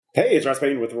Hey, it's Ross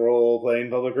Payne with Role Playing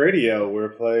Public Radio. We're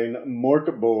playing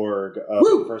Morkborg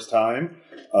for the first time.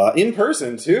 In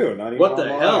person, too. Not even what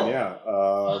the online. hell? Yeah.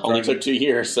 Only took 2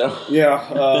 years, so. Yeah.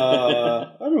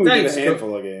 I mean, we did a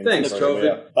handful of games. Thanks,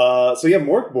 COVID. Yeah.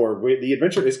 Morkborg. The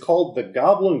adventure is called The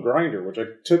Goblin Grinder, which I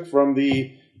took from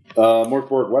the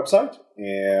Morkborg website.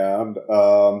 And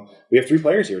we have 3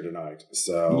 players here tonight.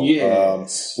 So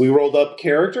we rolled up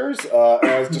characters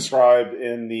as described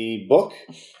in the book.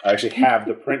 I actually have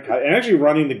the print copy. I'm actually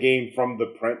running the game from the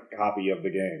print copy of the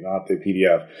game, not the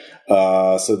PDF.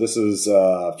 So this is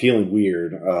feeling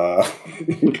weird.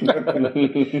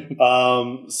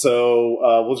 So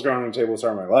we'll just go around the table. We'll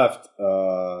start on my left.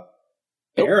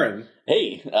 Aaron.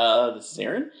 Hey, this is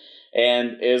Aaron.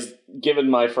 And is given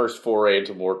my first foray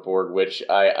into Morkborg, which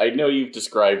I know you've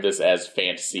described this as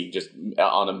fantasy just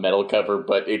on a metal cover,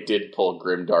 but it did pull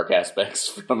grimdark aspects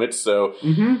from it. So,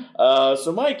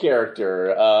 so my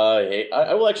character,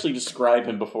 I will actually describe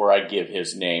him before I give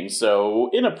his name. So,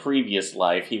 in a previous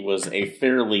life, he was a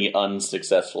fairly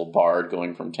unsuccessful bard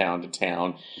going from town to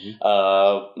town.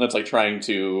 That's like trying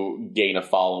to gain a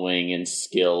following and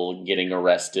skill, getting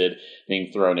arrested, being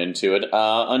thrown into it,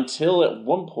 until at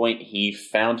one point he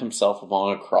found himself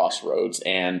along a crossroads,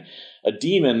 and a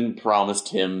demon promised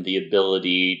him the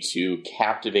ability to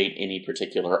captivate any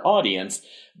particular audience,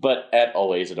 but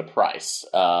always at a price.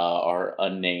 Our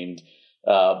unnamed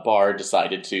bard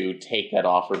decided to take that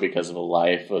offer because of a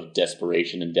life of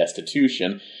desperation and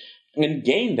destitution, and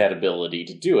gained that ability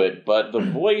to do it, but the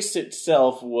voice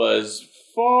itself was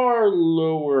far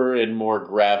lower and more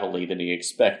gravelly than he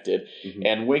expected,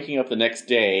 and waking up the next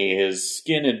day, his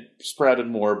skin had sprouted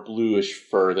more bluish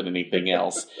fur than anything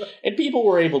else, and people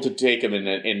were able to take him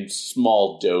in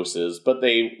small doses, but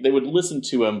they would listen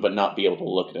to him but not be able to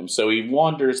look at him. So he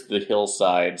wanders the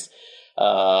hillsides,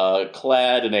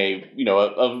 clad in a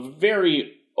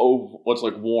very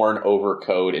worn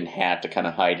overcoat and hat to kind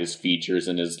of hide his features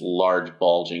and his large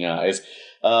bulging eyes.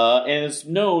 And is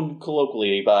known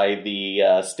colloquially by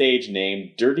the stage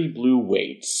name Dirty Blue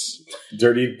Waits.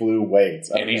 Dirty Blue Waits.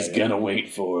 Okay. And he's gonna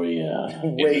wait for you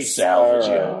in the salvage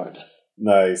yard.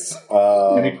 Nice.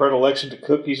 Any predilection to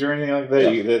cookies or anything like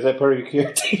that? Yeah. Is that part of your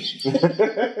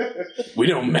character? We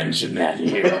don't mention that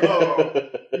here.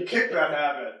 You kicked that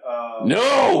habit.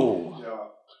 No! Yeah.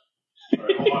 All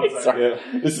right, hold on a second.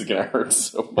 Sorry. This is gonna hurt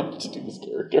so much to do this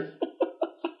character.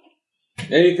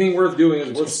 Anything worth doing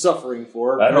is worth suffering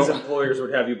for, as employers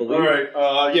would have you believe. All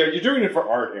right. Yeah, you're doing it for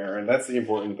art, Aaron. That's the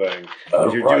important thing.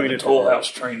 You're Ride doing the it Toll for House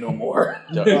train no more.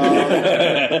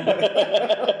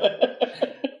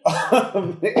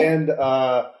 And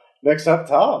next up,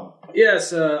 Tom.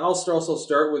 Yes, I'll also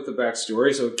start with the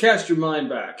backstory, so cast your mind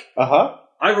back. Uh-huh.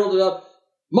 I rolled it up.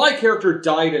 My character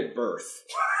died at birth.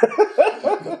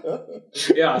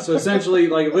 Yeah, so essentially,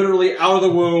 literally out of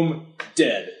the womb,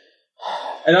 dead.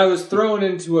 And I was thrown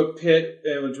into a pit,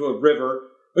 into a river,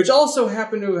 which also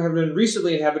happened to have been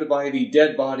recently inhabited by the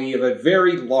dead body of a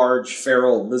very large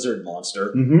feral lizard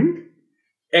monster. Mm-hmm.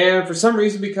 And for some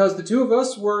reason, because the two of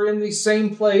us were in the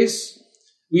same place,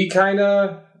 we kind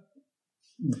of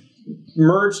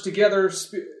merged together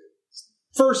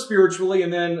first spiritually,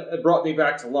 and then it brought me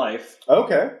back to life.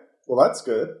 Okay. Well, that's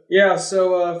good. Yeah,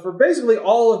 so for basically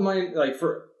all of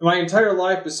for my entire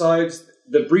life, besides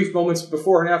the brief moments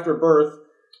before and after birth,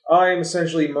 I am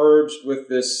essentially merged with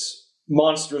this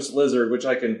monstrous lizard, which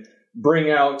I can bring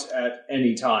out at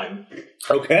any time.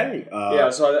 Okay.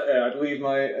 So I believe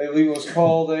it was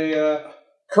called a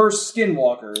cursed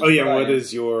skinwalker. Oh yeah, what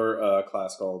is your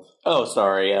class called? Oh,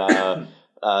 sorry.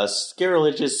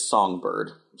 Sacrilegious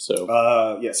Songbird. So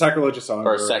Sacrilegious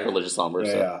Songbird. Or Sacrilegious Songbird.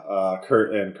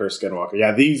 Kurt and Cursed Skinwalker.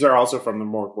 Yeah, these are also from the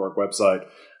Morkborg website.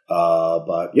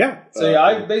 But yeah. So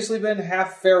I've basically been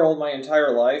half feral my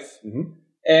entire life. Mm-hmm.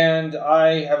 And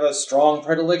I have a strong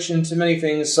predilection to many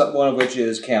things, one of which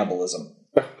is cannibalism.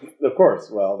 Of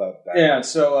course. Well, that and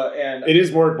it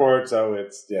is Morkborg, so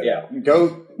it's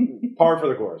go par for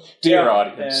the course. Dear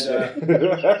audience. And,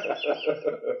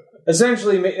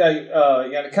 essentially,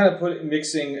 to kind of put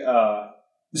mixing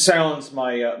sounds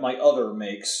my other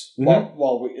makes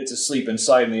while it's asleep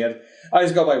inside me. I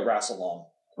just go by Rassilon.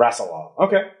 Rassilon.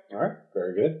 Okay. All right.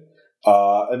 Very good.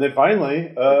 And then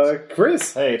finally,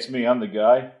 Chris. Hey, it's me. I'm the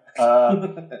guy.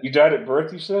 You died at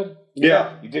birth, you said?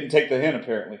 Yeah. You didn't take the hint,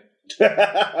 apparently.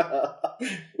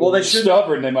 Well, they shouldn't.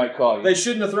 Stubborn, they might call you. They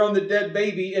shouldn't have thrown the dead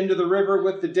baby into the river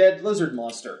with the dead lizard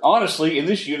monster. Honestly, in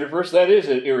this universe, that is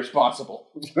irresponsible.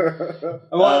 With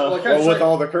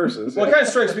all the curses. Well, it kind of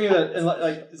strikes me that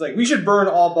it's like we should burn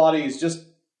all bodies just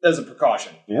as a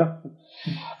precaution. Yeah.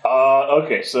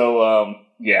 Okay, so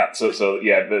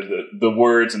the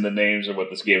words and the names are what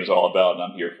this game is all about, and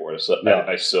I'm here for it. So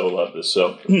I so love this.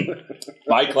 So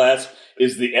my class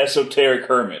is the Esoteric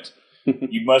Hermit.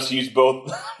 You must use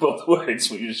both words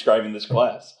when you're describing this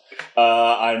class.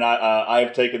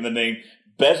 I've taken the name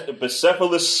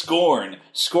Bucephalus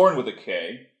Scorn with a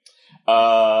K.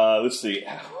 Let's see.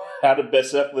 How did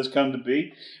Bucephalus come to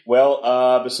be? Well,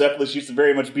 Bucephalus used to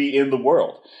very much be in the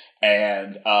world,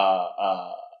 and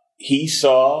he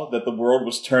saw that the world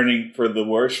was turning for the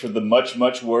worse, for the much,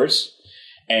 much worse,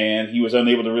 and he was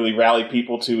unable to really rally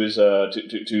people to his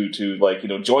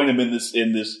join him in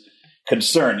this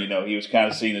concern. He was kind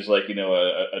of seen as a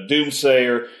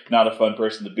doomsayer, not a fun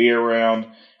person to be around.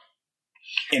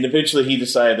 And eventually he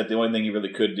decided that the only thing he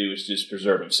really could do is just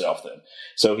preserve himself then.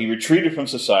 So he retreated from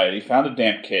society, found a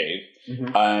damp cave,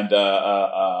 and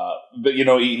but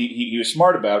he was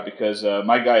smart about it because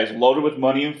my guy is loaded with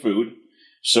money and food.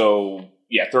 So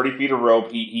 30 feet of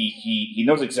rope. He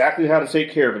knows exactly how to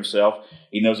take care of himself.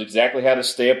 He knows exactly how to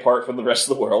stay apart from the rest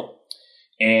of the world.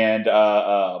 And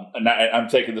I'm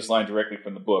taking this line directly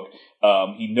from the book.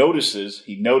 He notices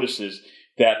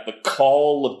that the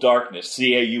call of darkness,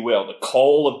 Caul, the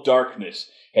call of darkness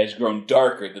has grown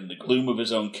darker than the gloom of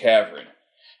his own cavern.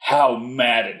 How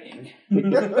maddening.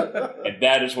 And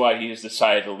that is why he has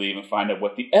decided to leave and find out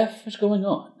what the F is going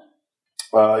on.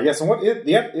 And what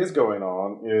the F is going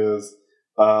on is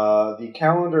the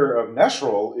calendar of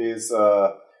Neshrol is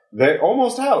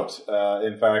almost out.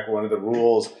 In fact, one of the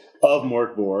rules of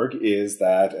Mörk Borg is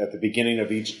that at the beginning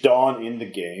of each dawn in the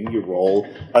game, you roll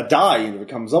a die, and if it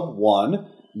comes up 1,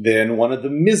 then one of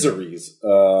the miseries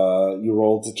you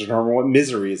roll to determine what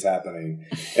misery is happening.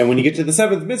 And when you get to the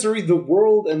 7th misery, the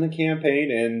world and the campaign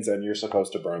ends, and you're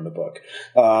supposed to burn the book.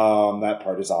 That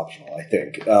part is optional, I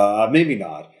think. Maybe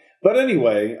not. But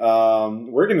anyway,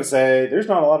 we're going to say there's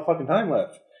not a lot of fucking time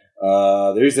left.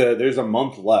 There's a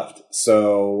month left.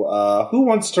 So who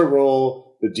wants to roll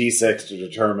the D6 to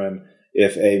determine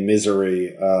if a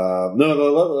misery...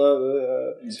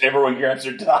 everyone grabs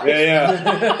their die.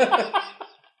 Yeah.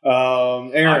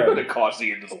 Aaron. I'm going to cause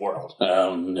the end of the world.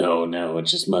 No.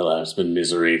 It's just my life's been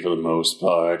misery for the most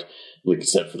part,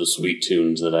 except for the sweet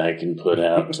tunes that I can put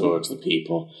out towards the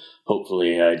people.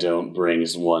 Hopefully I don't bring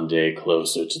us one day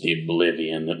closer to the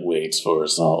oblivion that waits for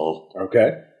us all.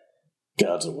 Okay.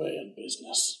 God's away on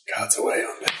business.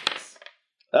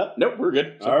 Nope, we're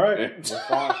good. All right. We're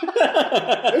fine.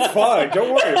 It's fine.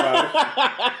 Don't worry about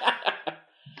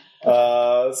it.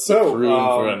 Free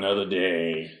for another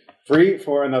day. Free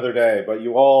for another day. But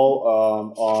you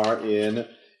all are in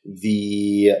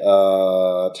the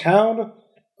town,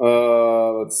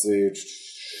 let's see,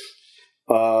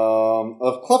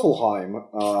 of Kleffelheim.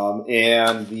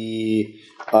 And the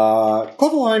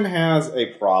Kleffelheim has a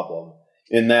problem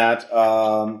in that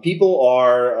people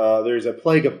are, there's a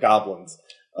plague of goblins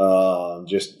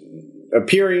just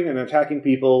appearing and attacking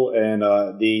people, and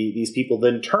these people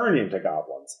then turn into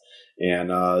goblins. And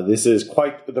this is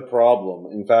quite the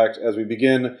problem. In fact, as we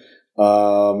begin,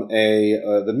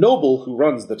 the noble who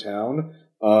runs the town,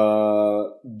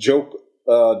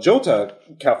 Jota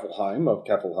Keffelheim of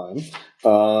Keffelheim,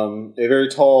 a very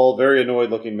tall, very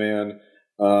annoyed-looking man.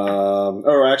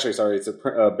 It's a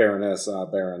baroness,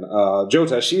 Baron.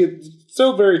 Jota, she is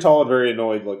still very tall and very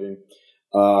annoyed-looking.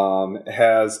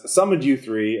 Has summoned you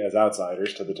 3 as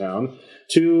outsiders to the town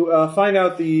to find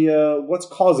out what's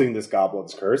causing this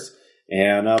goblin's curse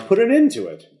and put an end to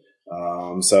it.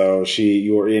 So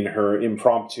you're in her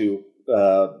impromptu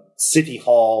city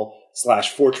hall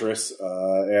 / fortress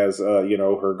as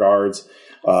her guards.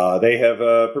 They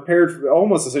have prepared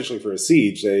almost essentially for a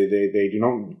siege. They do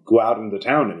not go out into the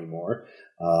town anymore.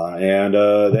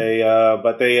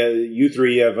 You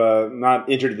 3 have not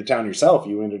entered the town yourself.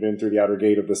 You entered in through the outer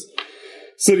gate of this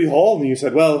city hall, and you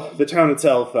said, well, the town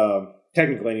itself,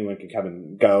 technically anyone can come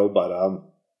and go, but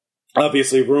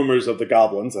obviously rumors of the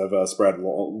goblins have spread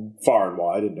far and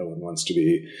wide, and no one wants to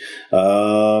be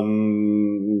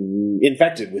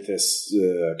infected with this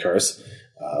curse.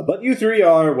 But you 3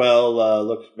 are,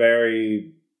 look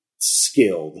very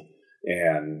skilled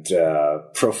and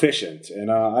proficient,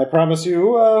 and I promise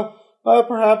you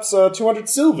perhaps 200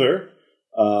 silver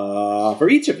for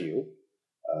each of you.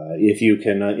 If you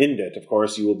can end it, of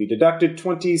course, you will be deducted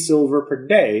 20 silver per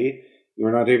day. You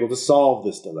are not able to solve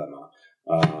this dilemma.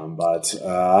 But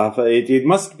it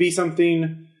must be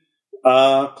something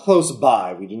close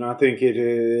by. We do not think it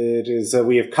is.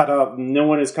 We have cut up. No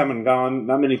one has come and gone.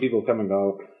 Not many people have come and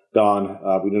gone.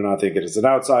 We do not think it is an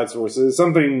outside source. It is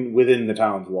something within the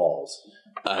town's walls.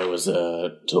 I was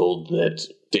told that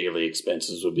daily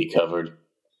expenses would be covered.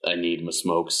 I need my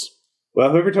smokes.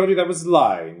 Well, whoever told you that was a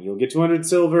lie. You'll get 200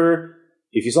 silver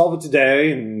if you solve it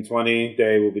today, and 20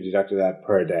 day will be deducted that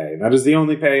per day. That is the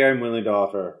only pay I'm willing to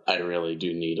offer. I really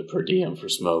do need a per diem for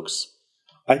smokes.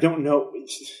 I don't know.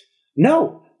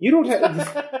 No, you don't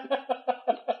have...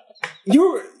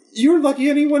 You're lucky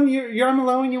anyone I'm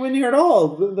allowing you in here at all.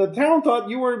 The town thought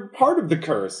you were part of the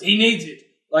curse. He needs it.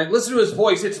 Like, listen to his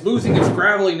voice. It's losing its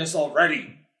graveliness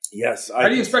already. Yes. How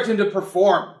do you expect him to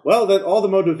perform? Well, all the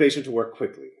motivation to work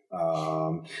quickly.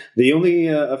 The only,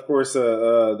 of course,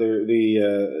 should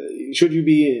you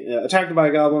be attacked by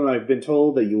a goblin, I've been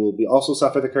told that you will also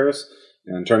suffer the curse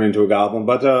and turn into a goblin.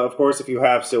 But, of course, if you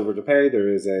have silver to pay,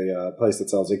 there is a place that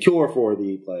sells a cure for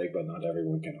the plague, but not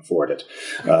everyone can afford it.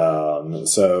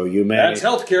 So you may... That's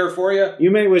healthcare for you. You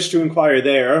may wish to inquire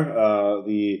there.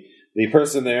 The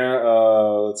person there,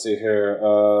 let's see here,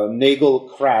 Nagel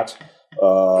Krat,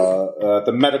 at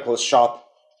the medical shop,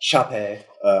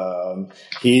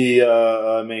 he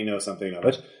may know something of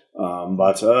it.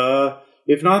 But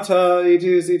if not, it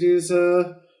is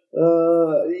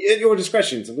at your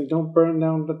discretion. Simply don't burn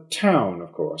down the town,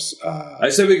 of course. I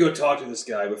said we go talk to this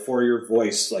guy before your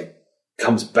voice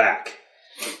comes back.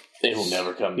 They will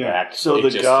never come back. So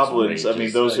the goblins, I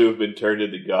mean, those who have been turned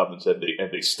into goblins, have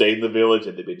they stayed in the village?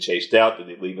 Have they been chased out? Did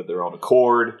they leave of their own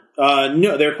accord?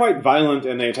 No, they're quite violent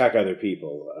and they attack other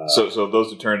people. So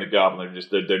those who turn to goblin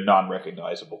they're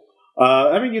non-recognizable.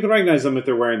 I mean, you can recognize them if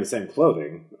they're wearing the same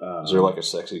clothing. Is there like a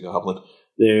sexy goblin?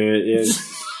 There is.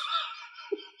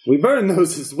 We burn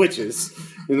those as witches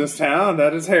in this town.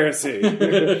 That is heresy.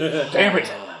 Damn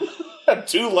it.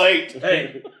 Too late.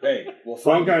 Hey, we'll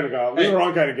wrong kind of goblin. This is the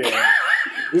wrong kind of game.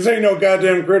 This ain't no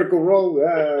goddamn Critical Role.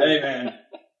 Hey, man.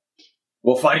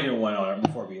 We'll find you one on it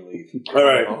before we leave. All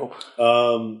right.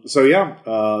 So,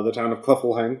 the town of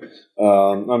Kluffelheim.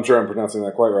 I'm sure I'm pronouncing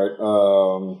that quite right.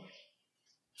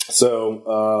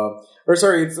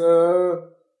 It's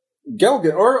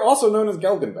Gelgen, or also known as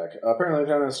Gelgenbeck. Apparently,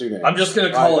 the town has two names. I'm just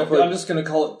gonna call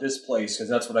it this place because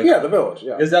that's what I. The village.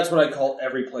 Yeah, because that's what I call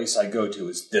every place I go to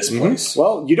is this place.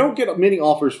 Well, you don't get many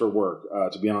offers for work,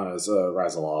 to be honest,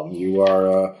 Razalom. You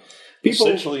are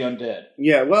essentially undead.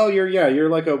 Yeah. Well, you're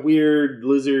like a weird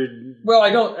lizard. Well, I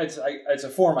don't. It's a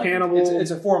form. Cannibal. It's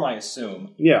a form I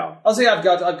assume. Yeah. I'll say I've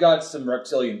got some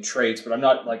reptilian traits, but I'm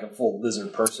not like a full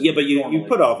lizard person. Yeah, but you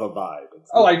put off a vibe.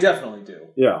 I definitely do.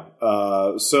 Yeah.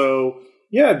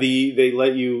 They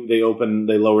let you. They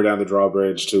lower down the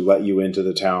drawbridge to let you into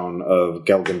the town of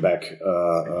Gelgenbeck /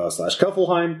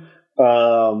 Kuffelheim /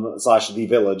 the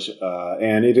village,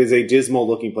 and it is a dismal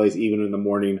looking place even in the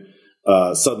morning.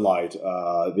 Sunlight,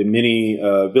 the many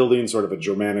buildings, sort of a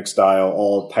Germanic style,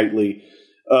 all tightly.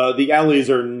 The alleys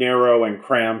are narrow and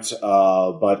cramped,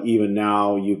 but even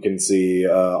now you can see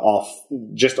off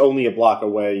just only a block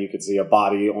away. You can see a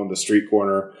body on the street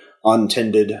corner,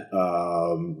 untended,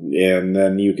 and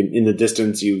then in the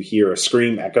distance you hear a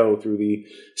scream echo through the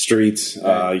streets.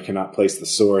 You cannot place the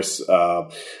source.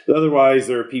 Otherwise,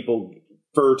 there are people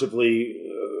furtively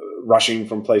rushing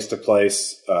from place to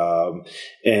place,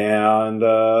 and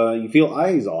you feel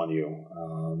eyes on you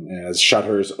as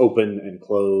shutters open and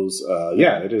close.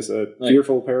 It is a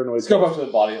fearful, paranoid. Let's go back to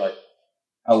the body.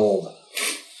 How old?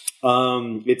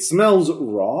 It smells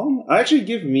wrong. Actually,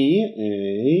 give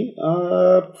me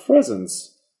a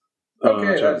presence.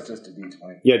 Okay, that's just a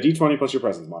D20. Yeah, D20 plus your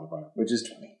presence modifier, which is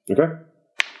 20. Okay.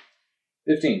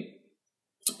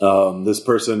 15. This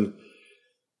person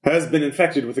has been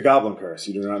infected with the goblin curse.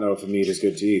 You do not know if the meat is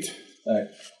good to eat. Right.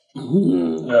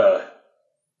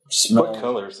 What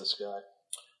color is this guy?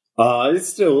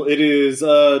 It is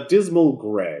dismal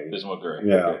gray. Dismal gray.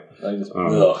 Yeah.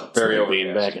 Okay. Very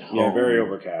overcast. Yeah, very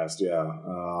overcast. Yeah.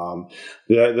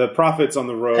 The prophets on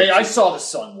the road. Hey, I saw the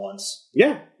sun once.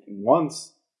 Yeah,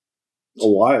 once. A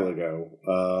while ago.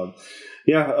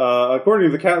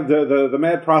 According to the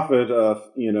mad prophet,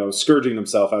 scourging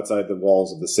himself outside the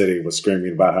walls of the city, was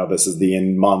screaming about how this is the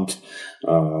end month,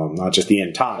 not just the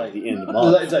end time, the end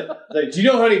month. Do you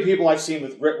know how many people I've seen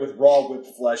with raw whipped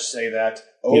flesh say that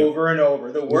over and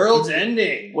over? The world's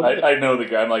ending. I know the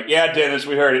guy. I'm like, yeah, Dennis,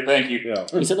 we heard it. Thank you. Yeah.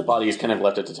 He said the body is kind of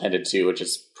left unattended to, which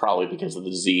is probably because of the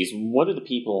disease. What do the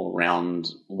people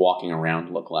walking around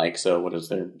look like? So what is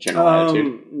their general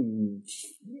attitude?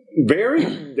 Very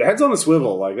heads on a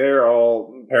swivel. Like, they're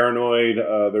all paranoid.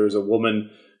 There's a woman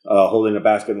holding a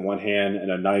basket in one hand and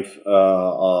a knife,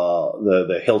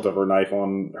 the hilt of her knife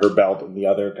on her belt in the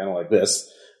other, kind of like this.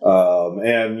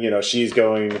 She's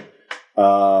going,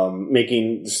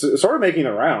 making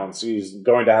the rounds. She's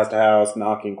going to house,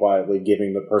 knocking quietly,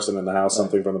 giving the person in the house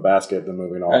something from the basket, then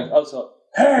moving on. And also,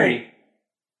 hey,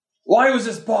 why was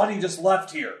this body just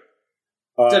left here?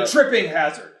 It's a tripping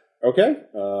hazard. Okay.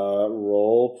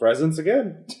 Roll presence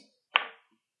again.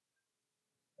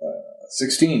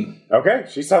 16. Okay.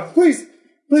 She stops. Please.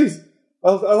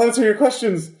 I'll answer your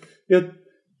questions. I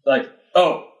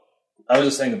was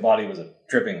just saying the body was a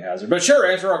tripping hazard. But sure,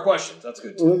 answer our questions. That's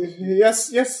good, too.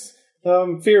 Yes.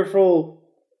 Fearful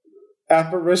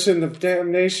apparition of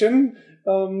damnation.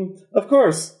 Of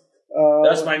course.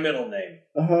 That's my middle name.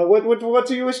 What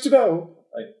do you wish to know?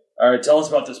 All right, tell us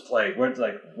about this plague. What's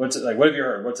it like? What have you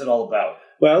heard? What's it all about?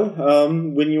 Well,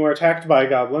 when you are attacked by a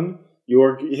goblin, you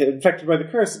are infected by the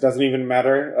curse. It doesn't even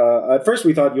matter. At first,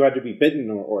 we thought you had to be bitten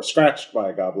or scratched by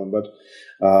a goblin, but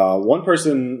one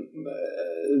person,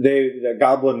 the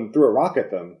goblin threw a rock at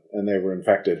them, and they were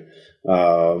infected.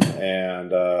 Did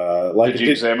you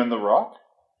examine the rock?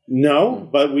 No,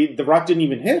 but the rock didn't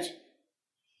even hit.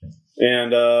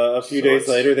 And a few days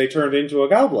later, they turned into a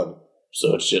goblin.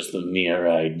 So it's just the mere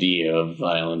idea of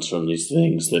violence from these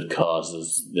things that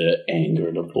causes the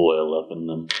anger to boil up in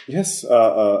them. Yes,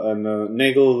 and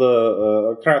Nagel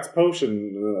Kratz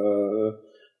potion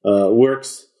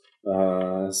works,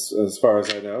 as far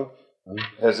as I know.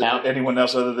 Has anyone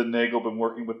else other than Nagel been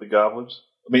working with the goblins?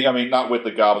 I mean, not with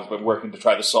the goblins, but working to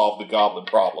try to solve the goblin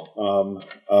problem.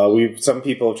 Some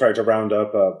people have tried to round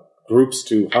up groups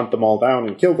to hunt them all down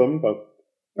and kill them, but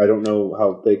I don't know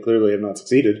how they clearly have not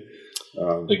succeeded.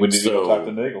 I think we need to go talk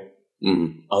to Nagel.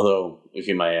 Although, if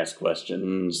you might ask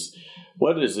questions,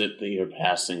 what is it that you're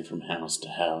passing from house to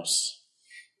house?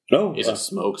 Is it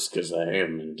smokes? Because I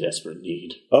am in desperate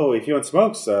need. Oh, if you want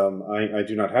smokes, I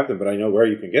do not have them, but I know where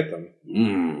you can get them.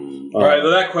 All right,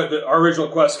 our original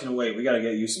quest can wait. We got to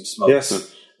get you some smokes.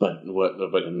 Yes, but what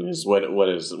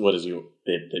is you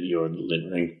that you're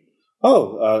delivering?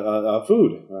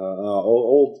 Food,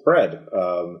 old bread.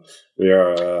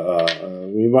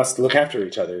 We must look after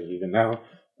each other even now.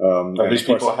 Are these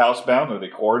people housebound? Are they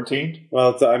quarantined?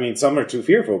 Well, some are too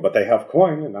fearful, but they have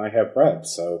coin and I have bread,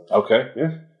 so... Okay.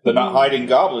 Yeah. They're not hiding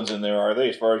goblins in there, are they,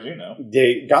 as far as you know?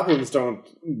 Goblins don't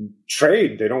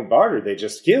trade, they don't barter, they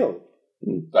just kill.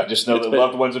 I just know that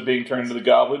loved ones are being turned into the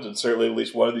goblins, and certainly at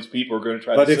least one of these people are going to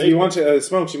try to save them. But if you want to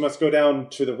smoke, you must go down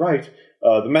to the right.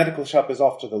 The medical shop is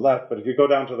off to the left, but if you go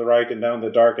down to the right and down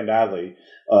the darkened alley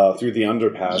through the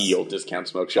underpass... Ye old discount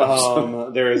smoke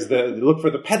shops. there is look for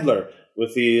the peddler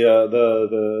with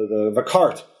the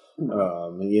cart.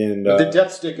 The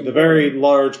death stick. The very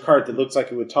large cart that looks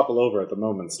like it would topple over at the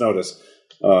moment's notice.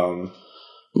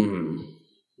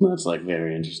 That's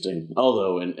very interesting.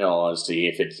 Although, in all honesty,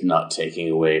 if it's not taking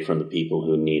away from the people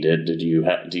who need it, do you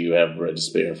have bread to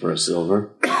spare for a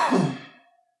silver?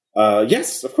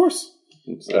 Yes, of course.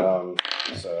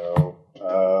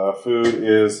 Food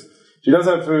is... She does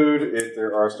have food if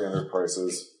there are standard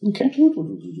prices. Okay.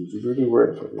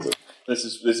 Where the fuck is it? This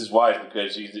is wise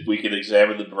because we can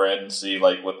examine the bread and see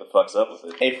what the fuck's up with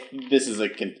it. If this is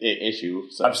an issue,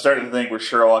 so. I'm starting to think we're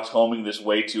Sherlock's homing this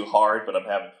way too hard, but I'm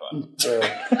having fun.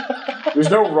 There's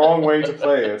no wrong way to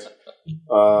play it.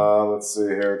 Let's see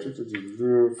here.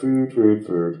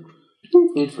 Food.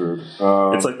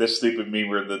 It's like this stupid meme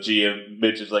where the GM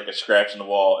mentions a scratch in the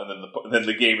wall, and then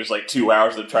the game is 2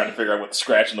 hours of trying to figure out what the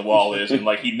scratch in the wall is, and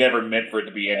he never meant for it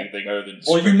to be anything other than.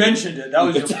 Well, you mentioned it. That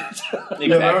was your. Exactly.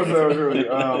 Yeah, that was really.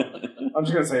 I'm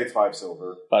just gonna say it's 5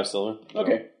 silver. 5 silver.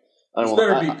 Okay. This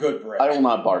better be good bread. I will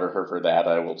not barter her for that.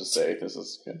 I will just say this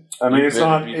is good. I mean,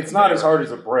 it's not as hard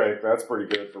as a brick. That's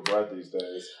pretty good for bread these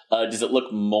days. Does it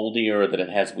look moldy or that it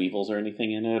has weevils or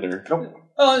anything in it? Or nope.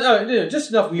 No, just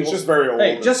enough weevils. It's just very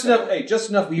old. Just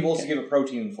enough weevils to give it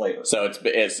protein and flavor. So it's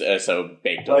baked.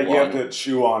 You have to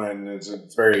chew on it, and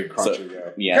it's very crunchy.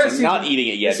 So not eating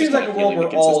it yet. It seems like a world where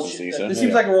all. This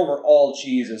seems like a world where all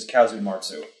cheese is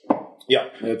Kazumatsu. Yeah,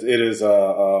 it is.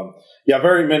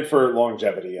 Very meant for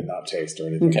longevity and not taste or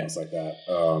anything else like that.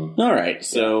 All right,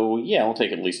 so I'll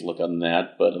take at least a look on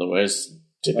that. But otherwise,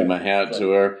 tipping my hat to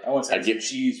her. I want to get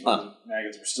cheese when the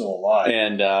maggots were still alive,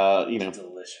 and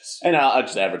delicious. And I'll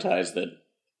just advertise that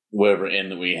wherever inn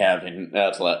that we have in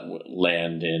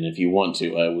land in, if you want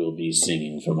to, I will be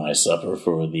singing for my supper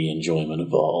for the enjoyment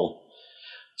of all.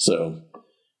 So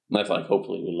that's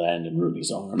hopefully we land in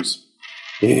Ruby's arms.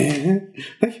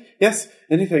 Yes,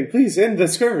 anything. Please end the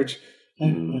scourge.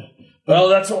 Well,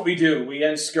 that's what we do. We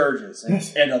end scourges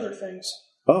and other things.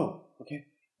 Oh, okay.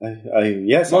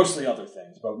 Yes. Mostly other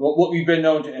things, but what we've been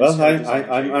known to end scourges.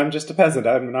 I'm just a peasant.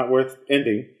 I'm not worth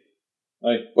ending.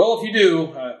 Well, if you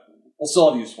do, we'll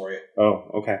still have use for you.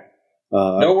 Oh, okay.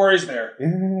 No worries there.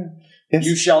 Yes.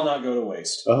 You shall not go to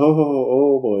waste.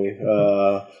 Oh boy.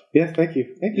 Thank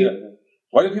you. Yeah.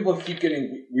 Why do people keep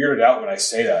getting weirded out when I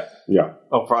say that? Yeah.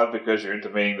 Oh, probably because you're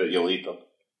intimating that you'll eat them.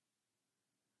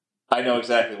 I know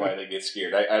exactly why they get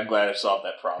scared. I'm glad I solved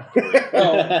that problem for you.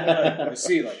 I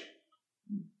see, like...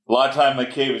 A lot of time my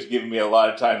cave was giving me a lot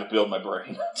of time to build my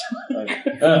brain.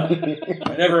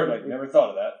 I never thought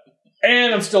of that.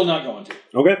 And I'm still not going to.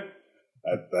 Okay.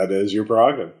 That is your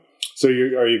prerogative. So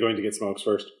are you going to get smokes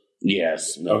first?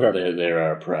 Yes. No, okay. There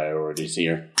are priorities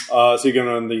here. So you're going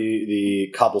on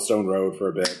the cobblestone road for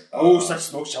a bit. Such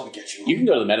smoke shall get you. You can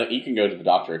go to you can go to the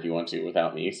doctor if you want to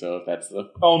without me. So if that's the...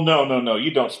 Oh, no.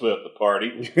 You don't split up the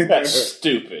party. That's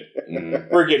stupid.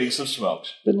 We're getting some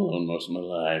smokes. Been alone most of my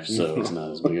life, so it's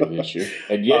not as big of an issue.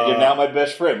 And yet you're now my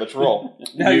best friend. Let's roll.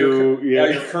 Now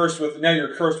you're cursed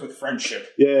with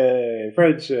friendship. Yay,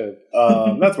 friendship.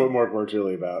 That's what Morkborg's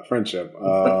really about, friendship.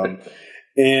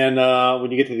 And when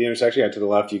you get to the intersection, to the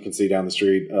left, you can see down the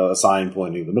street a sign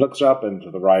pointing to the medical shop, and to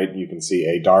the right, you can see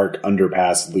a dark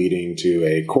underpass leading to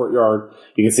a courtyard.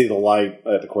 You can see the light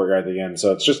at the courtyard at the end,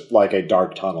 so it's just like a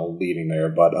dark tunnel leading there.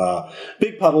 But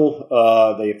big puddle,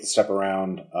 they have to step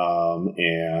around,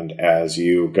 and as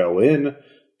you go in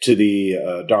to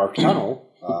the dark tunnel,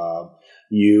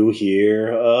 you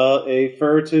hear a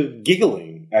furtive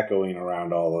giggling echoing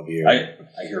around all of you. I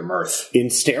hear mirth. In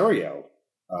stereo.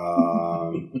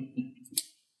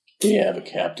 We have a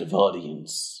captive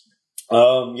audience.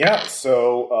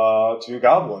 So two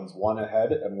goblins, one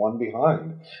ahead and one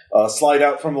behind, slide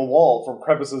out from the wall, from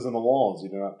crevices in the walls you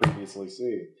do not previously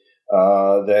see.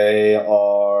 They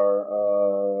are,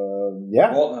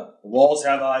 walls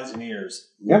have eyes and ears,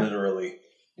 literally.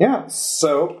 Yeah,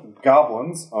 so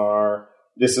goblins are...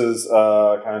 This is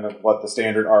kind of what the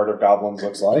standard art of goblins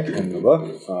looks like in the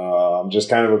book. Just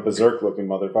kind of a berserk-looking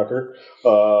motherfucker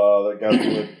that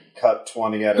would cut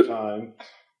 20 at a time.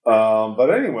 But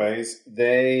anyways,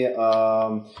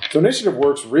 so initiative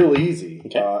works real easy.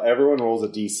 Okay. Everyone rolls a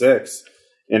d6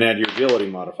 and add your agility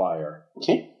modifier.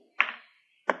 Okay.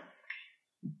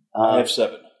 I have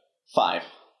 7. 5.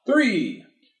 3.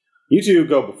 You two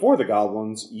go before the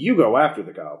goblins. You go after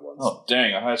the goblins. Oh,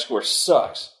 dang, a high score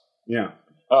sucks. Yeah.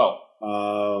 Oh.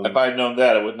 If I had known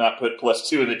that, I would not put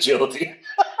 +2 in agility.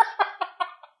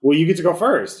 Well, you get to go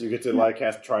first. You get to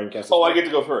try and cast. Oh, I get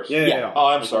to go first. Yeah. Oh,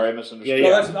 I'm sorry, I misunderstood.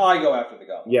 Yeah. I go after the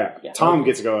goblins. Yeah. Tom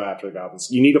gets to go after the goblins.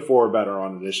 You need a 4 or better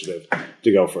on initiative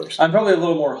to go first. I'm probably a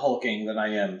little more hulking than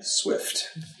I am swift.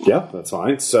 Yeah, that's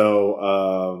fine.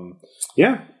 So,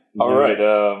 yeah. All right.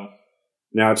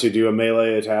 Now to do a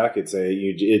melee attack, it's a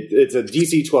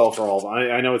DC 12 for all.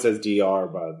 I know it says DR,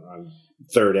 but I'm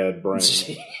third ed brain.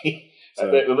 So.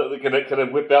 Can I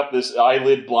whip out this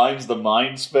eyelid blinds the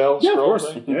mind spell? Yeah, of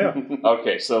course. Thing? Yeah.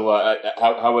 Okay, so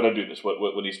how would I do this? What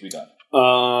needs to be done?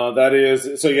 That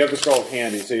is, so you have the scroll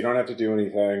handy, so you don't have to do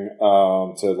anything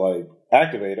to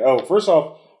activate. Oh, first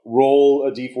off, roll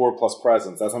a D4 plus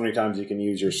presence. That's how many times you can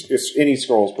use any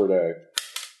scrolls per day.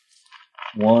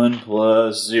 1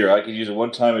 plus 0. I could use it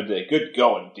 1 time a day. Good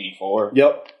going, D4.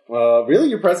 Yep. Really?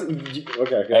 Your presence?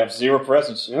 Okay. I have 0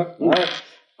 presence. Yep. All right.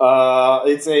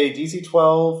 It's a DC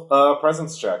 12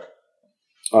 presence check.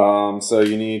 So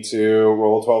you need to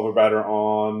roll 12 or better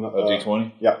on... a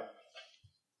D20? Yeah.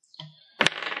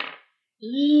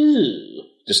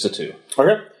 Just a 2.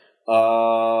 Okay.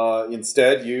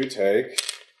 Instead, you take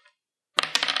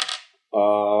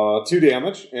 2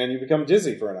 damage, and you become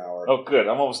dizzy for an hour. Oh, good.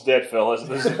 I'm almost dead, fellas.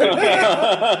 This is a good game.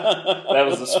 That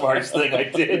was the smartest thing I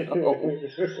did. Don't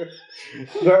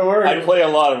worry. I play a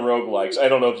lot of roguelikes. I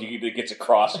don't know if it gets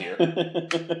across here.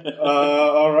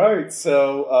 All right.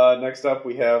 So next up,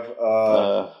 we have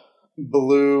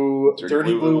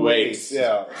Dirty Blue Waste.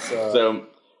 Yeah. So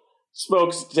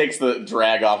Smokes takes the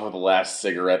drag off of the last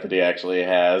cigarette that he actually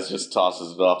has, just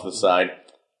tosses it off to the side.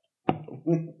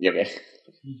 You okay?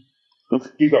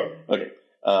 Keep going. Okay.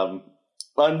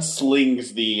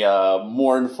 Unslings the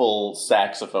mournful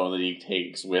saxophone that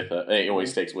he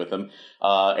always takes with him,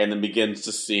 and then begins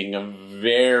to sing a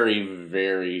very,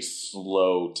 very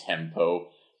slow tempo.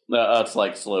 It's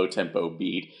like slow tempo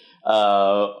beat.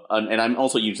 And I'm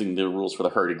also using the rules for the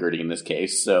hurdy-gurdy in this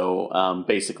case, so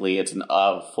basically it's an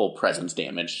full presence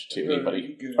damage to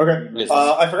anybody. Okay.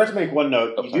 I forgot to make one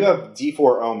note. You do have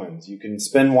D4 omens. You can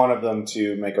spend one of them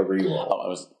to make a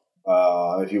reroll.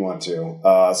 If you want to.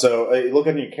 So look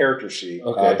at your character sheet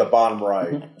at the bottom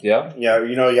right. Yeah? Yeah,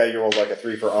 you rolled like a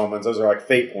 3 for omens. Those are like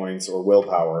fate points or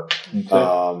willpower.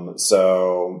 Okay.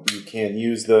 So you can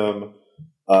use them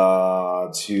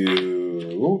to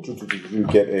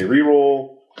get a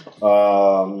reroll.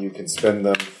 You can spend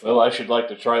them. Well, I should like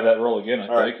to try that roll again, I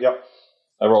think. Right, yep.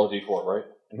 I roll a D4, right?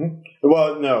 Mm-hmm.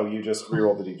 Well, no, you just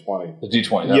reroll the D20. The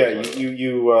D20. Yeah,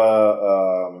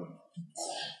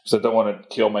 So I don't want to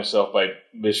kill myself by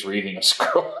misreading a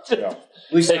scroll. Yeah.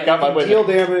 At least take out my deal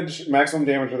damage, maximum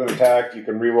damage with an attack. You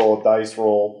can reroll a dice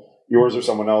roll. Yours or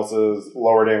someone else's.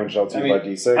 Lower damage dealt to you by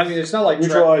D6. I mean, it's not like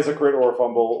neutralize a crit or a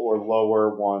fumble, or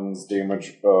lower one's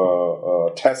damage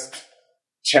test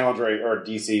challenge rate or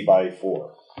DC by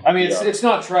 4. I mean, it's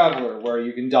not Traveler where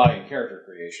you can die in character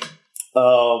creation.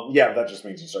 Yeah, that just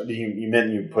means you start. You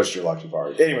meant you pushed your lucky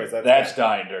bar. Anyways, that's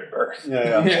dying during birth.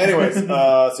 Yeah. Anyways,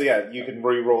 so yeah, you can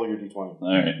re-roll your D20.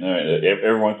 All right.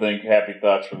 Everyone think happy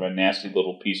thoughts from a nasty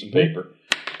little piece of paper.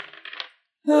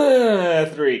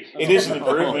 3. It is an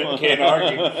improvement. Can't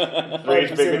argue. 3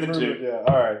 is bigger than 2. Yeah.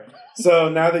 All right. So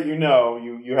now that you know,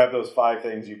 you have those 5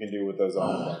 things you can do with those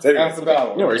points. After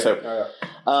battle. No worries.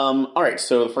 All right.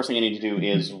 So the first thing I need to do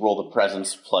is roll the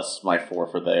presence plus my 4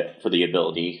 for the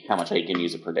ability. How much I can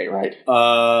use it per day, right?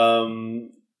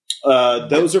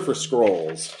 Those are for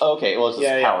scrolls. Okay. Well,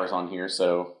 it's powers on here,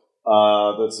 so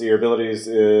let's see. Your abilities.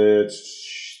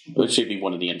 It should be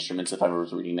one of the instruments if I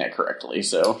was reading that correctly.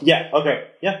 So yeah. Okay.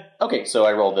 Yeah. Okay. So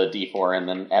I roll the D4 and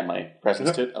then add my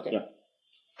presence to it. Okay. Yeah.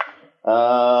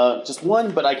 Just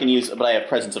 1, but I have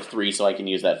presence of 3, so I can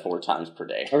use that 4 times per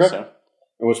day. Okay. So.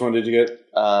 And which one did you get?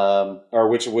 Or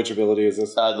which ability is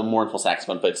this? The mournful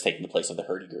saxophone, but it's taking the place of the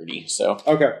hurdy-gurdy. So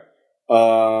okay.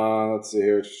 Let's see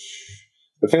here.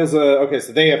 It fails. Okay,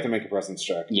 so they have to make a presence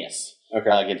check. Yes. Okay.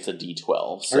 Against a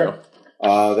D12. So. Okay.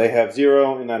 They have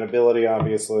 0 in that ability,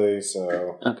 obviously.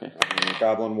 So okay.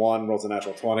 Goblin 1 rolls a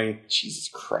natural 20. Jesus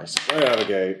Christ! Right out of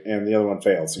the gate, and the other one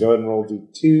fails. So go ahead and roll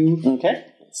D2. Okay.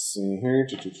 Let's see here.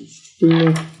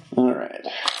 All right.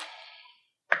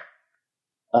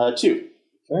 2.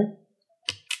 Okay.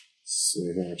 Let's see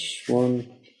here. Which one?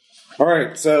 All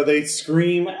right. So they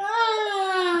scream as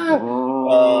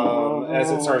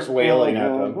it starts wailing at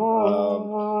them.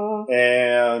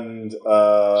 And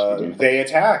they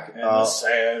attack.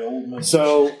 Sad old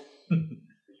so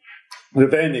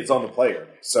then it's on the player.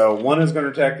 So one is going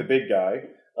to attack the big guy.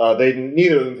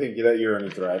 Neither of them think that you're any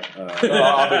threat. No,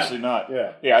 obviously not.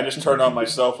 Yeah. I just turned on my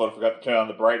cell phone. Forgot to turn on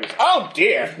the brightness. Oh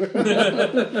dear!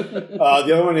 The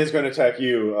other one is going to attack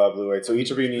you, Blue White. So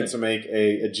each of you needs to make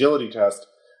a agility test,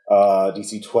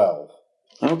 DC 12.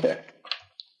 Okay.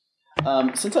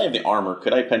 Since I have the armor,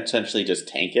 could I potentially just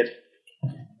tank it?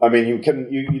 I mean, you can.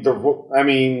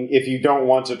 If you don't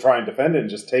want to try and defend it,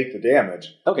 just take the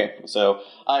damage. Okay, so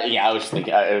I was just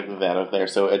thinking that up there.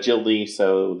 So agility,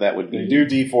 so that would be you do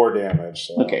D4 damage.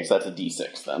 So. Okay, so that's a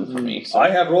D6 then for me. So.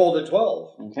 I have rolled a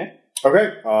 12. Okay.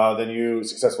 Okay. Then you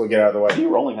successfully get out of the way. What are you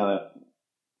rolling on that?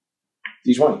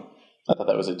 D20. I thought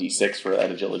that was a D6 for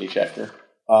that agility checker.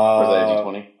 Or is that a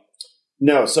D20?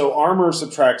 No. So armor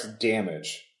subtracts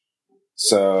damage.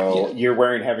 So you're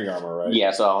wearing heavy armor, right? Yeah,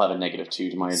 so I'll have a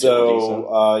 -2 to my agility.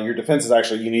 So your defense is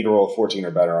actually, you need to roll a 14 or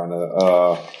better on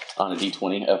a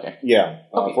D20? Okay. Yeah.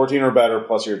 Okay. 14 or better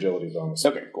plus your agility bonus.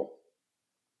 Okay, cool.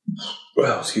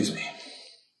 Well, excuse me.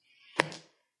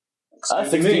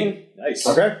 16. Nice.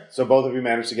 Okay. So both of you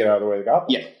managed to get out of the way of the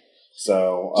goblin. Yeah.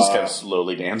 So just kind of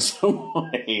slowly dance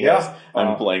away. Yeah.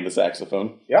 I'm playing the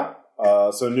saxophone. Yeah.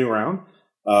 So new round.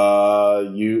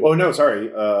 Razalan,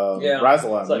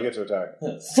 you get to attack.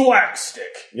 Thwack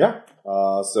stick. Yeah.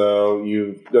 So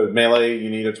melee, you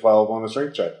need a 12 on the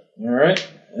strength check. All right.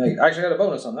 I actually got a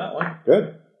bonus on that one.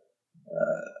 Good.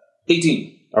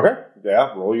 18. Okay.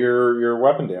 Yeah. Roll your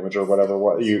weapon damage or whatever.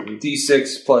 What you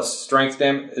D6 plus strength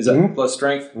damage. Is that plus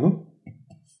strength? Mm-hmm.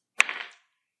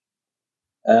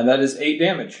 And that is 8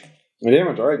 damage.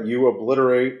 Damage, all right. You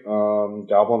obliterate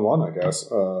Goblin 1, I guess.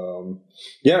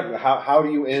 How do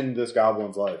you end this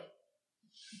Goblin's life?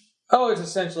 Oh, it's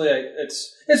essentially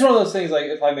it's one of those things like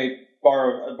if I may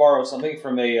borrow something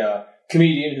from a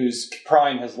comedian whose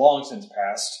prime has long since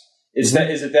passed. Is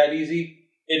it that easy?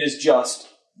 It is just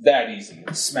that easy.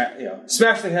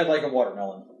 Smash the head like a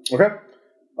watermelon. Okay.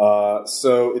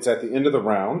 So it's at the end of the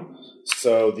round.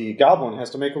 So the Goblin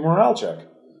has to make a morale check.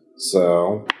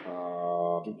 So.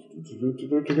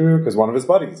 Because one of his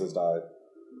buddies has died.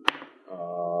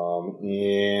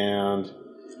 And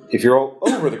if you're all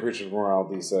over the creature's morale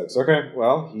D6, okay,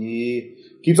 well, he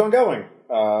keeps on going.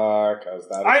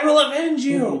 I will avenge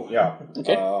you! Yeah.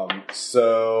 Okay.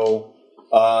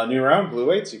 New round, Blue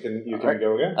Weights, you can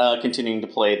go again. Continuing to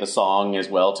play the song as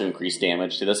well to increase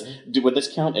damage to this. Would this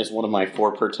count as one of my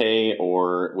 4 per day,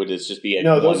 or would this just be a...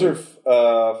 No, those are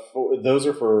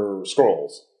for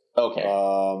scrolls. Okay.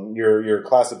 Your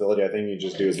class ability, I think you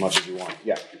just do as much as you want.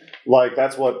 Yeah. Like,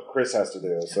 that's what Chris has to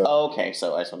do. So. Okay,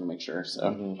 so I just want to make sure. So,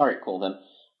 All right, cool then.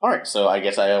 All right, so I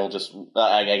guess I'll just...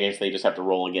 I guess they just have to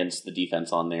roll against the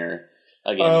defense on there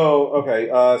again. Oh, okay.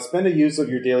 Spend a use of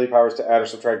your daily powers to add or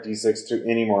subtract d6 to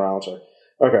any morale check.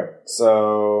 Okay,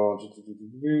 so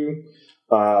you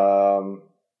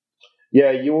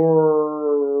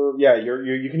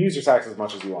can use your sacks as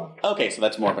much as you want. Okay, so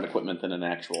that's more of an equipment than an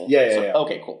actual. Yeah.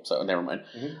 Okay, cool. So never mind.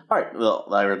 Mm-hmm. All right, well,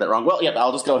 I read that wrong. Well, yeah,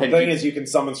 I'll just go ahead. The thing is, you can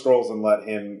summon scrolls and let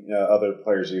other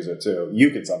players use it too. You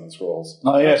can summon scrolls.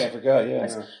 Oh yes, I forgot. Yeah.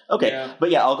 Nice. Okay, but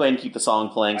yeah, I'll go ahead and keep the song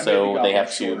playing. So they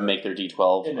have to make their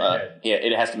D12.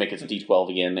 It has to make its D12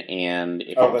 again, and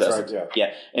if it doesn't, and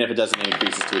if it doesn't, it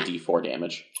increases to a D4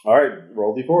 damage. All right,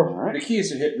 roll D4. All right. The key is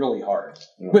to hit really hard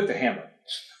with the hammer.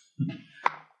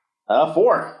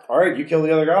 4. All right, you kill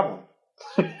the other goblin.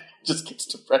 Just gets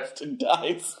depressed and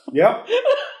dies. Yep.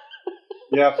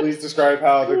 Yeah, please describe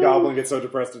how the goblin gets so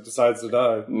depressed it decides to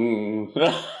die.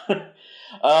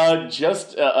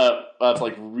 It's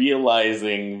like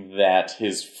realizing that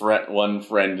his one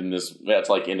friend in this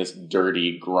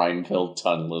dirty, grime-filled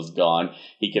tunnel is gone.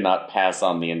 He cannot pass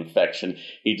on the infection.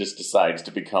 He just decides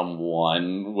to become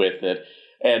one with it.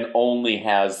 And only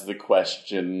has the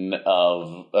question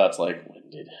of, when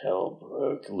did hell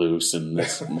broke loose in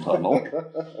this tunnel?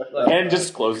 And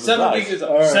just closes his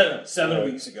eyes. 7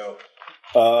 weeks ago.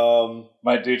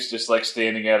 My dude's just like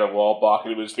standing at a wall,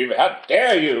 balking with his feet. How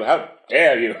dare you? How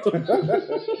dare you?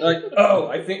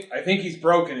 I think he's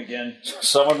broken again.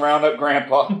 Someone round up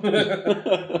Grandpa.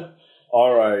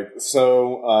 All right.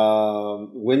 So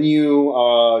when you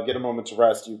get a moment to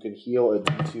rest, you can heal a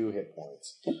D2 hit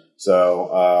points.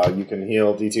 So you can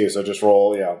heal D2. So just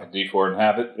roll, D4 and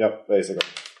have it. Yep, basically.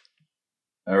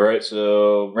 All right.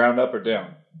 So round up or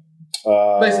down.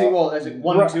 Basically, I think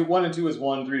 1 and 2. 1 and 2 is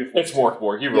 1. 3 to 4. It's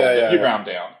Morkborg. You round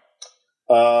down.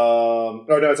 No,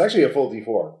 it's actually a full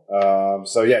D4.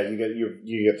 So yeah, you get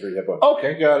 3 hit points.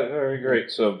 Okay, got it. All right,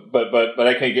 great. So, but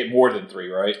I can't get more than 3,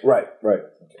 right? Right. Okay.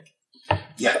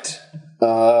 Yet.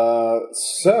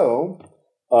 So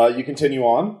you continue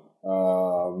on,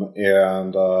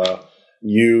 and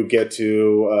you get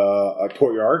to a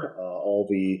courtyard. All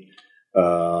the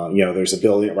there's a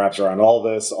building that wraps around all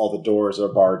this. All the doors are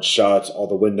barred shut. All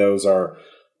the windows are.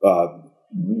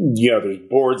 There's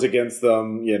boards against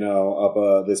them,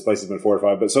 this place has been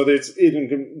fortified, but so it's an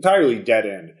entirely dead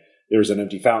end. There's an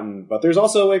empty fountain, but there's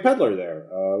also a peddler there,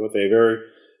 with a very,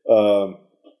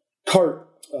 cart,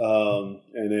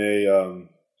 and a,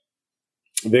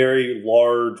 very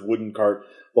large wooden cart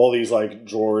with all these,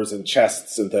 drawers and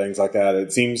chests and things like that.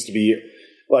 It seems to be,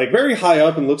 very high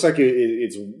up and looks like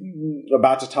it's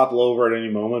about to topple over at any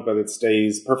moment, but it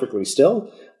stays perfectly still.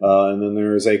 And then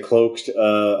there's a cloaked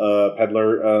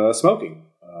peddler smoking.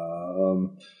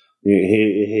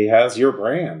 He has your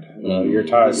brand. Your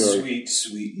tie. Sweet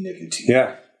nicotine.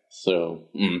 Yeah. So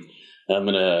I'm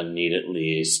gonna need at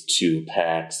least 2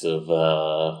 packs of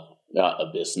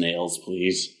abyss nails,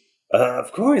 please.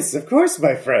 Of course,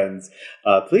 my friends.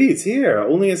 Please, here,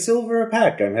 only a silver a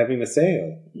pack. I'm having a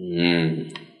sale.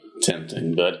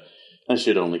 Tempting, but I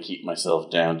should only keep myself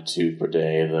down to 2 per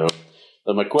day, though.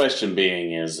 But my question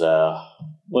being is,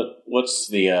 what's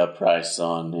the price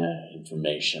on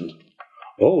information?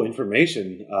 Oh,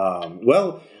 information. A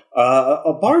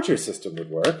barter system would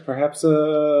work. Perhaps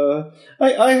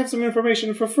I have some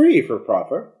information for free for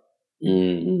proffer.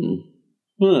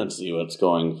 Let's see what's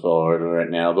going forward right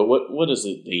now. But what is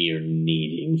it that you're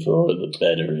needing for the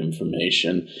better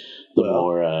information, the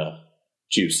more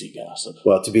juicy gossip?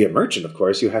 Well, to be a merchant, of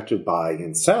course, you have to buy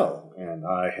and sell, and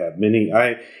I have many.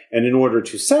 And in order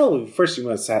to sell, first you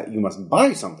must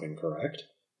buy something, correct?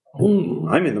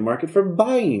 I'm in the market for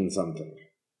buying something.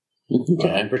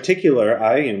 Okay. In particular,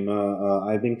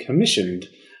 I've been commissioned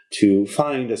to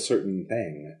find a certain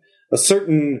thing, a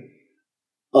certain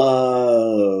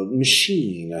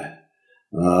machine.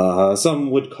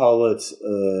 Some would call it,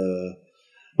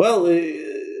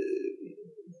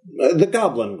 the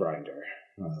goblin grinder.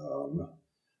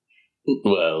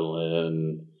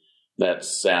 That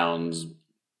sounds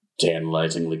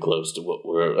tantalizingly close to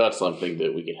that's something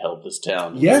that we could help this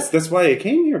town with. Yes, that's why I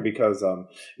came here, because,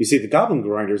 you see, the goblin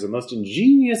grinder is a most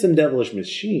ingenious and devilish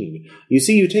machine. You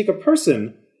see, you take a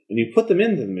person, and you put them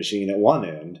into the machine at one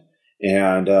end,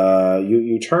 and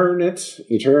you turn it,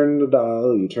 you turn the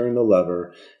dial, you turn the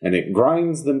lever, and it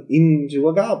grinds them into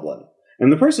a goblin.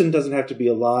 And the person doesn't have to be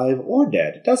alive or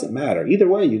dead. It doesn't matter. Either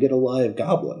way, you get a live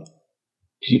goblin.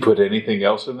 Did you put anything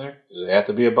else in there? Does it have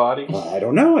to be a body? I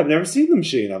don't know. I've never seen the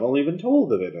machine. I've only been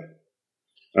told of it.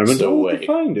 I've been told to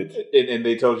find it. And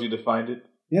they told you to find it?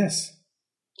 Yes.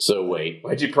 So wait.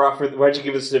 Why'd you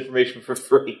give us this information for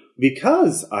free?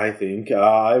 Because I think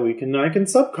I can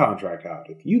subcontract out.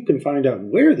 If you can find out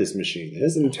where this machine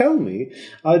is and tell me,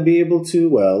 I'd be able to,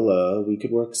 we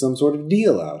could work some sort of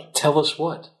deal out. Tell us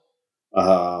what?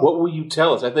 What will you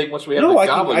tell us? I think once we have I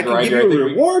Goblin can Grinder, give you a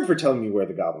reward for telling me where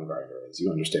the Goblin Grinder is.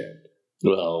 You understand?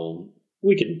 Well,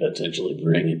 we can potentially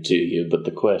bring it to you, but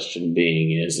the question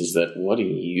being is that what do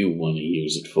you want to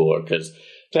use it for? Because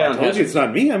I told you it's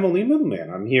not me. I'm only a middleman.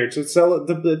 I'm here to sell it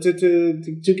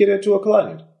to get it to a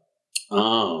client.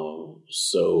 Oh,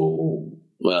 so...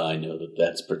 Well, I know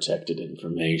that's protected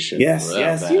information. Yes,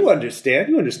 you understand.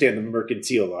 You understand the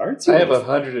mercantile arts. I have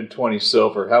 120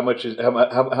 silver. How much is it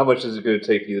going to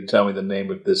take you to tell me the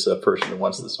name of this person who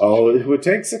wants this? Oh, it would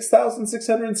take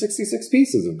 6,666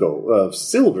 pieces of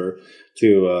silver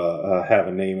to have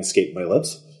a name escape my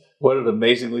lips. What an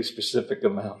amazingly specific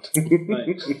amount.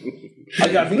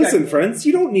 Listen, friends,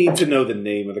 you don't need to know the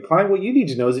name of the client. What you need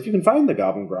to know is if you can find the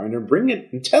Goblin Grinder, bring it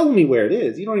and tell me where it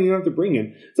is. You don't even have to bring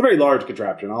it. It's a very large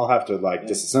contraption. I'll have to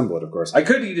disassemble it, of course. I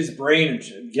could eat his brain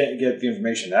and get the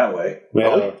information that way.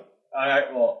 Well,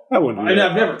 I wouldn't.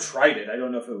 I've never tried it. I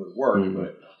don't know if it would work,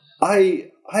 but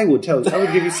I would tell you. I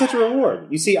would give you such a reward.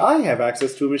 You see, I have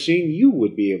access to a machine you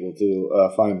would be able to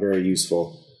find very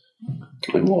useful.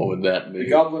 And what would that be? The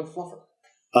Goblin Fluffer.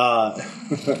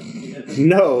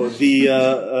 No, the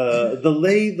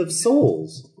Lathe of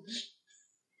Souls.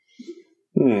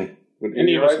 Would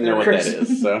any of us know what that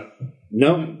is? So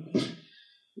no.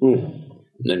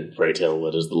 Then pray tell,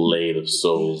 what does the Lathe of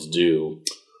Souls do?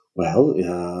 Well,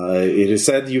 it is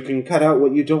said you can cut out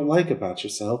what you don't like about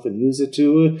yourself and use it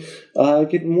to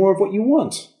get more of what you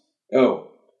want.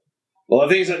 Oh. Well,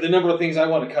 the number of things I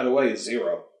want to cut away is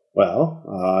 0. Well,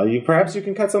 perhaps you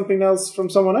can cut something else from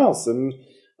someone else, and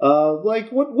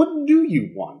what do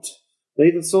you want?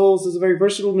 Lathe of Souls is a very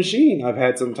versatile machine. I've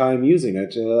had some time using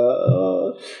it.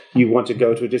 You want to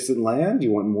go to a distant land?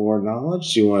 You want more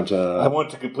knowledge? You want? I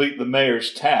want to complete the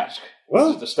mayor's task.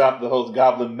 Well, this is to stop the whole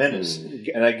Goblin menace,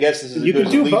 and I guess this is you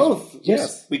can do both.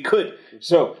 Yes, we could.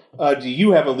 So, do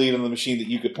you have a lead on the machine that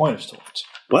you could point us towards?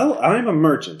 Well, I'm a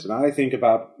merchant, and I think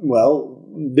about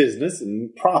business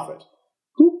and profit.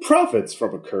 Who profits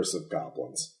from a curse of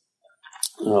goblins?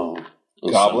 Oh.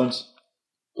 Goblins?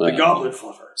 The Goblin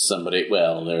Fluffer. Somebody,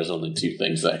 there's only 2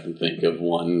 things I can think of.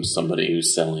 One, somebody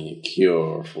who's selling a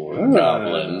cure for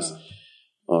goblins.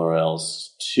 Or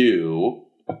else 2,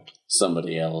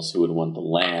 somebody else who would want the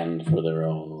land for their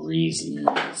own reasons.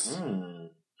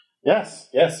 Yes.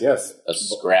 A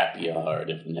scrapyard,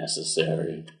 if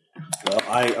necessary. Well,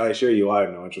 I assure you I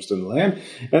have no interest in the land,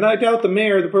 and I doubt the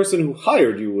mayor, the person who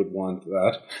hired you, would want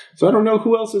that. So I don't know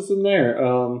who else is in there.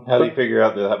 How do you figure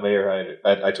out that mayor hired it?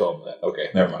 I told him that. Okay,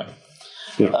 never mind.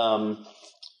 Yeah.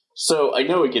 So I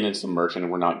know we get into merchant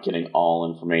and we're not getting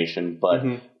all information, but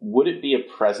would it be a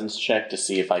presence check to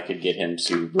see if I could get him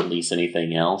to release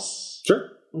anything else? Sure.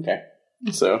 Okay.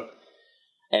 So,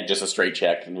 and just a straight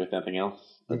check and with nothing else?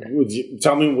 Okay.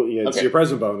 Tell me it's your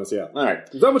present bonus, yeah. All right.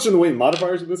 There's not much in the way of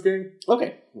modifiers in this game.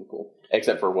 Okay. Cool.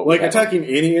 Except for what attacking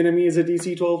any enemy is a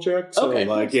DC 12 check. So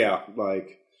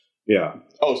yeah.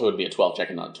 Oh, so it would be a 12 check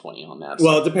and not a 20 on that.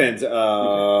 Well, it depends.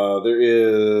 There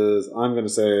is, I'm going to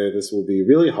say this will be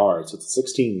really hard, so it's a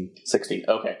 16. 16,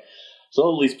 okay. So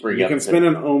I'll at least bring you can spend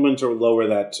an omen to lower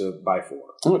that by 4.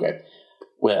 Okay.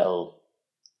 Well,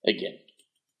 again,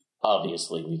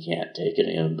 obviously we can't take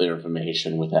any of their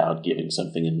information without giving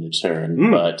something in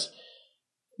return, but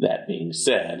that being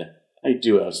said, I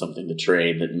do have something to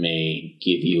trade that may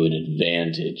give you an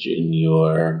advantage in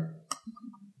your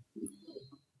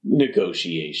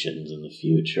negotiations in the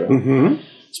future.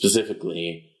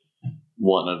 Specifically,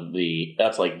 one of the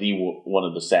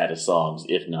saddest songs,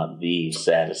 if not the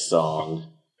saddest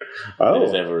song that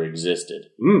has ever existed.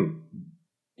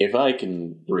 If I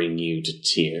can bring you to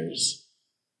tears,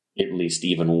 at least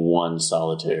even one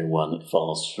solitary one that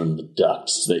falls from the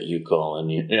ducts that you call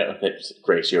and that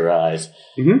grace your eyes,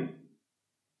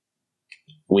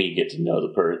 we get to know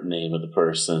the name of the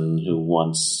person who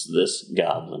wants this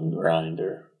Goblin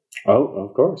Grinder. Oh,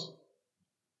 of course.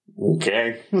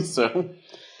 Okay, so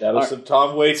that was some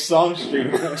Tom Waits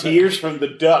songstream. Tears from the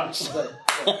Ducks.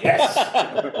 Yes.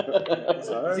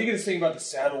 Is he going to sing about the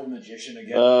saddle magician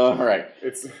again? All right.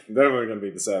 It's definitely going to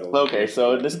be the saddle. Okay,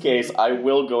 so in this case, I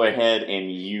will go ahead and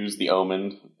use the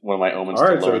omen, one of my omens, to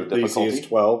lower the difficulty. DC is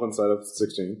 12 instead of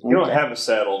 16. You don't have a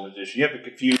saddle magician. You have a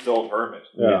confused old hermit.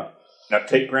 Yeah. Now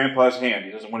take Grandpa's hand.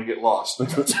 He doesn't want to get lost.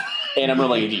 And I'm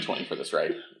rolling a D20 for this,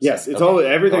 right? Yes, it's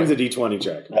everything's a D20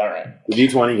 check. All right. The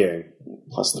D20 game.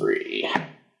 +3.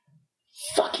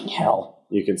 Fucking hell.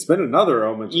 You can spend another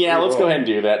omen. Yeah, let's go ahead and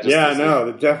do that.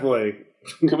 Definitely.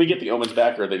 Could we get the omens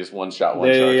back, or are they just one shot, one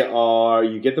charge? They are.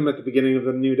 You get them at the beginning of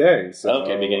the new day. So,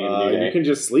 okay, beginning of the new day. You can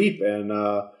just sleep and.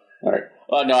 All right.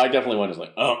 No, I definitely want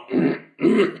to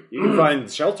You can find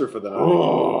shelter for the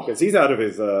night. Because he's out of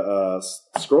his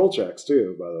scroll checks,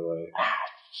 too, by the way.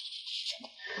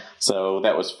 So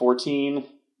that was 14,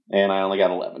 and I only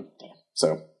got 11. Damn.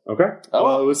 So. Okay.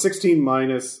 Well, it was 16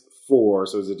 minus 4,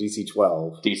 so it was a DC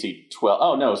 12. DC 12.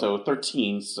 Oh, no, so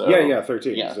 13. So Yeah,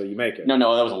 13. Yeah. So you make it. No,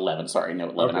 that was 11. Sorry, no,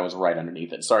 11. Okay. I was right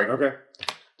underneath it. Sorry. Okay.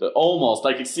 Almost.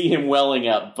 I could see him welling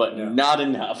up, but not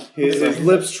enough. His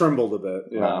lips trembled a bit.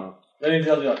 Yeah. Then he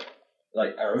tells you,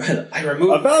 I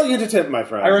removed... A valiant attempt, my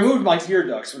friend. I removed my tear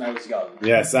ducts when I was young.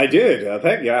 Yes, I did.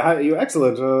 Thank you. You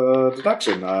excellent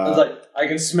deduction. I was like, I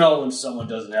can smell when someone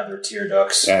doesn't have their tear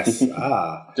ducts. Yes.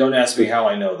 Don't ask me how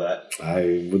I know that.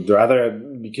 I would rather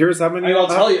be curious how many... I'll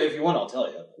tell you. If you want, I'll tell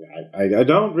you. I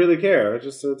don't really care.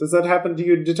 Just does that happen? Do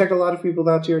you detect a lot of people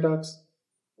without tear ducts?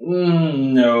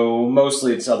 No,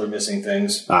 mostly it's other missing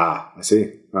things. I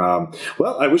see.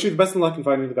 Well, I wish you the best of luck in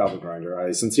finding the Goblin Grinder.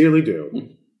 I sincerely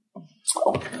do.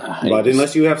 But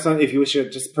unless you have if you wish to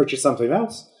just purchase something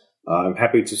else, I'm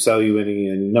happy to sell you any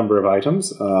number of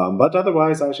items. But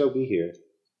otherwise, I shall be here.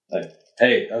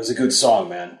 Hey, that was a good song,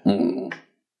 man.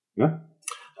 Yeah.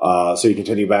 So you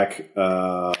continue back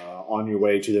on your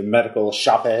way to the medical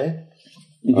shop. And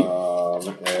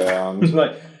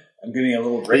I'm getting a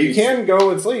little raise. You can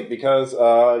go and sleep because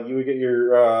you would get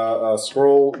your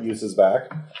scroll uses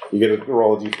back. You get to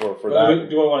roll a d4 for that.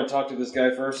 Do I want to talk to this guy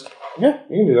first? Yeah,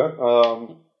 you can do that.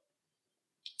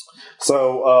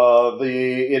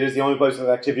 It is the only place with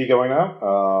activity going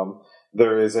on.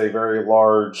 There is a very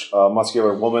large,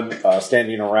 muscular woman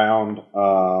standing around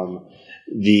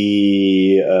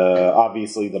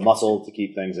obviously the muscle to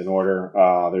keep things in order.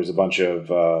 There's a bunch of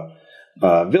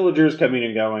villagers coming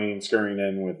and going, scurrying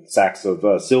in with sacks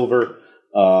of silver.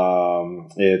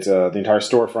 The entire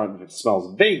storefront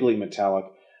smells vaguely metallic.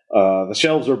 The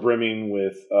shelves are brimming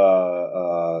with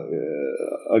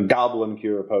goblin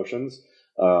cure potions.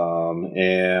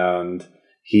 And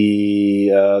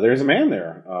there's a man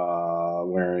there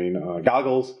wearing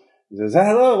goggles. He says,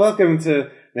 "Hello, welcome to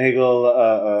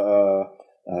Nagel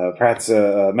Pratt's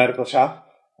medical shop.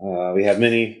 We have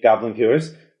many goblin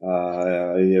cures.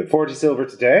 40 silver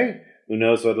today. Who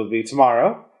knows what it'll be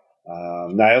tomorrow.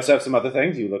 I also have some other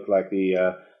things. You look like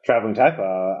the traveling type.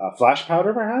 A flash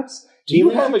powder, perhaps? Do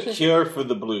you have a cure for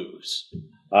the blues?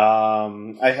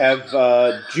 I have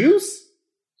juice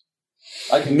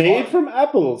made from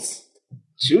apples.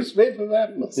 Juice made from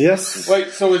apples? Yes.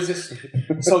 Wait, so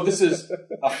this is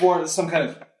a form of some kind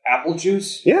of apple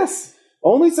juice? Yes.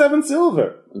 Only 7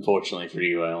 silver. Unfortunately for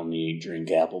you, I only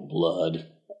drink apple blood.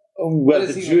 Well,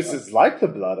 the juice is like the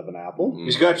blood of an apple.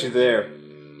 He's got you there.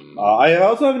 I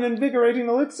also have an invigorating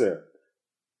elixir.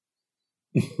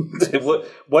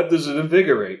 What does it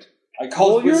invigorate?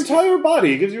 Your entire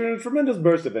body. It gives you a tremendous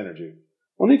burst of energy.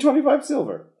 Only 25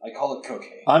 silver. I call it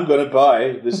cocaine. I'm going to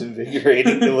buy this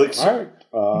invigorating elixir. All right.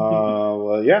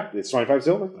 Well, yeah, it's 25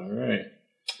 silver. All right.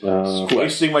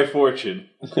 Wasting my fortune.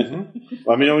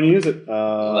 Let me know when you use it.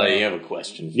 You have a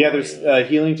question. Yeah, there's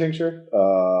healing tincture,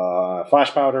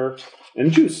 flash powder,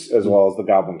 and juice, as well as the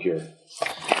goblin cure.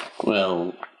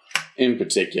 Well, in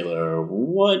particular,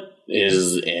 what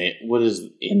is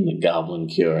in the goblin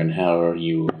cure, and how are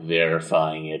you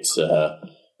verifying its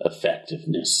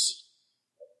effectiveness?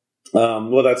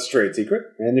 Well, that's trade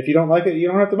secret, and if you don't like it, you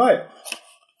don't have to buy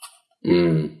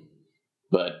it.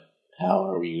 But how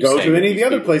are we? Go to any of the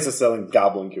other places selling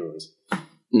goblin cures.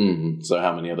 So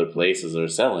how many other places are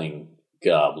selling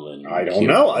goblin I don't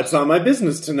know. It's not my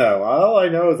business to know. All I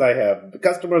know is I have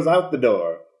customers out the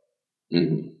door.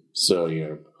 So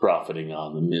you're profiting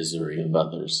on the misery of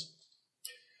others.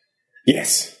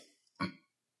 Yes.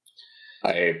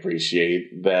 I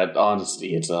appreciate that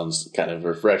honesty. It sounds kind of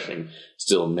refreshing.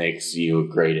 Still makes you a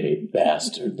grade A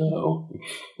bastard, though.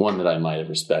 One that I might have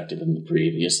respected in the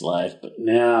previous life, but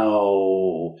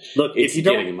now look, it's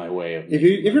getting in my way of. If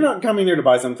you're not coming here to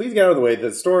buy something, please get out of the way.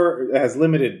 The store has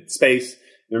limited space.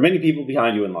 There are many people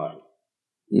behind you in line.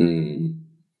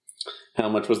 How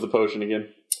much was the potion again?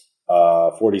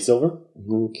 40 silver.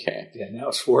 Okay. Yeah, now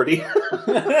it's 40.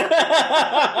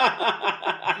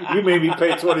 You made me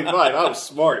pay 25. I was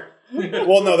smart.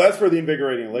 Well, no, that's for the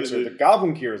invigorating elixir. The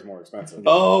goblin cure is more expensive.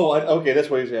 Oh, okay, that's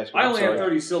what he's asking. I only have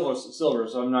 30 silver,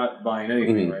 so I'm not buying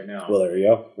anything right now. Well, there you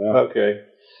go. Yeah. Okay.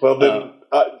 Well, then,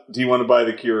 do you want to buy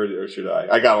the cure, or should I?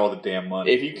 I got all the damn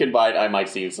money. If you can buy it, I might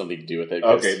see something to do with it.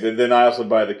 Okay, then I also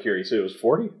buy the cure. You said it was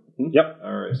 40? Yep.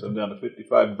 All right, so I'm down to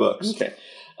 $55. Okay.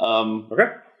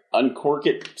 Okay. Uncork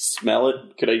it, smell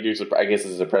it. Could I do? I guess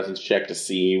this is a presence check to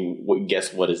see.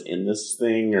 Guess what is in this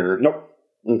thing, or nope.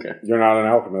 Okay. You're not an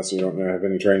alchemist. You don't have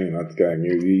any training in that game.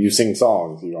 You sing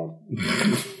songs. You don't.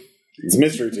 It's a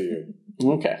mystery to you.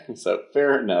 Okay, so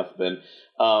fair enough then.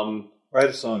 Write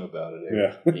a song about it.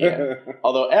 Yeah.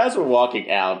 Although, as we're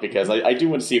walking out, because I do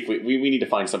want to see if we need to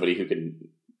find somebody who can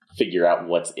figure out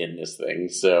what's in this thing.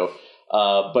 So,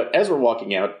 but as we're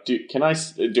walking out, do I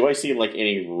see like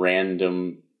any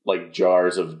random like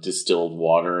jars of distilled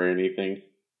water or anything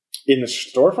in the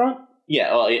storefront?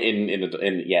 Yeah, well,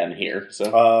 in here.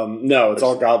 So, no, it's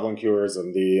all goblin cures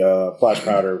and the flash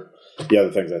powder. The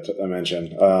other things I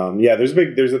mentioned.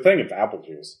 There's a thing of apple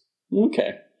juice.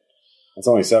 Okay. It's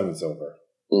only 7 silver.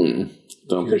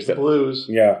 Don't Here's the blues.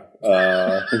 Yeah.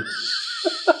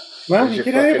 Well, you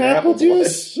can have apple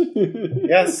juice.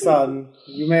 Yes, son.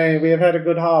 We have had a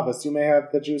good harvest. You may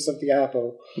have the juice of the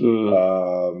apple.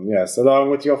 Yes, along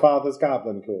with your father's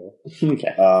goblin core.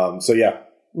 Okay.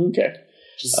 Okay.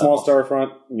 Just a small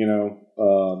storefront.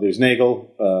 There's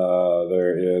Nagel.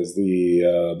 There is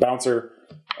the bouncer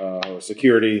or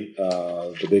security,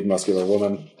 the big muscular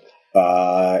woman.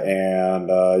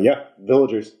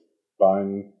 Villagers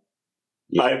buying.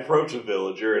 Yeah. I approach a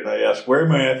villager and I ask, where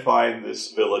may I find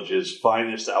this village's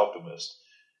finest alchemist?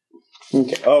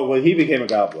 Okay. Oh, well, he became a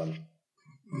goblin.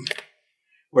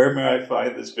 Where may I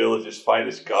find this village's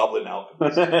finest goblin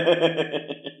alchemist?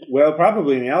 Well,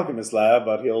 probably in the alchemist lab,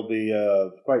 but he'll be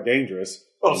quite dangerous.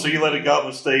 Oh, so you let a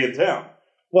goblin stay in town?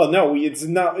 Well, no, it's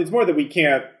not. It's more that we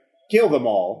can't kill them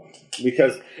all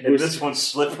because this one's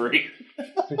slippery.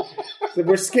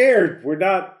 We're scared. We're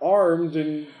not armed,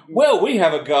 and well, we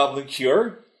have a goblin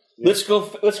cure. Yeah. Let's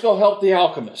go help the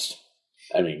alchemist.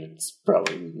 I mean, it's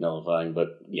probably nullifying, but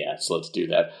yeah, so let's do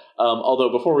that. Although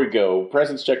before we go,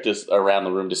 Presence checked us around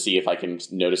the room to see if I can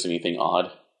notice anything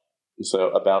odd. So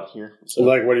about here. So,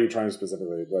 like, what are you trying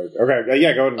specifically? Like, okay,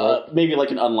 yeah, go ahead. Maybe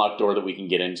like an unlocked door that we can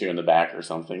get into in the back or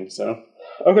something. So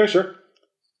okay, sure.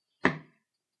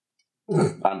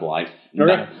 I'm blind.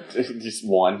 Okay. Just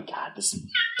one. God, this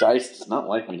dice does not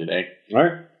like me today. All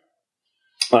right.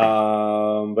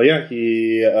 But yeah,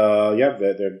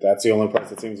 that's the only place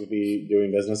that seems to be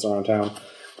doing business around town.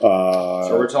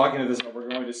 So we're going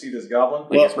to see this goblin?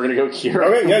 I guess we're going to go here.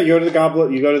 Okay, yeah, you go to the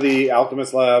goblin, you go to the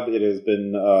alchemist lab. It has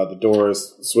been, the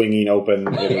doors swinging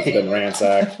open. It has been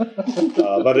ransacked.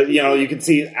 But you can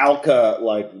see Alka,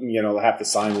 half the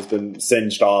sign has been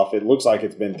singed off. It looks like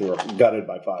it's been gutted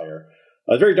by fire.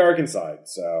 It's very dark inside.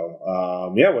 So,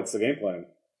 what's the game plan?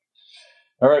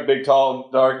 All right, big, tall,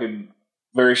 dark, and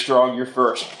very strong. You're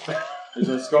first. Is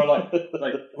this going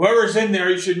like whoever's in there?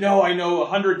 You should know. I know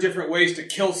 100 different ways to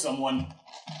kill someone.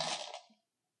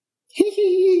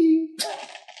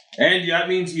 And that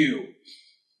means you.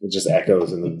 It just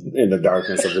echoes in the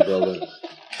darkness of the building.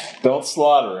 Don't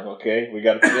slaughter him, okay? We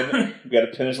got to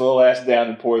pin his little ass down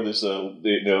and pour this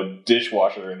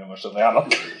dishwasher in him or something. I don't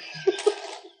know.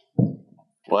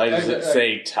 Why does it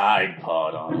say Tide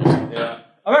Pod on it? Yeah,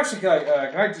 I'm actually.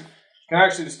 Can I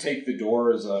actually just take the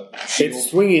door as a shield?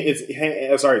 It's swinging.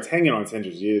 It's hanging on its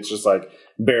hinges. It's just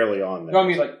barely on there. No, I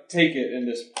mean take it and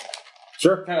just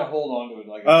kind of hold on to it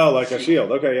like a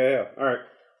shield. Okay, yeah. All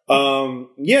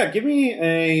right. Give me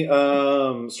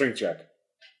a strength check.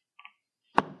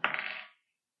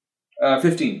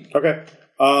 15. Okay.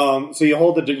 So you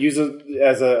use it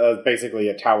as basically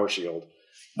a tower shield.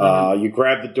 You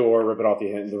grab the door, rip it off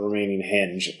the remaining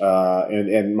hinge,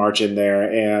 and march in there.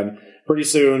 And pretty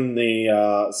soon,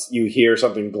 you hear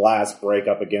something glass break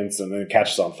up against them, and it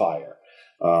catches on fire.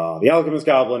 The alchemist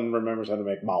goblin remembers how to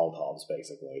make Molotovs,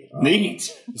 basically.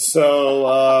 Neat.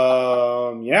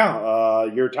 So,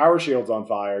 your tower shield's on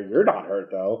fire. You're not hurt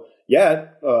though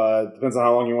yet. Depends on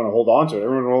how long you want to hold on to it.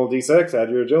 Everyone roll a d6. Add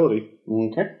your agility.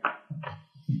 Okay.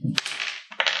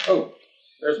 Oh,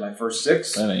 there's my first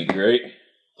 6. That ain't great.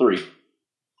 3.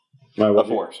 Of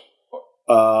course.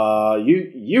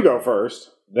 You go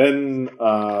first. Then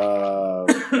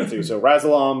let's see. So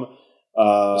Razalam,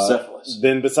 Bicephalus.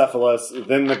 Then Bicephalus,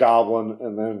 then the goblin,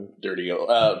 and then Dirty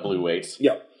Blue Weights.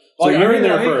 Yep. So you're in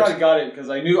there first. I think I got it because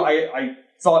I knew I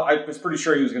thought I was pretty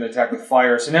sure he was going to attack with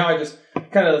fire. So now I just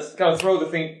kind of throw the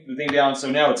thing down. So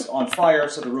now it's on fire.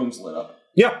 So the room's lit up.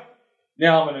 Yeah.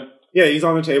 Now I'm gonna. Yeah, he's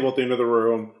on the table at the end of the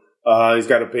room. He's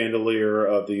got a bandolier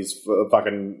of these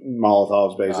fucking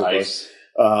Molotovs, basically. Nice.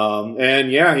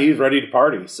 He's ready to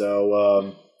party.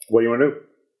 So, what do you want to do?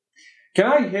 Can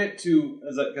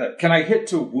I hit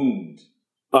to wound?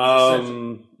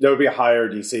 That would be a higher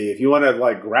DC. If you want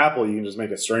to grapple, you can just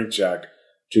make a strength check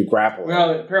to grapple.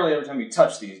 Well, apparently every time you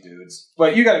touch these dudes,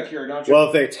 but you got a cure, don't you? Well,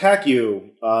 if they attack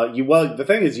you, the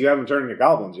thing is you haven't turned into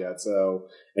goblins yet, so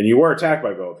and you were attacked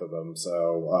by both of them,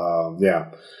 so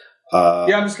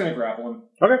I'm just gonna grapple him.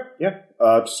 Okay, yeah.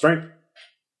 Strength.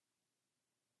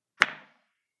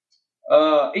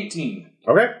 18.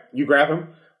 Okay, you grab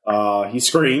him. He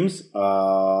screams.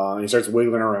 He starts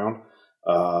wiggling around.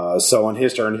 So on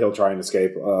his turn, he'll try and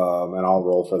escape, and I'll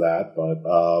roll for that. But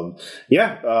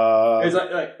He's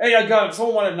like, hey, I got him.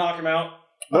 Someone want to knock him out?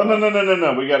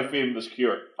 No. We got to feed him this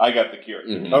cure. I got the cure.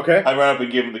 Mm-hmm. Okay. I run up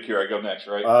and give him the cure. I go next,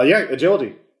 right?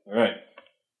 Agility. All right.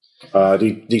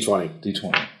 D20.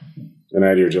 D20. And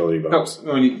add your agility bonus.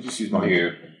 No, you just use mine.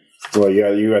 Here. Well,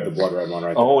 you had the blood red one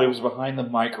right there. Oh, it was behind the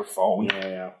microphone.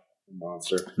 Yeah.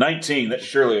 Monster. 19. That's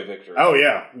surely a victory. Oh,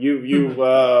 yeah.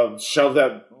 You shoved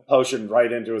that potion right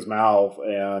into his mouth,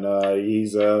 and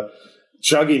he's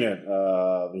chugging it.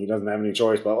 He doesn't have any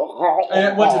choice, but...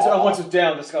 And once it's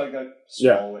down, this guy got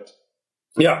swallow it.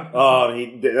 Yeah.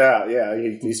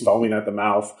 He's foaming at the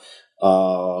mouth,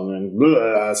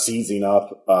 and seizing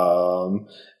up.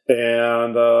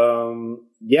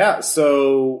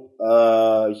 So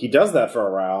he does that for a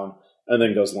round, and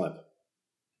then goes limp.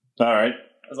 All right.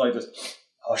 It's like just,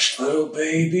 hush, little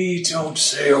baby, don't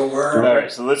say a word. All right,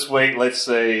 so let's wait, let's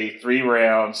say 3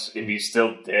 rounds. If he's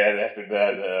still dead after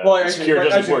that, this cure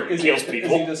doesn't work. It kills people.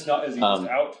 Is he just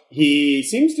out? He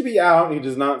seems to be out. He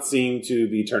does not seem to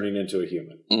be turning into a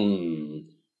human.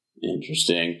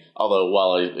 Interesting. Although,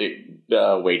 while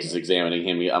Wade is examining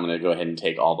him, I'm going to go ahead and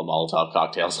take all the Molotov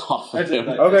cocktails off of him.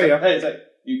 Hey, it's like,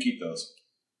 you keep those.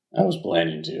 I was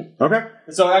planning to. Okay.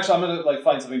 So actually, I'm going to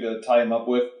find something to tie him up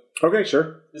with. Okay,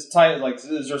 sure. Is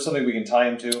there something we can tie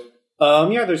him to?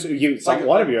 There's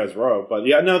one of you has rope, but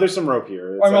there's some rope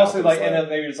here. Or mostly and then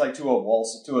maybe just to a wall,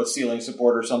 to a ceiling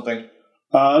support or something.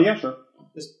 Yeah, sure.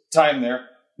 Just tie him there.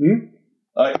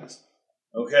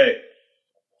 Okay.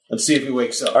 Let's see if he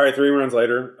wakes up. All right, 3 rounds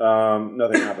later,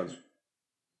 nothing happens.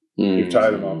 You've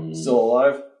tied him up. Still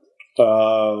alive?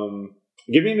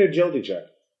 Give me an agility check.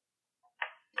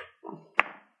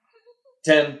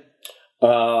 10.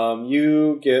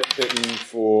 You get bitten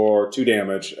for 2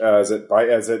 damage as it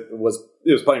was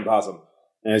playing possum.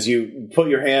 And as you put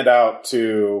your hand out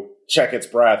to check its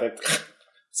breath, it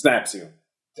snaps you.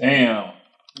 Damn.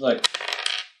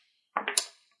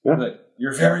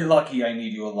 You're very lucky I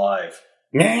need you alive.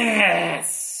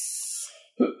 Yes!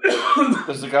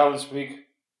 Does the goblin speak?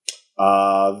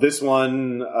 This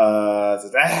one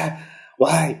says,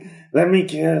 why? Let me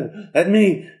kill. Let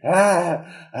me.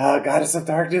 Goddess of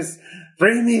darkness.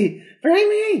 Free me.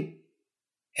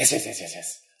 Yes.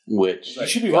 Which you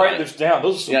should be writing this down.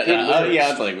 Those are some good words.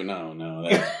 It's like no.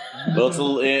 Well, it's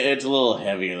a little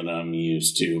heavier than I'm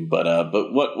used to. But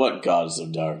what goddess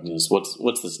of darkness?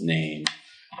 What's this name?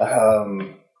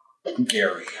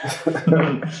 Gary.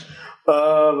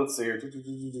 Let's see here.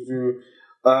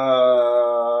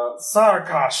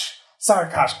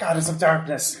 Sarkash, goddess of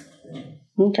darkness.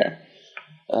 Okay.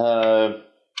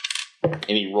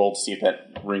 Any roll to see if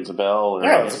that rings a bell? Or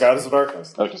Yeah, it's a goddess of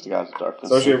darkness. Oh, just a goddess of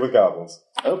darkness. Associated with goblins.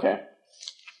 Okay.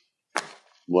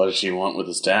 What does she want with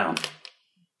this town?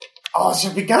 All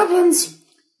should be goblins.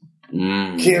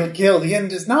 Kill, the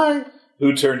end is nigh.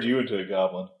 Who turned you into a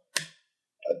goblin?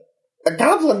 A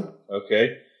goblin.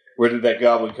 Okay. Where did that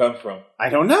goblin come from? I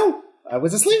don't know. I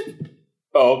was asleep.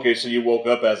 Oh, okay, so you woke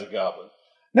up as a goblin.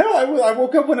 No, I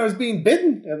woke up when I was being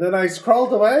bitten, and then I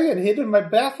crawled away and hid in my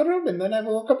bathroom, and then I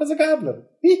woke up as a goblin.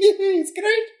 It's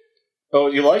great. Oh,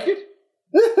 you like it?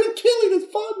 Killing is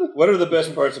fun. What are the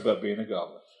best parts about being a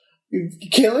goblin?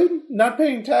 Killing, not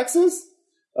paying taxes.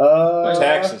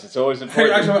 Taxes. It's always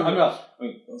important. Actually, I'm not.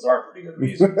 Those are pretty good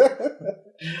reasons.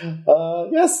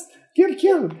 Yes,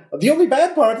 kill. The only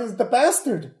bad part is the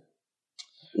bastard.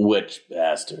 Which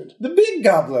bastard? The big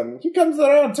goblin. He comes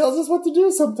around and tells us what to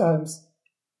do sometimes.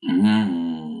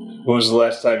 When was the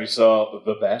last time you saw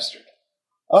the bastard?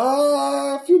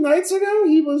 A few nights ago,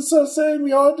 he was saying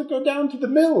we all had to go down to the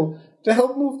mill to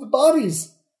help move the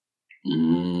bodies.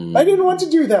 I didn't want to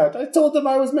do that. I told them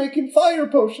I was making fire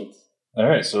potions. All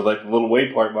right, so the little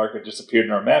waypoint marker just appeared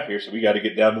in our map here, so we got to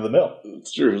get down to the mill.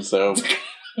 It's true, so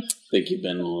I think you've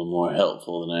been a little more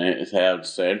helpful than I have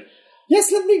said.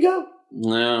 Yes, let me go.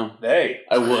 No. Hey.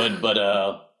 I would, but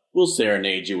we'll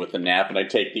serenade you with a nap, and I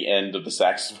take the end of the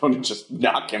saxophone and just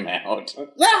knock him out.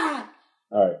 Ah!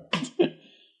 All right.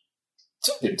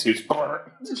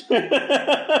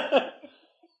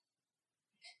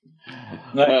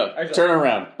 Turn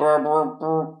around. I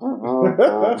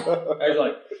was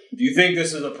like, do you think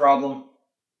this is a problem?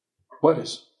 What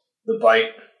is? The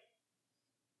bite.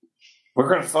 We're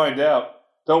going to find out.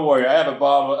 Don't worry, I have a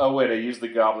bottle. Oh, wait, I used the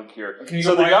goblin cure.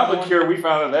 So the goblin cure, we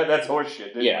found out that's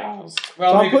horseshit, didn't we?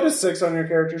 Well, Tom, put a 6 on your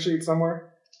character sheet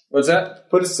somewhere. What's that?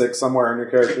 Put a 6 somewhere on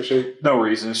your character sheet. No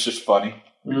reason, it's just funny.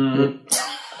 Mm-hmm.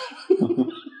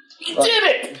 Did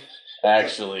it!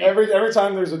 Actually, every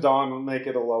time there's a dawn, we'll make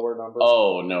it a lower number.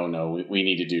 Oh, no. We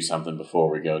need to do something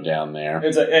before we go down there.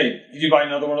 It's like, hey, did you buy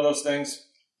another one of those things?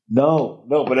 No,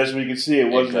 but as we can see, it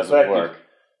wasn't doesn't effective. work.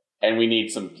 And we need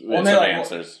some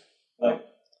answers.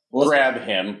 Grab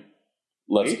him.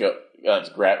 Let's go. Let's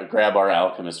grab our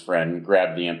alchemist friend.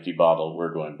 Grab the empty bottle.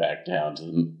 We're going back down to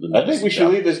the I think we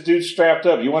should leave this dude strapped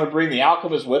up. You want to bring the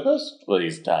alchemist with us? Well,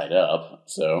 he's tied up,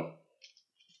 so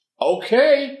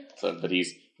okay.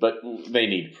 But they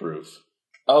need proof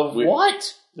of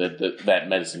what? That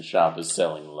medicine shop is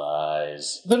selling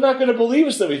lies. They're not going to believe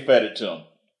us that we fed it to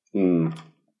them.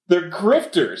 They're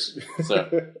grifters.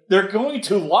 So they're going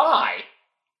to lie.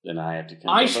 Then I have to come.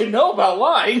 I should know about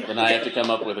lying. Then I have to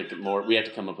come up with a more. We have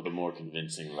to come up with a more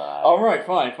convincing lie. All right,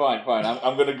 fine.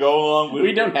 I'm going to go along with.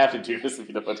 We don't have to do this if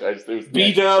you don't want to.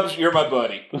 B-dubs, you're my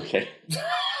buddy. Okay.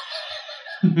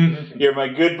 You're my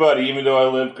good buddy, even though I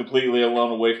live completely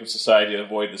alone away from society and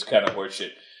avoid this kind of horseshit.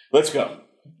 Let's go.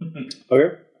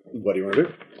 Okay. What do you want to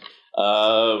do?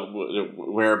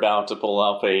 We're about to pull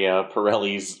off a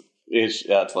Pirelli's ish.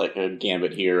 That's like a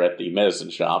gambit here at the medicine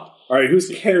shop. All right, who's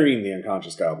carrying the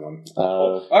unconscious goblin?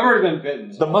 I've already been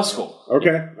bitten. The muscle.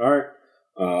 Okay, all right.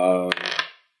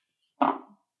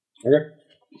 Okay.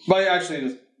 But actually,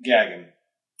 just gagging.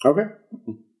 Okay.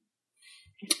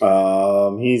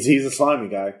 He's a slimy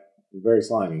guy. Very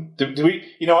slimy. Do we?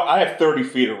 You know, I have 30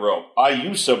 feet of rope. I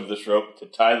use some of this rope to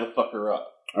tie the fucker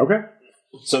up. Okay.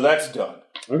 So that's done.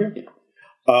 Okay.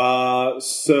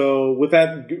 So with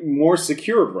that more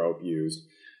secured rope used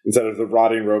instead of the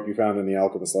rotting rope you found in the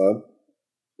alchemist lab,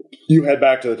 you head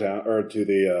back to the town or to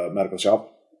the medical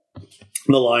shop.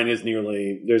 The line is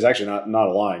nearly. There's actually not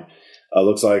a line.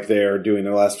 Looks like they're doing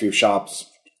their last few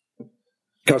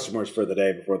customers for the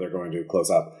day before they're going to close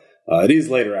up. It is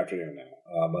later afternoon now.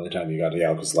 By the time you got to the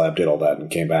alchemist lab, did all that,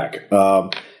 and came back. Yeah,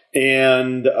 what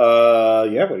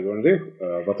do you want to do?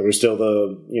 But there's still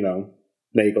the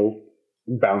Nagel,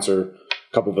 bouncer,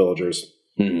 couple villagers.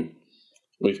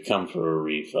 We've come for a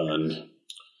refund.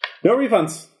 No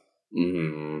refunds.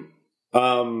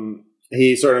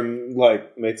 He sort of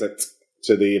makes it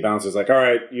to the bouncers, like, all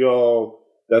right, you all,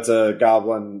 that's a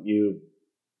goblin. You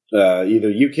either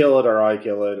you kill it or I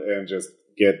kill it, and just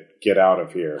get out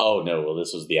of here. Oh no! Well,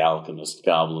 this was the alchemist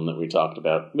goblin that we talked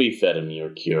about. We fed him your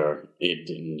cure. It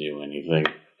didn't do anything.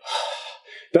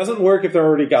 Doesn't work if they're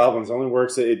already goblins. It only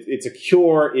works. It's a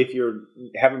cure if you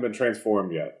haven't been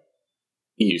transformed yet.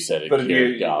 You said it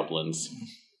cured goblins.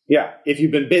 Yeah, if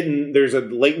you've been bitten, there's a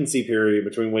latency period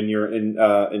between when you're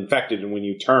infected and when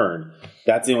you turn.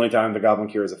 That's the only time the goblin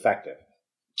cure is effective.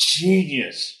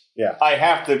 Genius. Yeah, I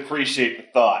have to appreciate the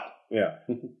thought. Yeah.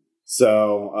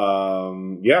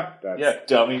 So, yeah. Yeah,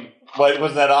 dummy. Why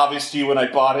wasn't that obvious to you when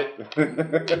I bought it?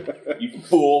 You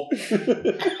fool.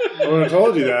 I would have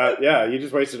told you that. Yeah, you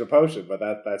just wasted a potion, but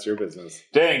that's your business.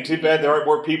 Dang, too bad there aren't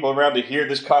more people around to hear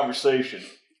this conversation.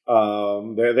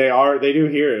 They do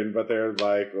hear it, but they're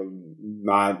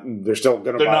they're still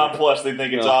going to. They're nonplussed. They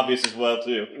think it's obvious as well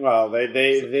too. Well,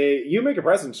 you make a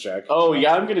presence check. Oh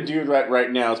yeah, I'm going to do that right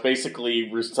now. It's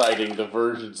basically reciting the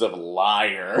versions of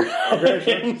 "Liar."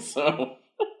 Okay. So,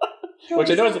 which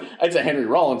I know it's a Henry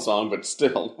Rollins song, but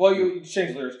still. Well, you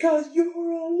change the lyrics. 'Cause you're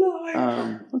a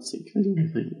liar. Let's see. Can I do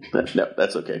anything? No,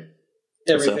 that's okay.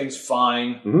 Everything's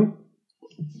fine. Mm-hmm.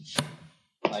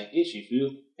 Like issue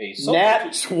feel.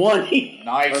 Nat 20.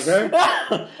 Nice. Okay.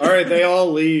 All right, they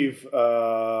all leave,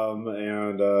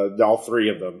 and all three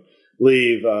of them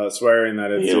leave, swearing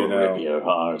that it's He'll rip your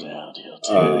heart out. He'll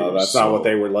tear your that's soul. not what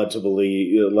they were led to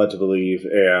believe,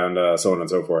 and so on and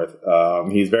so forth.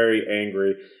 He's very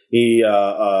angry. He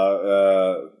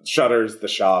shutters the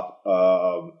shop,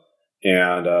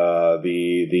 and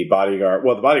the bodyguard.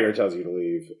 Well, the bodyguard tells you to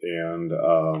leave, and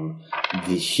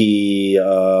he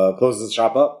closes the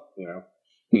shop up.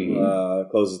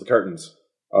 Closes the curtains,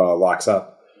 locks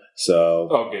up. So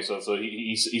okay, so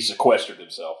he sequestered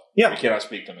himself. Yeah, we cannot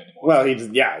speak to him anymore. Well,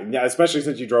 especially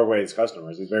since you drove away his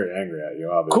customers, he's very angry at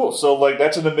you. Obviously, cool. So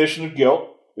that's an admission of guilt.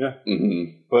 Yeah,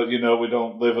 but we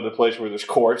don't live in a place where there's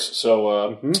courts,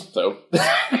 so so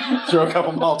throw a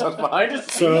couple Molotovs behind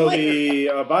us. So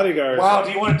the bodyguard. Wow,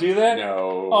 do you want to do that?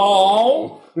 No.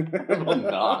 Oh, I will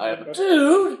not,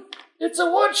 dude. It's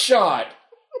a one shot.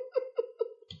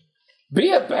 Be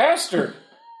a bastard.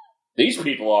 These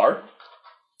people are.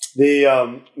 The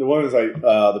one is like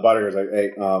the bodyguard's like,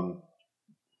 hey, how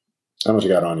much you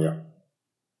got on you?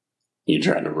 You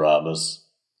trying to rob us?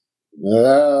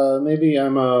 Maybe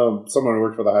I'm someone who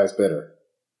worked for the highest bidder.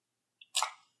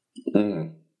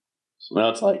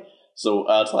 Well, it's like So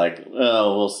it's like,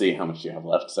 well, we'll see how much you have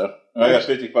left. So I got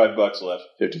 $55 left.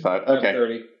 55. I have Okay.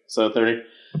 30. So 30.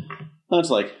 That's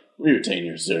like, we retain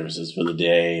your services for the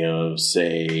day of,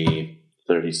 say,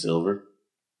 30 silver.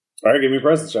 All right, give me a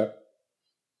presence check.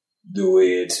 Do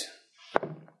it.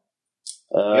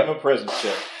 Give him a present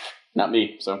check. Not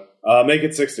me, so Make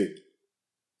it 60.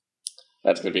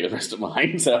 that's going to be the rest of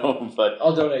mine. So, but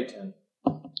I'll donate 10.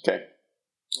 okay.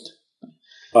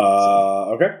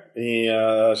 Okay.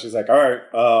 She's like, all right.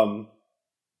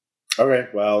 Okay.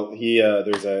 Well,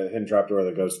 there's a hidden trapdoor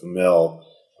that goes to the mill,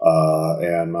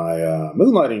 and my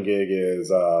moonlighting gig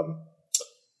is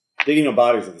digging up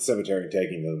bodies at the cemetery and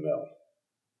taking to the mill.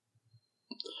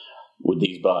 Would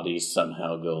these bodies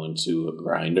somehow go into a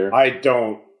grinder? I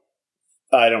don't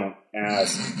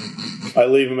ask. I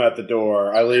leave them at the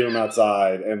door. I leave them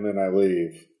outside, and then I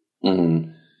leave.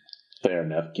 Mm-hmm. Fair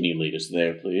enough. Can you lead us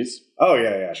there, please? Oh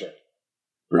yeah, sure.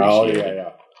 Appreciate it.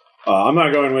 Yeah. I'm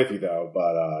not going with you though,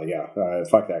 but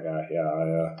fuck that guy.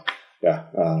 Yeah.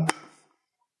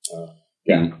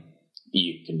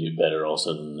 You can do better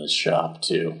also than this shop,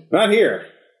 too. Not here,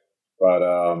 but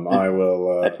I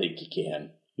will. I think you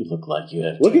can. You look like you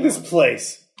have Look at talent. this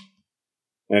place.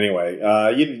 Anyway,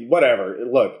 whatever.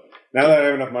 Look, now that I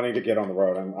have enough money to get on the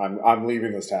road, I'm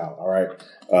leaving this town. All right.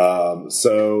 Can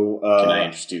I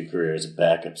interest your career as a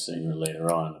backup singer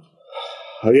later on?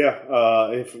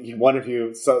 If one of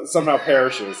you somehow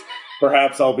perishes,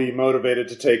 perhaps I'll be motivated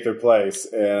to take their place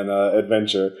and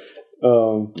adventure.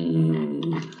 But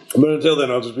until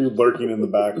then, I'll just be lurking in the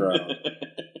background.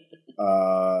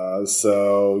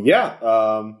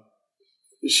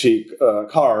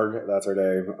 Karg, that's her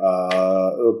name,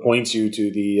 points you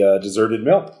to the deserted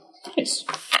mill. Nice.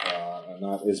 And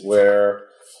that is where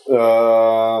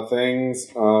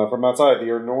things from outside, the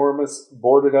enormous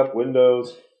boarded up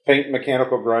windows, faint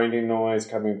mechanical grinding noise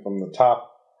coming from the top.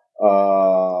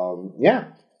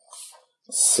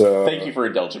 So Thank you for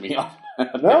indulging me on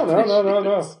that. No.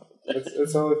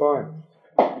 It's totally fine.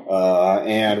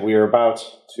 And we are about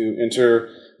to enter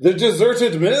the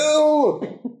deserted mill.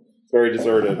 Very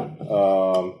deserted.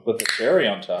 With the cherry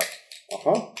on top.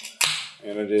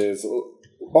 And it is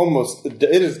it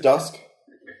is dusk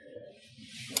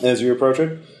as you approach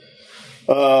it.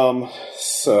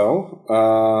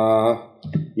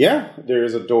 There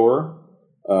is a door,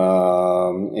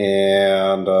 and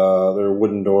there's a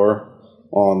wooden door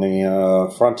on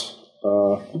the front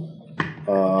of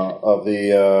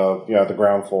the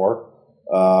ground floor.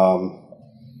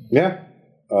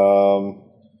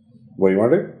 What do you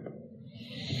want to do?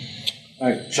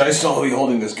 Should I still be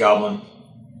holding this goblin?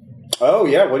 Oh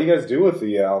yeah, what do you guys do with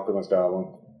the alchemist goblin?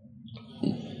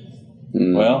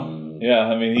 Well, yeah,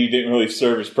 I mean, he didn't really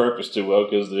serve his purpose too well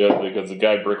because the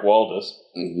guy brick walled us.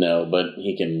 No, but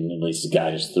he can at least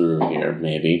guide us through here,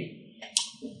 maybe.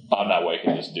 I'm not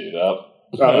waking this dude up.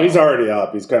 No. He's already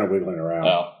up. He's kind of wiggling around.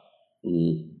 Oh.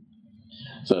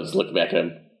 So let's look back at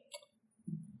him.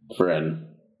 Friend,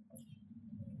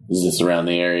 is this around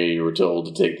the area you were told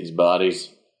to take these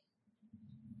bodies?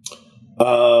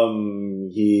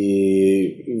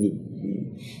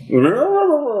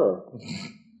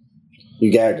 You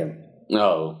gagged him.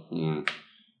 Oh.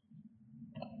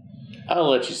 I'll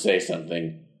let you say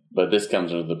something, but this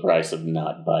comes with the price of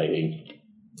not biting.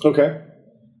 Okay.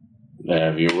 I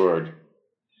have your word.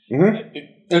 Mm-hmm.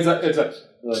 It's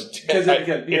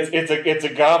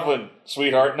a goblin,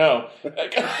 sweetheart. No.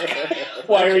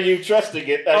 Why are you trusting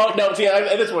it? Oh no! See,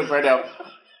 at this point right now,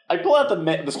 I pull out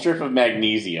the strip of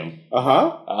magnesium.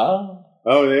 Oh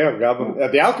yeah, goblin.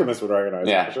 The alchemist would recognize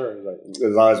it for sure.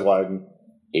 His eyes widen.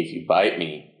 If you bite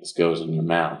me, this goes in your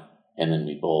mouth, and then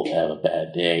we both have a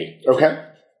bad day. Okay.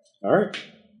 All right.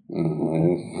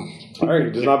 Mm-hmm. All right.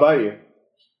 He does not bite you.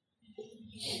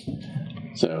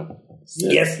 So.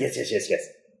 Yes.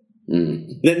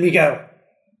 Let me go.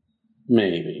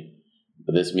 Maybe.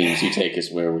 But this means you take us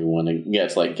where we want to. Yeah,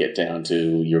 it's like get down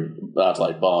to your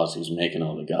boss who's making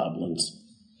all the goblins.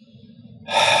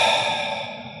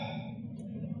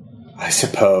 I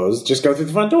suppose. Just go through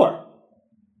the front door.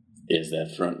 Is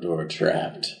that front door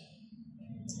trapped?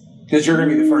 Because you're going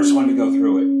to be the first one to go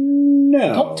through it.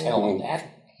 No. Don't tell him that.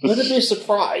 Let it be a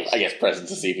surprise. I guess present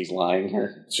to see if he's lying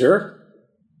or. Sure.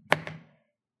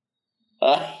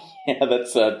 Yeah,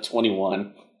 that's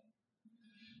 21.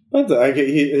 But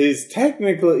he's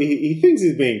technically he thinks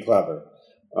he's being clever.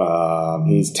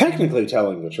 He's technically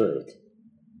telling the truth.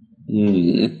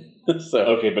 So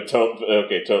okay, but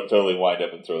totally wind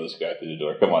up and throw this guy through the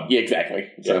door. Come on. Yeah, exactly.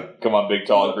 So come on, big,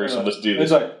 tall, and gruesome. Let's do this.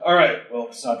 It's like, all right, well,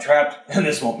 it's not trapped, and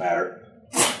this won't matter.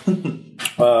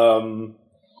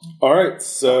 All right,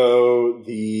 so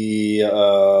give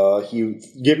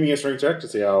me a strength check to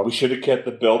see how. We should have kept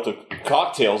the belt of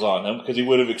cocktails on him because he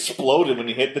would have exploded when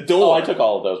he hit the door. Oh, I took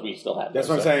all of those. We still have That's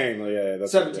those, what I'm saying. Yeah,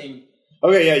 that's 17.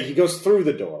 Okay, yeah, he goes through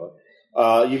the door.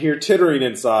 You hear tittering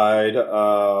inside.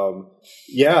 That's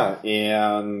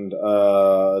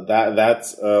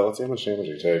let's see how much damage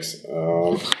he takes.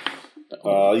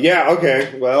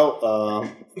 Okay. Well,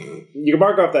 you can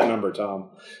mark off that number, Tom,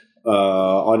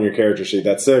 on your character sheet.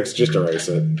 That's 6. Just erase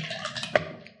it.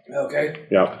 Okay.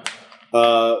 Yeah.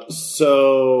 All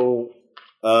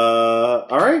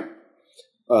right.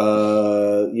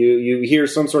 You hear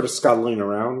some sort of scuttling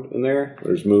around in there.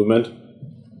 There's movement.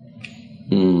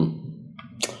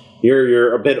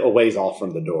 You're a bit a ways off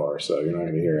from the door, so you're not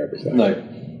going to hear everything. Like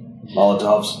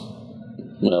Molotovs.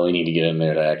 Well, we need to get in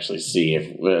there to actually see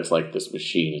if it's like this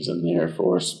machine is in there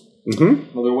for us.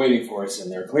 Mm-hmm. Well, they're waiting for us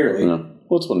in there, clearly.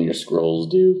 What's one of your scrolls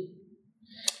do?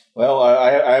 Well,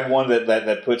 I have one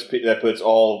that puts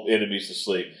all enemies to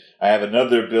sleep. I have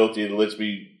another ability that lets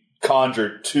me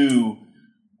conjure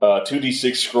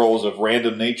 2d6 scrolls of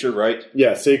random nature, right?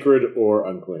 Yeah, sacred or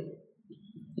unclean.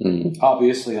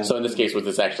 Obviously. So in this case, was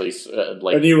this actually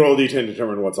and you roll d10 to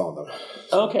determine what's on them.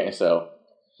 Okay, so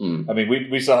I mean,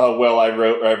 we saw how well I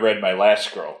read my last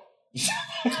scroll.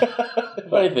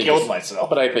 I killed myself.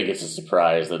 But I think it's a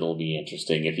surprise that it'll be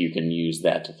interesting if you can use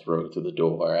that to throw through the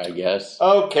door, I guess.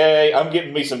 Okay, I'm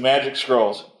getting me some magic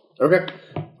scrolls. Okay.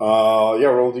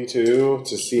 Roll d2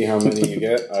 to see how many you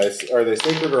get. Are they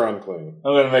sacred or unclean?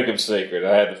 I'm going to make them sacred.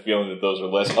 I had the feeling that those are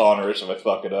less onerous if I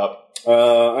fuck it up.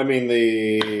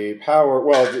 The power...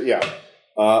 Well, yeah.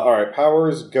 All right,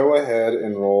 powers, go ahead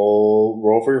and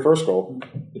roll for your first scroll.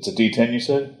 It's a d10, you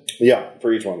said? Yeah,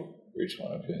 for each one. For each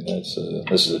one, okay. This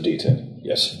is a d10.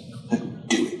 Yes.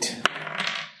 Do it.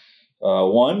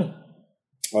 1.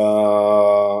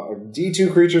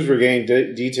 D2 creatures regain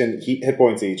D10 hit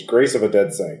points each. Grace of a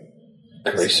Dead Saint.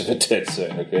 Grace of a Dead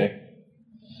Saint, okay.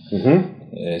 Mm-hmm.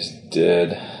 It's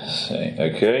Dead Saint,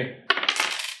 okay.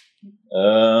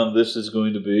 This is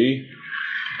going to be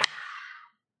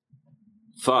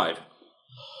 5.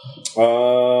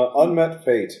 Unmet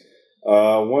Fate.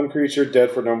 One creature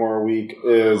dead for no more a week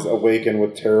is awakened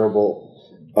with terrible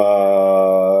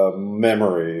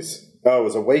memories. Oh,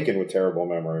 is awakened with terrible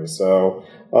memories. So,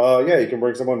 you can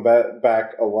bring someone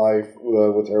back alive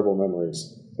with terrible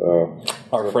memories. So,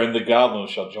 our friend the Goblin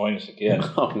shall join us again.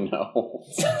 Oh no.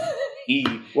 He's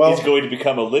going to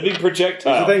become a living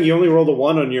projectile. Here's the thing, you only roll the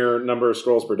 1 on your number of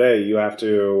scrolls per day. You have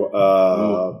to,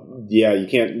 you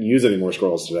can't use any more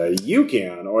scrolls today. You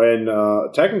can,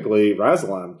 and technically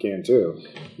Razalam can too.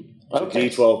 Okay.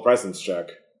 D12 presence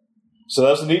check. So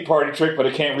that's a neat party trick, but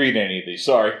I can't read any of these.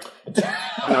 Sorry.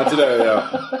 Not today, yeah.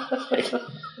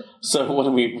 So what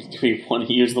do we want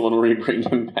to use the one where we bring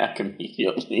him back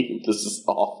immediately? This is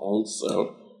awful,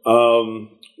 so...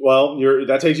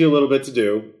 that takes you a little bit to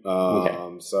do. Okay.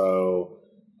 So,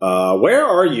 where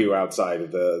are you outside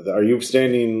of are you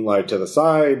standing like to the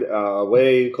side,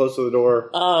 way close to the door?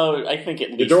 I think at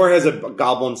least... The door has a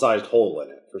goblin-sized hole in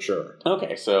it, for sure.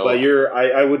 Okay, so... But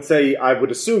I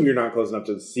would assume you're not close enough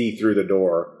to see through the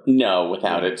door. No,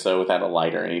 without it, so without a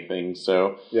light or anything,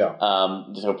 so... Yeah.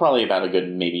 So probably about a good,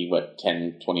 maybe,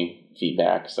 10, 20 feet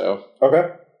back, so...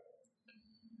 Okay.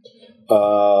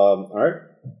 Alright.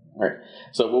 Alright.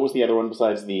 So what was the other one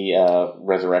besides the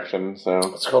resurrection? So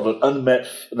it's called an unmet...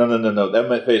 No. The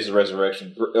unmet phase is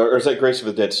resurrection. Or is that Grace of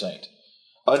a Dead Saint?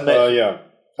 Unmet...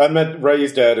 Unmet,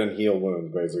 raise dead, and heal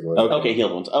wounds, basically. Okay, heal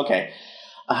wounds. Okay.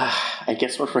 I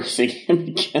guess we're raising him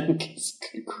again because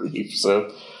good grief,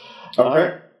 so...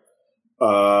 Okay.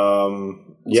 So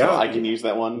I can use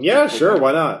that one? Yeah, sure,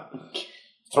 why not?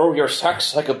 Throw your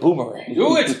sacks like a boomerang.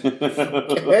 Do it!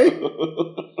 Okay.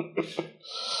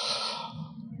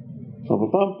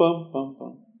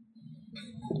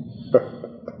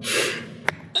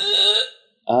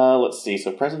 Let's see.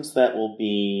 So presence, that will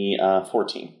be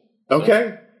 14.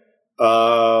 Okay.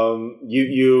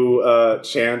 You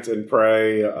chant and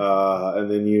pray,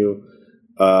 and then you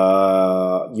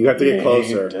have to get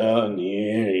closer. Ain't done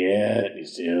here yet. You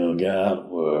still got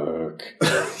work.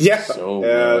 Yeah. So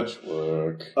much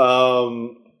work.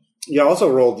 You also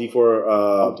roll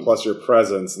D4 plus your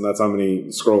presence, and that's how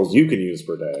many scrolls you can use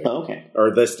per day. Oh, okay.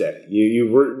 Or this day. You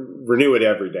renew it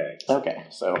every day. Okay,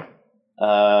 so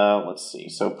let's see.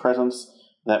 So presence,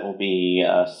 that will be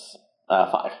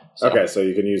 5. So. Okay, so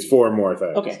you can use 4 more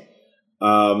things. Okay.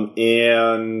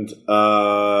 And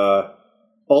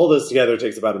all this together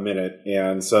takes about a minute,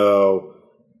 and so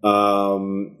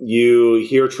you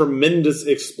hear tremendous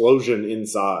explosion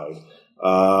inside.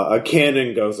 a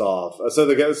cannon goes off. So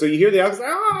you hear the ox,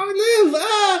 I live!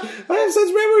 I have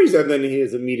such memories! And then he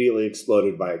is immediately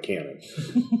exploded by a cannon.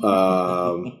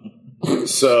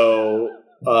 So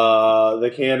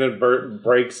the cannon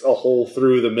breaks a hole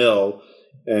through the mill,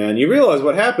 and you realize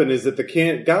what happened is that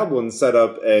the goblins set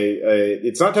up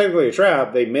it's not technically a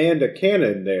trap, they manned a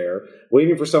cannon there,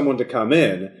 waiting for someone to come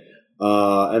in,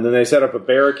 and then they set up a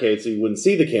barricade so you wouldn't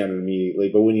see the cannon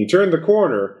immediately, but when you turn the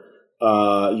corner,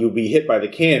 you'll be hit by the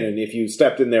cannon if you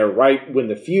stepped in there right when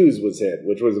the fuse was hit,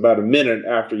 which was about a minute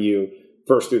after you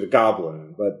first threw the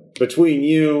goblin. But between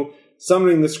you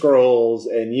summoning the scrolls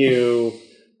and you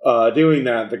doing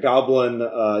that, the goblin,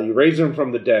 you raised him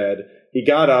from the dead. He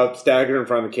got up, staggered in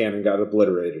front of the cannon, got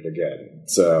obliterated again.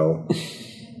 So,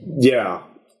 yeah.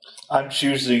 I'm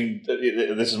choosing,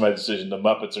 this is my decision, the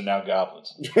Muppets are now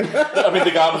goblins. I mean,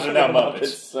 the goblins are now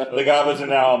Muppets. The goblins are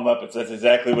now Muppets. That's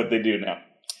exactly what they do now.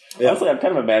 Yeah. Honestly, I'm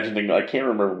kind of imagining, I can't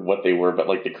remember what they were, but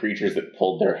like the creatures that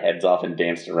pulled their heads off and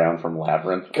danced around from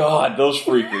Labyrinth. God, those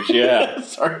freakers, yeah.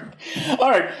 Sorry. All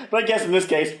right, but I guess in this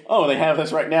case, they have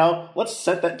this right now. Let's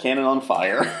set that cannon on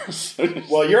fire.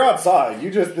 Well, you're outside.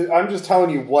 I'm just telling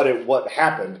you what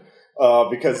happened,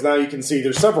 because now you can see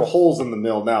there's several holes in the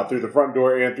mill now through the front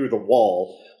door and through the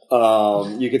wall.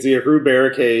 You can see a crude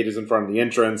barricade is in front of the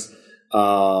entrance,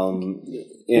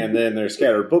 and then there's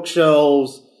scattered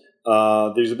bookshelves.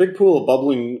 There's a big pool of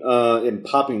bubbling and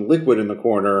popping liquid in the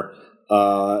corner,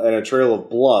 and a trail of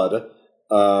blood.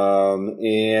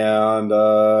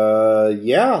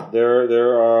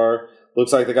 There are.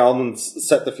 Looks like the goblins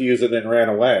set the fuse and then ran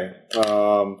away.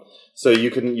 So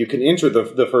you can enter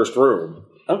the first room.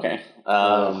 Okay.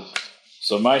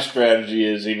 So my strategy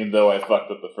is, even though I fucked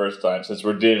up the first time, since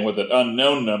we're dealing with an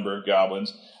unknown number of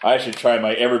goblins, I should try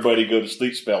my everybody go to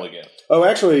sleep spell again. Oh,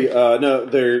 actually, no.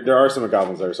 There are some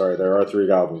goblins there. Sorry, there are 3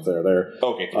 goblins there. They're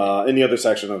in the other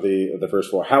section of the first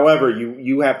floor. However,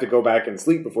 you have to go back and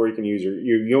sleep before you can use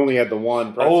you only had the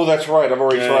one. Oh, that's right. I've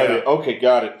already tried it. Okay,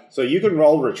 got it. So you can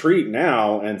roll retreat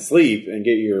now and sleep and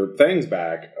get your things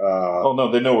back. Oh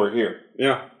no, they know we're here.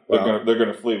 Yeah. They're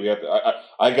gonna flee. We have to.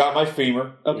 I got my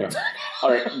femur. Okay.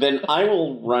 All right. Then I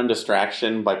will run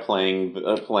distraction by playing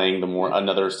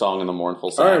another song in the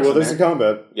mournful sax. All right. Well, this is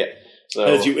combat. Yeah. So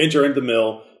as you enter into the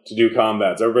mill to do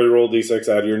combats, everybody roll d6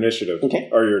 out of your initiative. Okay.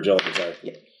 Or your agility. Sorry.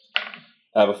 Yeah.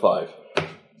 I have a 5.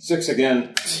 6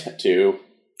 again. 2.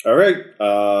 All right.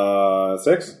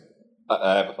 6.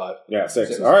 I have a 5. Yeah,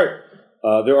 6. All right.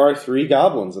 There are 3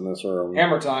 goblins in this room.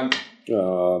 Hammer time.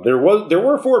 There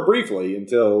were 4 briefly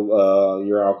until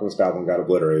your alchemist goblin got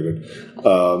obliterated.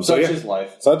 Such is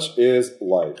life. Such is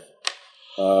life.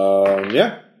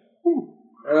 Yeah.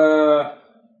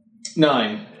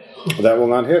 9. That will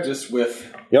not hit. Just with.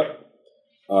 Yep.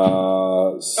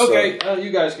 Okay,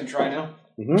 you guys can try now.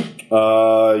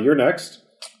 Mm-hmm. You're next.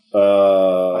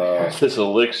 This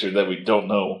elixir that we don't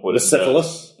know what it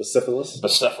does. Bicephalus.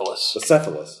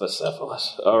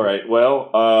 Bicephalus. All right.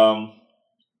 Well,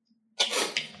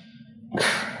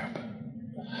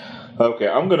 okay,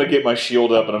 I'm going to get my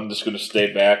shield up, and I'm just going to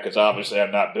stay back, because obviously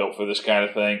I'm not built for this kind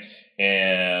of thing.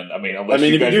 And, if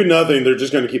you do nothing, they're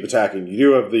just going to keep attacking. You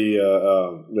do have you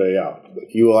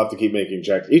will have to keep making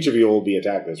checks. Each of you will be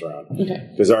attacked this round. Okay.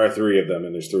 Because there are 3 of them,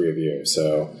 and there's 3 of you.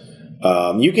 So,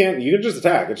 you can just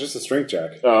attack. It's just a strength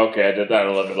check. Oh, okay. I did not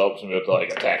let it open me up to,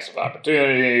 attacks of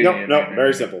opportunity. No,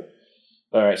 very simple.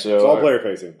 All right, so... It's all player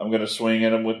facing. I'm going to swing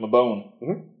at him with my bone.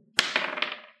 Mm-hmm.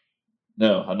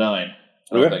 No, a 9.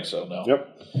 I don't think so, no.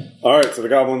 Yep. All right, so the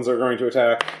goblins are going to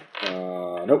attack.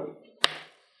 Nope.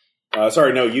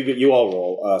 Sorry, no, you all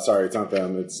roll. Sorry, it's not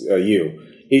them, it's you.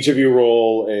 Each of you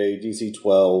roll a DC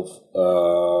 12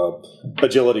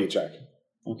 agility check.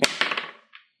 Okay.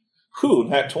 Whew,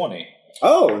 nat 20.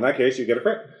 Oh, in that case, you get a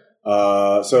crit.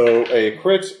 So a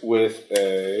crit with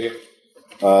a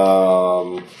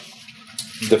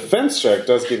defense check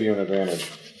does give you an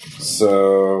advantage.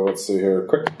 So, let's see here.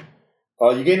 Crit.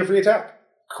 You gain a free attack.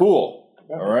 Cool.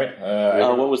 Yeah. All right.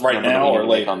 What was right now or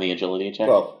late on the agility check?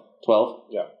 12.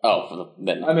 Yeah. Oh,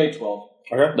 then I made 12.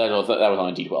 Okay. That was on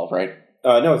a D12, right?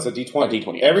 No, it's a D20. A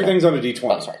D20. Everything's on a D20.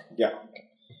 Oh, sorry. Yeah.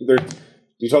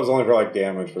 D12 is only for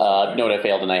damage. No, I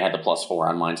failed, and I had the +4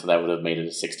 on mine, so that would have made it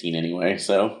a 16 anyway.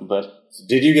 So,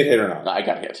 did you get hit or not? I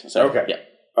got hit. So, okay. Yeah.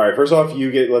 All right. First off,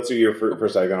 let's do your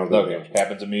first attack. Okay.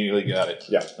 Happens immediately. Got it.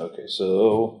 Yeah. Okay.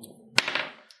 So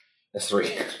that's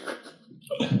 3.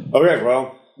 Okay.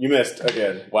 Well, you missed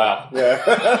again. Wow. Yeah.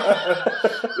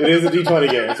 It is a D20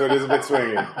 game, so it is a bit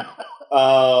swinging.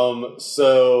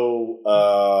 So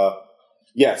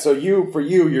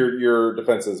your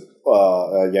defense is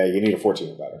you need a 14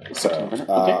 or better. So, Okay.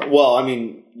 well, I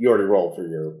mean, you already rolled for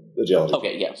your agility.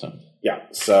 Okay, yeah, so. Yeah,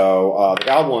 so the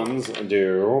goblins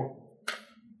do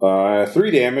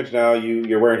 3 damage. Now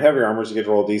you're wearing heavy armor, so you get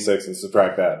to roll a d6 and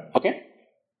subtract that. Okay.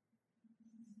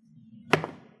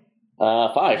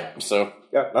 5, so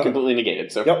Yeah, nothing. completely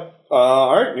negated. So. Yep.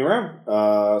 All right, new round.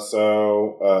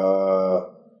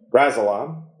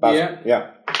 Razalon. Yeah.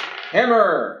 Yeah.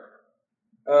 Hammer!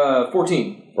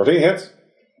 14. 14 hits.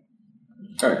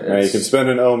 Alright. Now you can spend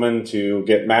an omen to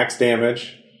get max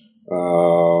damage,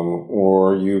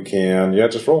 or you can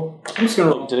just roll. I'm just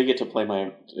gonna roll. Did I get to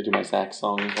do my sax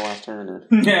song the last turn? Or?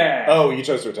 Yeah. Oh, you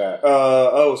chose to attack.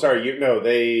 Sorry. You're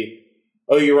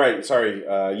right. Sorry.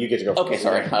 You get to go. Okay,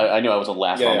 sorry. I knew I was the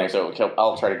last on Yeah. there, so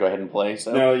I'll try to go ahead and play.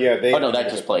 So. No, yeah. that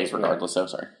just plays regardless, so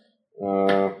sorry.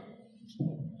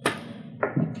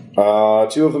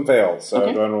 2 of them failed, so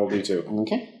Okay. go ahead and roll d2.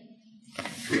 Okay.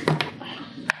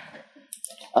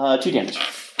 2 damage.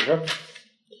 Okay.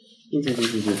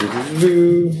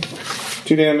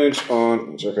 2 damage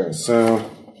on. Okay, so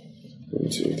 1,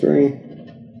 2, 3.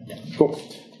 Cool.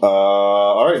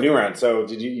 All right, new round. So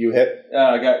did you hit?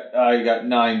 I got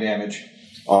 9 damage.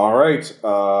 All right.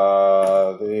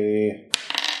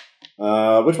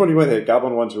 Which one do you want to hit?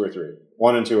 Goblin 1, 2, or 3?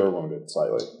 1 and 2 are wounded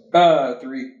slightly. 3.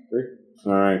 3.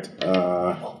 All right.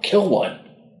 Kill one.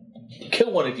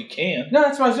 Kill one if you can. No,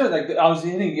 that's what I said. Like, I was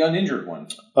hitting the uninjured one.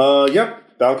 Yep.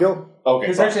 That'll kill. Okay.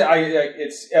 Because actually,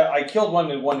 I killed one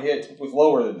in 1 hit with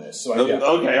lower than this. So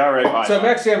Okay, all right, fine. So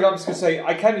max damage, I'm just gonna say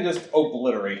I kind of just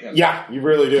obliterate him. Yeah, you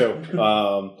really do.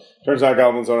 Turns out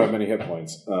goblins don't have many hit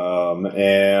points. This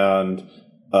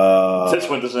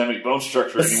one doesn't have any bone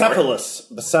structure anymore.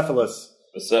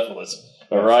 Bcephalus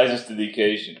arises to the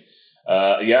occasion.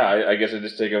 I guess I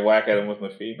just take a whack at him with my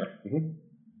femur. Mm-hmm.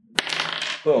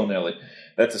 Oh, Nelly.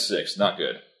 That's a 6. Not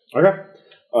good. Okay.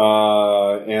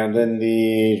 And then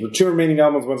the 2 remaining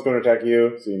goblins, one's going to attack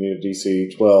you, so you need a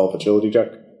DC 12 agility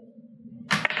check.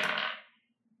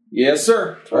 Yes,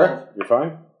 sir. 12. Alright, you're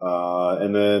fine.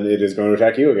 And then it is going to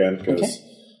attack you again, because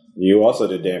you also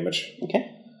did damage.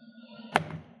 Okay.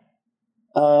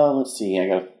 Let's see. I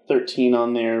got a 13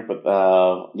 on there, but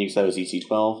you said it was EC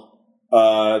 12.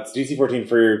 It's DC 14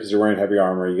 for you because you're wearing heavy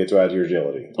armor. You get to add to your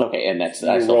agility. Okay, and I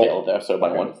still failed though, so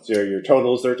by 1. So your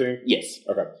total is 13? Yes.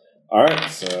 Okay. All right,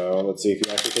 so let's see if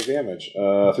you actually take damage.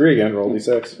 3 again, roll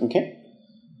d6. Okay.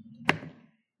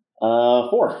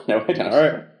 4. No, I don't. All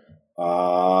right.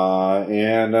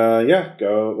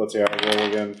 Go. Let's see how I roll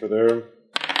again for their.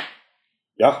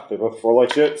 Yeah, they both roll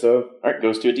like shit, so. All right,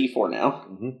 goes to a D4 now.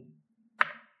 Mm-hmm.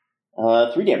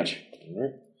 3 damage.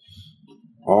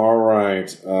 All right.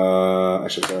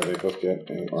 Actually, sorry, they both get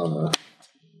armor.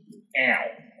 Ow.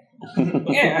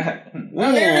 Yeah.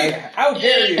 How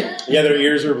dare you? Yeah, their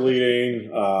ears are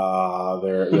bleeding.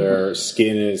 Their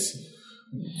skin is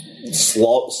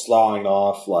sloughing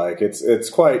off. Like it's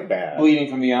quite bad. Bleeding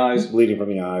from the eyes. Bleeding from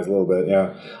the eyes a little bit.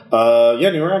 Yeah.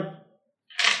 New round.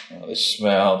 Oh, they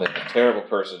smell. They have a terrible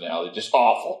personality. Just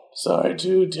awful. Sorry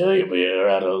to tell you, but you're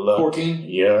out of luck. 14.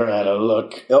 You're out of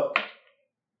luck. Yep.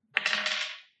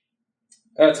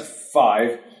 That's a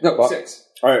 5. No, Well, 6.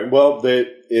 All right. Well, they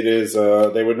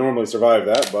would normally survive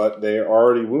that, but they are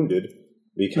already wounded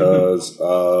because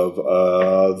of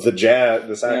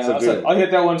the sacks of doom. I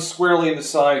hit that one squarely in the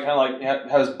side, kind of like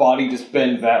have his body just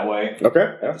bend that way.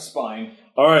 Okay. At the spine.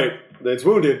 All right. It's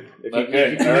wounded.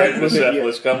 Okay, all right,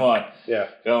 Bcephalus, come on. Yeah.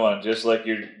 Come on, just like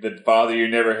the father you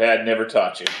never had never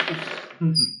taught you.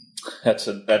 That's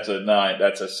a 9.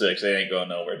 That's a 6. They ain't going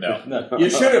nowhere. No. You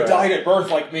should have died at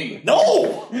birth like me. No!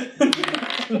 All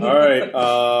right.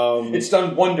 It's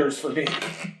done wonders for me.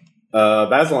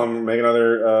 Basilion, make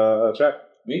another check.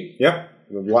 Me? Yeah.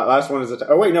 The last one is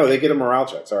oh wait, no, they get a morale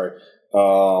check. Sorry.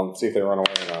 See if they run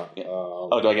away or not. Yeah.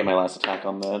 Do I get my last attack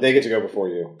on that? They get to go before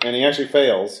you, and he actually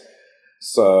fails.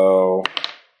 So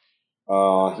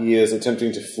he is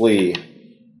attempting to flee.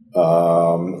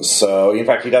 So in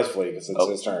fact, he does flee because it's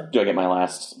his turn. Do I get my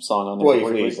last song on there? Well, he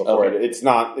flees before it. It's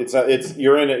not. It's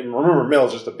you're in it. Remember,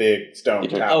 Mill's just a big stone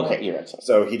tower. Okay, you're right.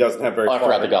 So he doesn't have very. I far.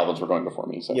 forgot the goblins were going before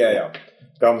me. So. Yeah.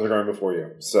 Goblins are going before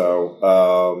you. So,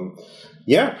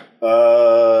 you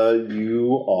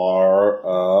are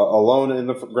alone in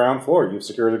the ground floor. You've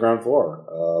secured the ground floor.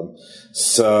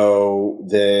 So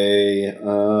they,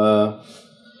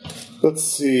 let's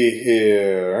see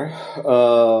here.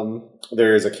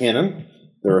 There is a cannon.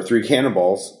 There are 3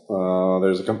 cannonballs.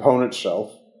 There's a component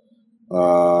shelf.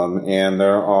 And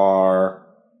there are,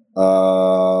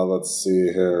 let's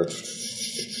see here.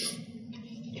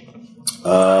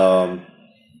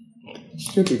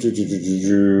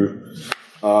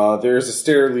 There's a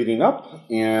stair leading up,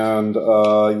 and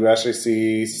you actually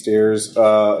see stairs,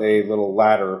 a little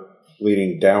ladder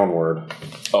leading downward.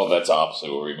 Oh, that's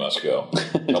opposite where we must go.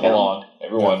 Come along.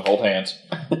 Everyone, hold hands.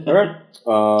 All right.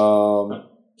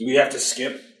 Do we have to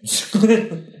skip?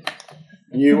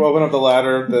 You open up the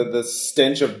ladder. The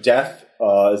stench of death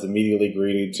is immediately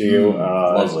greeted to you.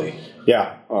 Lovely.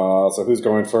 Yeah. So who's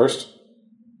going first?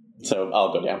 So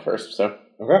I'll go down first. So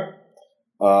Okay.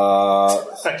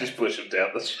 I just push him down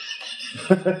this.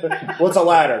 What's a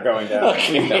ladder going down?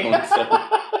 okay, that one, so.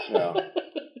 Yeah.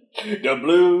 The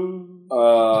blue.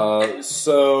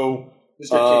 So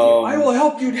I will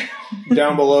help you down.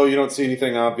 down below, you don't see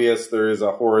anything obvious. There is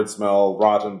a horrid smell,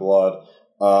 rotten blood,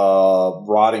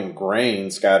 rotting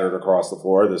grain scattered across the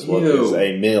floor. This one is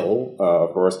a mill,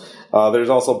 of course. There's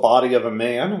also body of a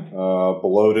man,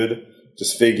 bloated,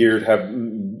 disfigured, have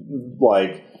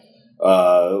like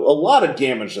a lot of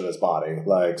damage to this body.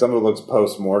 Like some of it looks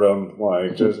post-mortem,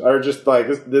 like just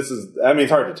this is. I mean,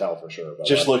 it's hard to tell for sure. But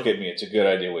Just look at me. It's a good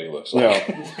idea what he looks like.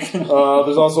 yeah.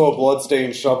 There's also a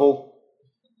blood-stained shovel.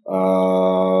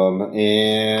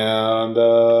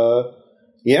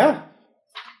 Yeah.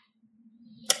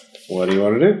 What do you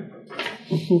want to do?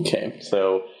 Okay,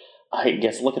 so I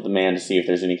guess look at the man to see if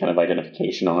there's any kind of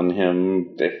identification on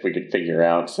him, if we could figure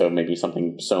out. So maybe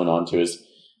something sewn onto his.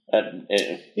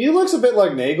 He looks a bit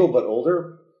like Nagel, but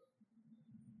older.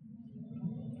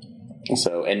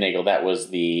 So and Nagel, that was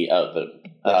the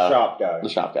Shop guy. The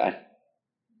shop guy.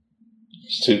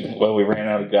 Well, we ran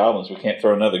out of goblins. We can't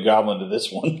throw another goblin to this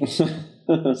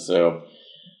one. So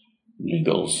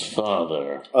Nagel's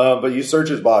father. But you search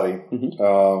his body.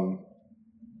 Mm-hmm.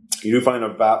 You do find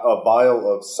a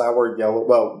vial of sour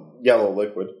yellow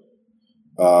liquid.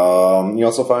 You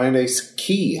also find a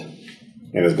key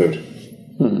in his boot.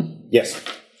 Yes,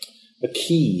 a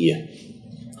key.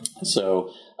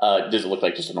 So, does it look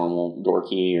like just a normal door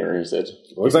key, or is it?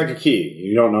 Looks like a key.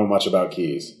 You don't know much about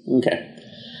keys. Okay.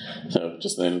 So,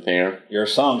 just then there. You're a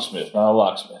songsmith, not a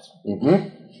locksmith. Mm-hmm.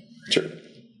 True.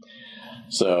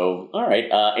 So, all right.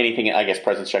 Anything? I guess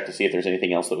presence check to see if there's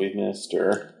anything else that we've missed,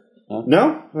 or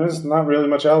No, there's not really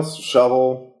much else.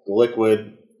 Shovel, the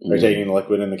liquid. Are you taking the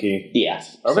liquid and the key?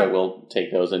 Yes. Okay. So we'll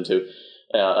take those into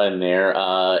in there.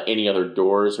 Any other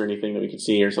doors or anything that we could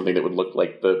see, or something that would look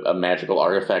like a magical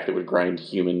artifact that would grind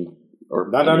human? Or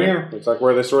not down here. It's like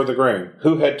where they stored the grain.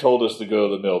 Who had told us to go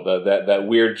to the mill? That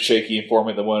weird, shaky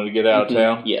informant that wanted to get out of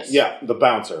town? Yes. Yeah, the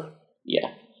bouncer.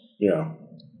 Yeah. Yeah.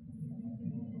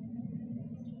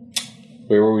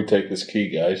 Where will we take this key,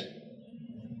 guys?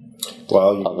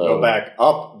 Well, you can go back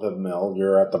up the mill.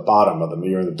 You're at the bottom of the mill.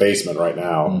 You're in the basement right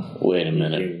now. Wait a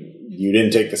minute. You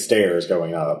didn't take the stairs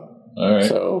going up. All right.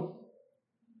 So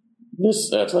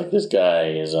that's like this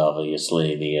guy is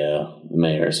obviously the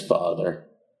mayor's father,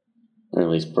 or at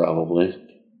least probably.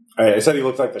 I said he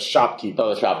looks like the shopkeeper.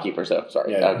 Oh, the shopkeeper. So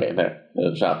sorry. Yeah. Okay, there,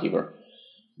 the shopkeeper.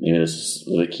 Maybe this is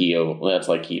the key. That's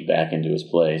like key back into his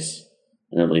place,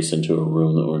 or at least into a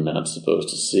room that we're not supposed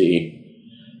to see.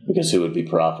 Because who would be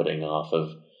profiting off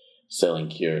of selling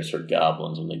cures for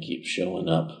goblins when they keep showing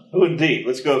up? Oh, indeed.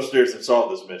 Let's go upstairs and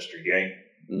solve this mystery, gang.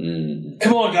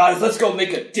 Come on, guys. Let's go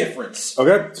make a difference.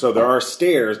 Okay, so there are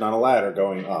stairs, not a ladder,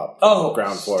 going up. Oh,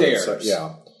 ground floor. stairs. So,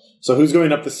 yeah. So who's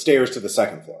going up the stairs to the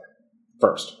second floor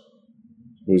first?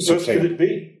 Who's What could it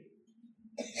be?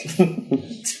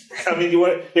 I mean, you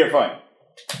want here? Fine.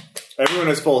 Everyone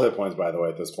has full hit points, by the way.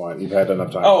 At this point, you've had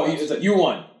enough time. Oh, you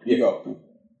won. You go.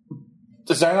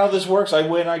 Is that how this works? I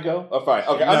win, I go? Oh, fine.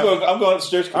 Okay, No. I'm going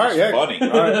upstairs because it's funny.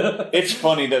 All right. It's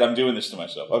funny that I'm doing this to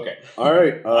myself. Okay. All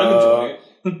right. I'm enjoying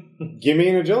it. Give me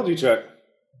an agility check.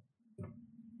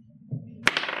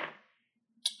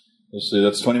 Let's see,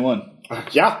 that's 21.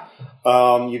 Yeah.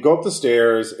 You go up the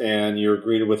stairs and you're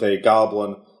greeted with a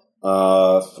goblin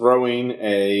throwing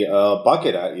a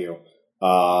bucket at you.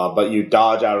 But you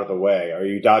dodge out of the way. Are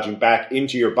you dodging back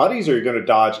into your buddies, or are you going to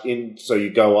dodge in so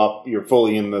you go up, you're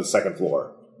fully in the second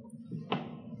floor?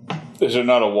 Is there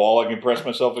not a wall I can press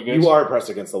myself against? You are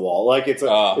pressed against the wall. Like it's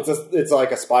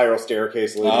like a spiral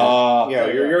staircase leading up. Yeah,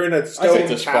 you're in a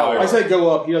stone tower. I said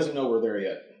go up. He doesn't know we're there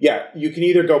yet. Yeah, you can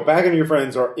either go back into your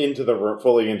friends or into the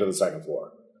fully into the second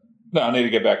floor. No, I need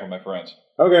to get back with my friends.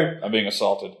 Okay. I'm being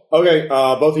assaulted. Okay,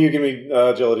 both of you give me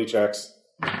agility checks.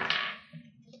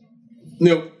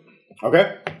 Nope.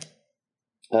 Okay.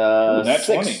 That's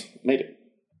 6. 20. Made it.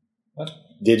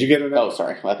 Did you get it? Oh,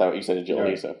 sorry. I thought you said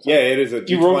agility. So Yeah, it is a D20.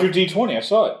 You rolled your D20. I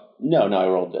saw it. no, I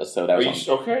rolled this. So that Are was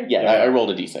you okay? yeah. I rolled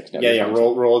a d6. No, Yeah,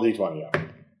 roll a D20,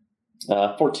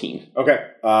 yeah. 14. Okay.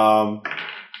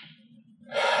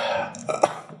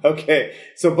 Okay.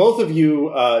 So both of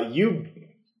you,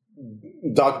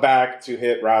 duck back to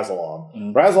hit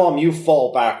Razalom. Razalom, you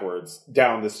fall backwards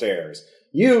down the stairs.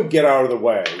 You get out of the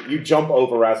way. You jump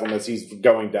over Razalom as he's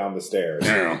going down the stairs.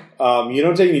 You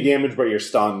don't take any damage, but you're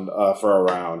stunned for a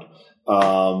round.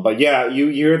 But yeah, you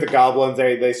hear the goblins.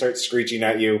 They start screeching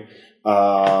at you.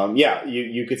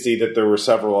 You could see that there were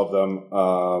several of them.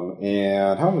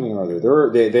 And how many are there?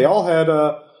 They all had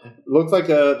looked like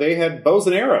they had bows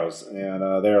and arrows,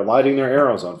 and they're lighting their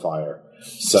arrows on fire.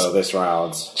 So this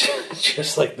round's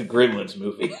just like the Gremlins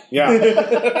movie. Yeah,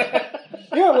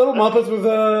 yeah, little Muppets with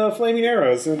flaming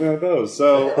arrows and bows.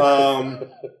 So,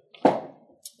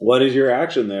 what is your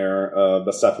action there,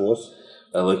 Bacephalus?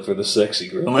 I look for the sexy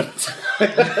Gremlins.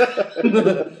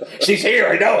 She's here.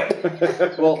 I know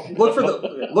it. Well, look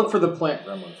for the plant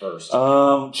gremlin first.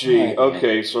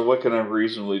 Okay, so what can I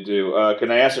reasonably do? Can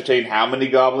I ascertain how many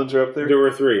goblins are up there? There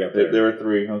were 3 up there. There were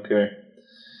 3. Okay.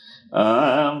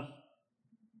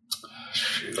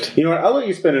 Shoot. You know what? I'll let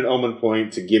you spend an omen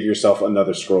point to give yourself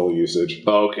another scroll usage.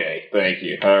 Okay, thank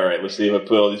you. All right, let's see if I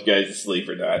put all these guys to sleep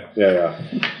or not. Yeah.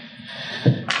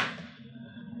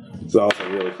 It's also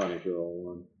really funny if you roll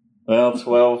 1. Well,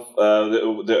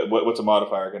 12. What's a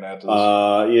modifier going to add to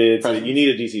this? You need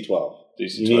a DC 12.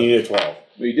 DC 12. You need a 12.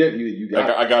 Well, you did. You got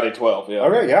it. I got a 12, yeah.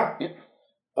 Okay, yeah.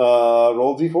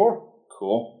 Roll D4.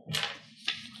 Cool.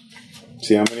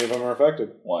 See how many of them are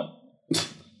affected. 1.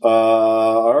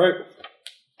 All right.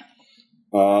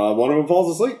 One of them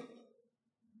falls asleep.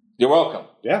 You're welcome.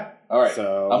 Yeah. All right.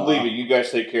 So, I'm leaving. You guys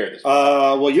take care of this.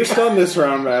 Well, you're stunned this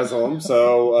round, Razalom,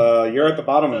 so you're at the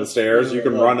bottom of the stairs. You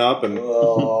can run up and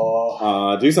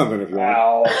do something if you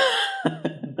want.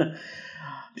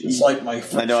 It's like my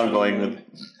I know I'm going with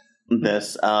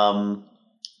this.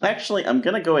 Actually, I'm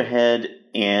going to go ahead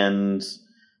and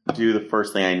do the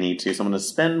first thing I need to. So I'm going to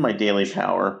spend my daily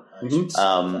power.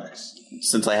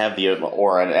 Since I have the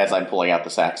aura, and as I'm pulling out the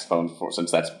saxophone,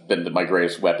 since that's been my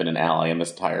greatest weapon and ally in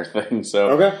this entire thing.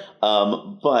 So, okay.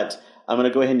 But I'm going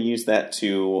to go ahead and use that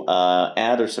to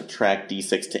add or subtract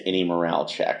d6 to any morale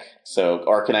check. So,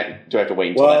 or do I have to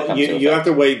wait until that comes to effect? You have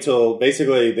to wait till,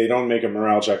 basically, they don't make a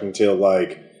morale check until,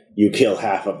 you kill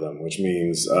half of them, which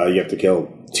means you have to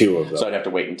kill 2 of them. So I'd have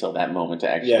to wait until that moment to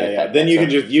actually affect Then you can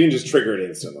just trigger it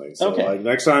instantly. So,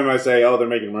 next time I say, they're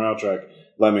making a morale check,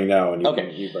 let me know, and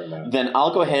you bring that. Then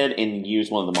I'll go ahead and use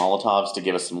one of the Molotovs to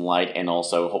give us some light, and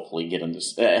also hopefully get them to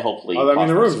the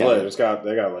room's lit.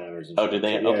 They got lanterns. Oh, did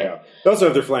they? Okay. Yeah. They also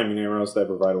have their flaming arrows that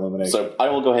provide illumination. So I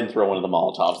will go ahead and throw one of the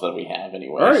Molotovs that we have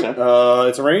anyway. All right.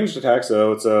 It's a ranged attack,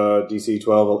 so it's a DC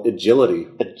 12 agility.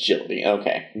 Agility.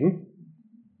 Okay. Mm-hmm.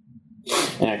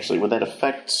 Actually, would that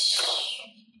affect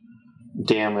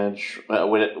damage?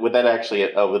 Would that actually?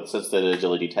 Since the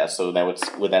agility test, so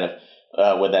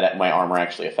would that my armor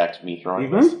actually affect me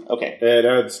throwing this? Okay. It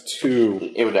adds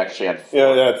 2. It would actually add 4.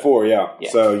 Yeah, it adds 4, yeah.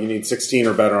 So you need 16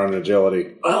 or better on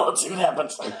agility. Well, let's see what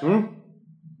happens. Mm-hmm.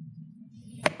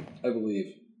 I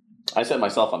believe. I set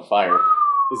myself on fire.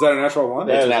 Is that a natural 1?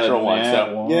 It's a natural 1,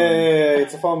 so... Yay,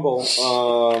 it's a fumble.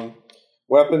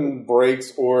 Weapon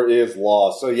breaks or is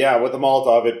lost. So yeah, with the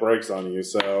Molotov, it breaks on you.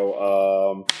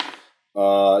 So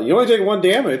you only take 1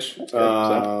 damage.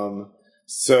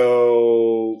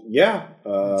 So yeah,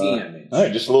 damage. All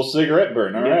right, just a little cigarette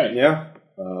burn. All right, yeah.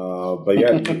 But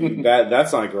yeah,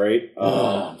 that's not great.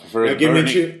 You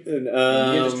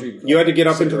had to get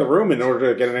up into the room in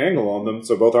order to get an angle on them,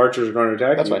 so both archers are going to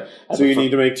attack you. Right. So you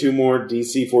need to make 2 more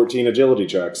DC 14 agility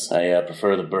checks. I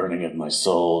prefer the burning of my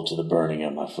soul to the burning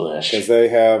of my flesh. Because they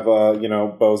have,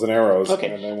 bows and arrows.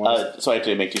 Okay. And so I have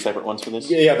to make 2 separate ones for this?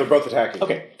 Yeah, they're both attacking.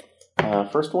 Okay.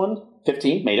 First one,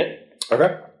 15, made it.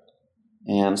 Okay.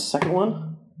 And second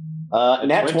one,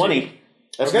 nat 20.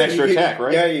 That's an extra attack,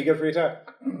 right? Yeah, you get a free attack.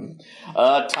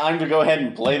 Time to go ahead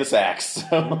and play the sax.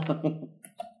 All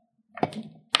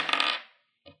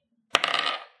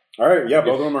right, yeah,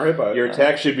 both of them are hit by it. Your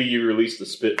attack should be you release the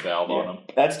spit valve on them.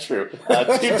 That's true. 2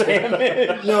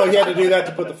 damage. No, you had to do that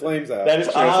to put the flames out. That is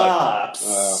true.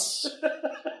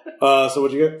 So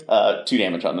what'd you get? 2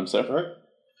 damage on them, so.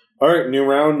 All right, new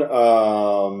round.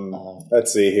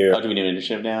 Let's see here. Do we do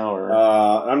initiative now? Or?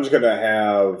 I'm just going to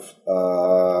have...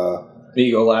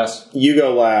 you go last. You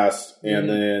go last, and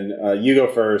then you go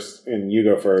first, and you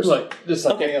go first. Okay.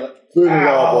 Through the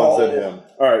goblins at him.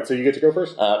 All right, so you get to go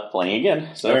first? Playing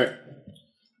again. So.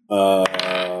 All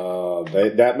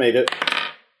right. That made it.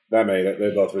 That made it.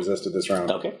 They both resisted this round.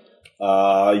 Okay.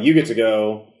 You get to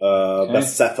go,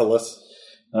 Bacephalus.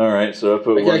 All right, so I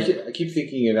put one. I keep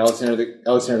thinking of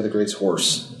Alexander the Great's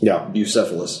horse. Yeah.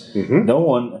 Bucephalus. Mm-hmm. No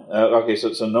one.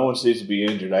 So no one seems to be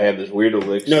injured. I have this weird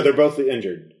elixir. No, they're both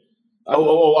injured.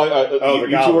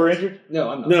 You two are injured? No,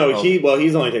 I'm not. No,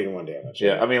 he's only taking 1 damage.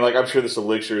 Yeah, I mean, like, I'm sure this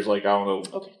elixir is like, I don't know.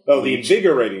 Okay. Oh, the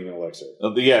invigorating elixir.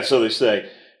 Yeah, so they say.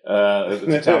 It's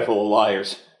a town full of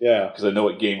liars. Yeah. Because I know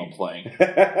what game I'm playing.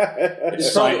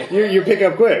 You pick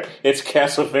up quick. It's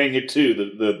Castlevania 2,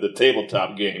 the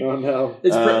tabletop game. Oh, no.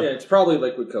 It's probably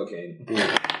liquid cocaine.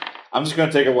 I'm just going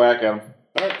to take a whack at him.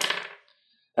 All right.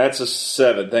 That's a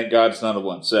 7. Thank God it's not a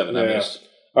 1. 7. I missed.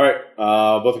 All right.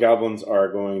 Both goblins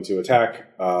are going to attack.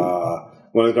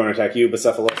 One is going to attack you,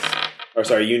 Bucephalus. Or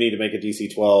sorry, you need to make a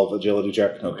DC 12 agility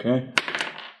check. Okay.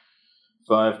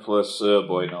 5 plus...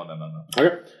 boy, no.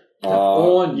 Okay.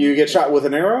 You get shot with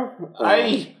an arrow.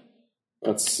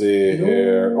 Let's see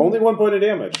here. Only 1 point of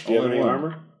damage. Do you have any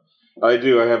armor? I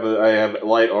do. I have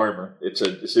light armor. It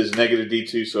says negative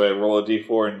D2, so I roll a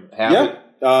D4 and half it?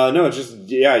 No, it's just,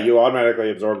 you automatically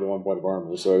absorb the 1 point of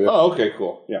armor. So, yeah. Oh, okay,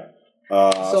 cool. Yeah.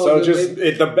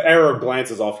 The arrow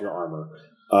glances off your armor.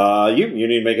 You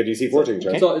need to make a DC 14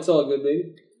 check. It's all good,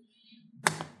 baby.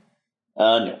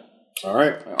 No. All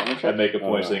right. I'd make a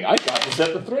point saying, I got this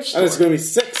at the thrift store. And it's going to be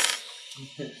 6.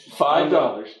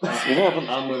 $5.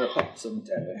 I'm going to pop some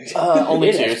tag.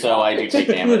 Only 2, so I do take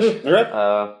damage. All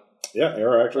right. Yeah,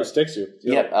 arrow actually sticks you.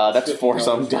 Yep, that's 4,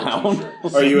 so I'm down.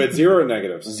 Are you at 0 or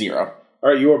negatives? 0. All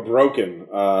right, you are broken,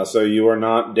 so you are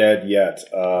not dead yet,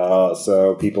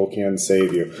 so people can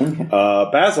save you.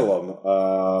 Basilum,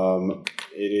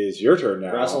 it is your turn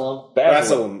now. Basil.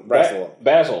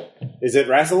 Basil. Is it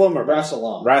Rassilum or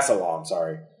Rassilum? Rassilum,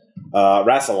 sorry.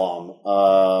 Rassilum,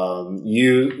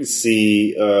 you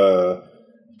see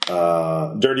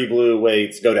dirty blue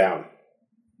weights go down.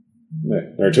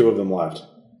 There are 2 of them left.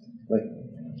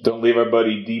 Don't leave our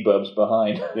buddy D-Bubs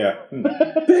behind. Yeah.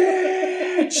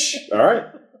 Bitch! All right.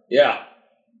 Yeah.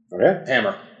 Okay.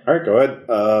 Hammer. All right, go ahead.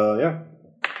 Yeah.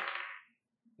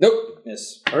 Nope.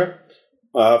 Miss. Okay.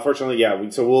 Fortunately, yeah.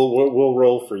 So we'll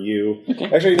roll for you. Okay.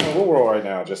 Actually, no, we'll roll right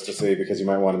now just to see because you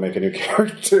might want to make a new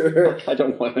character. I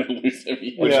don't want to lose him.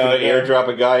 We're just going to airdrop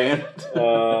a guy in.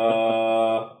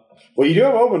 Well, you do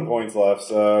have omen points left,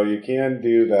 so you can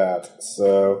do that.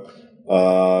 So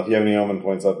if you have any omen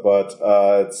points left, but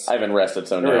it's I haven't rested,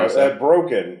 so no. So.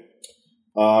 Broken.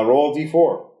 Roll a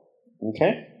d4.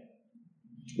 Okay.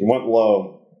 You want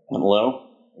low. Want low?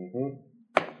 Mm-hmm.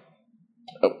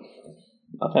 Oh,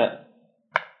 not that.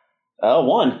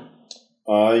 1.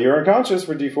 You're unconscious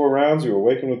for d4 rounds. You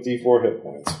awaken with d4 hit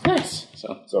points. Nice.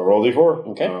 So roll d4.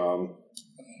 Okay.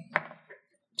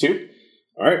 2.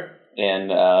 All right. And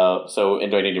do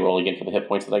I need to roll again for the hit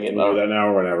points that I get? You can do that now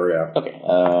or whenever, yeah. Okay.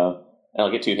 And I'll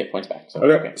get 2 hit points back. So,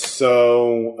 okay.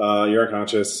 So you're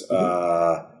unconscious. You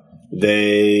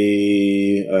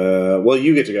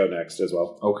get to go next as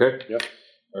well. Okay. Yep.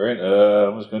 All right.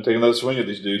 I'm just going to take another swing at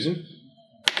these dudes.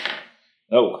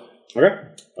 No. Okay.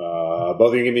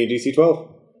 Both of you give me a DC 12.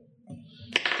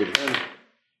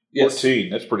 Yes. 14.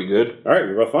 That's pretty good. All right,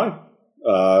 you're both fine.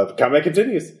 Combat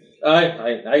continues.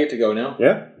 I get to go now.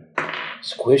 Yeah.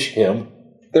 Squish him.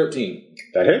 13.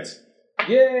 That hits.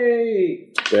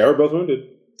 Yay! They are both wounded.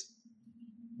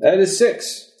 That is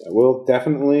 6. That will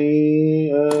definitely,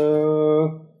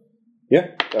 that'll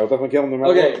definitely kill him.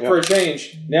 Okay, for a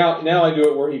change. Now I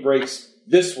do it where he breaks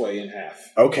this way in half.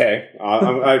 Okay,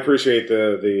 I appreciate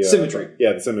the symmetry.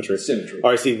 The symmetry. Symmetry.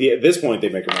 All right, see, at this point they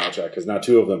make a morale check because now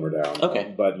 2 of them are down.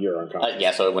 Okay, but you're unconscious.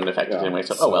 Yeah, so it wouldn't affect it anyway.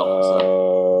 So,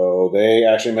 So they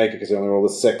actually make it because they only rolled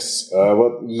a 6.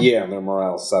 Their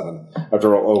morale 7. I have to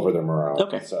roll over their morale.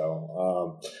 Okay.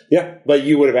 So but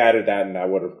you would have added that, and that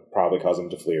would have probably caused them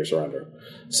to flee or surrender.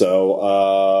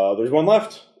 So there's 1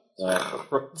 left.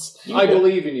 I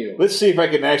believe in you. Let's see if I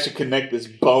can actually connect this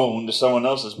bone to someone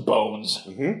else's bones.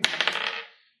 Mm-hmm.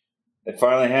 It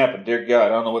finally happened. Dear God, I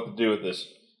don't know what to do with this.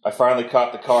 I finally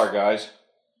caught the car, guys.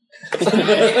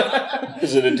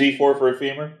 Is it a D4 for a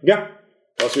femur? Yeah.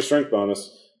 Plus your strength bonus.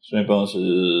 Strength bonus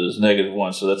is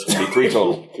 -1, so that's going to be 3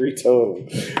 total. 3 total.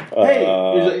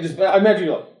 I imagine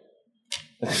you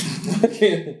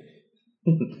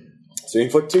So you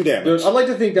inflict 2 damage. Dude, I'd like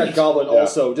to think that goblin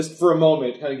also, just for a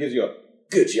moment, kind of gives you a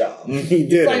good job. He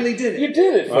did. Finally did it. You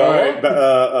did it, All right.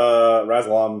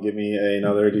 Rassilum, give me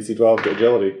another DC 12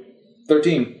 agility.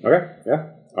 13. Okay. Yeah.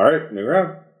 All right. New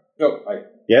round. I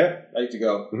get to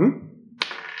go. Mm-hmm.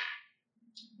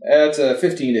 That's a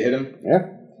 15 to hit him. Yeah.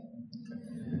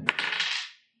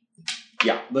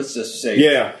 Yeah, let's just say.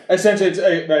 Yeah. Essentially, it's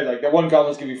like the one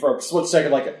goblin's giving you for a split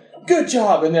second, like, good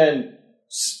job, and then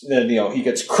he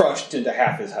gets crushed into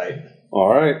half his height. All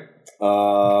right.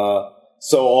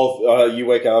 So you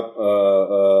wake up,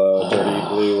 dirty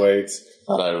blue wakes.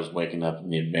 Thought I was waking up in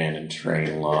the abandoned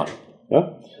train lot. Yeah.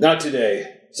 Not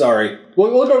today. Sorry.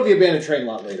 We'll go to the abandoned train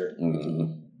lot later.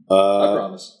 Mm-hmm. I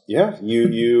promise. Yeah, you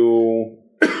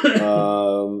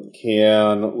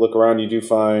can look around. You do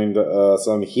find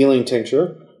some healing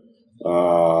tincture.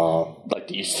 I'd like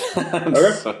to use that.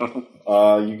 Okay. So.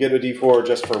 You get a D4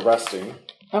 just for resting.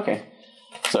 Okay.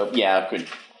 So, yeah, good.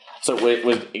 So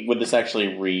would this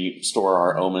actually restore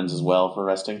our omens as well for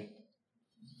resting?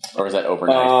 Or is that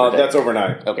overnight? That's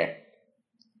overnight. Okay.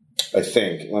 I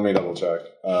think. Let me double check.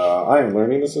 I am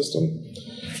learning the system.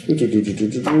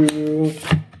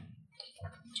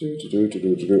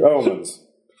 Omens.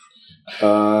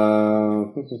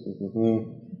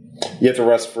 You have to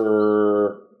rest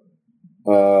for...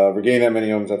 regain that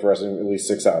many omens after resting at least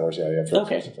 6 hours. Yeah, you have to rest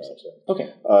for 6 hours. Yeah. Okay.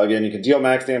 Again, you can deal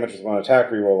max damage with one attack,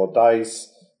 reroll a dice,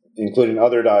 including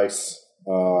other dice,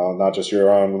 not just your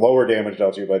own. Lower damage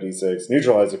dealt to you by d6,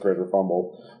 neutralize a crit or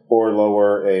fumble, or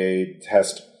lower a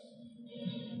test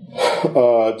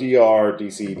DR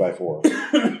DC by 4.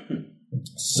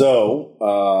 So,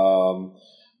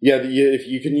 if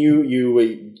you can,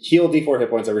 you heal D4 hit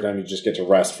points every time you just get to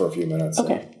rest for a few minutes.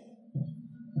 Okay.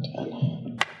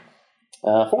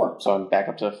 4, so I'm back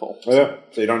up to full. Oh, yeah,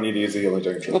 so you don't need to use the healing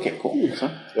tincture. Okay, cool.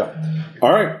 Yeah.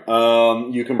 All right.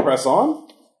 You can press on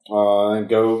and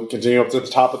continue up to the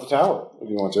top of the tower if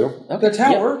you want to. The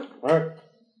tower? All right.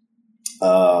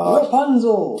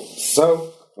 Rapunzel!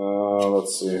 So,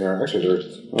 let's see here. Actually,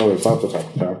 it's not the top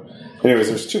of the tower. Anyways,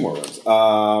 there's 2 more rooms.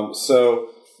 So,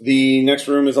 the next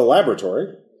room is a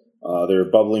laboratory. There are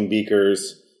bubbling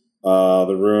beakers.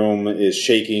 The room is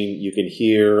shaking. You can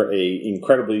hear a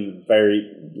incredibly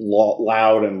very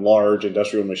loud and large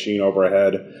industrial machine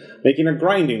overhead making a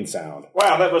grinding sound.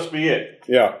 Wow, that must be it.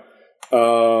 Yeah.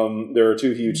 There are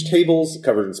 2 huge tables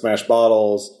covered in smashed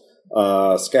bottles,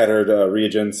 scattered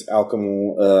reagents,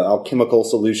 alchemical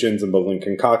solutions, and bubbling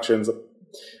concoctions.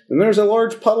 And there's a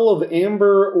large puddle of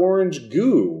amber orange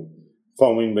goo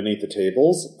foaming beneath the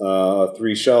tables.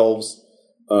 3 shelves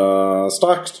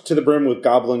stocked to the brim with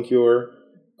goblin cure.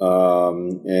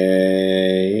 And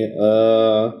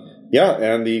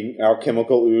the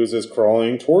alchemical ooze is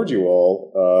crawling towards you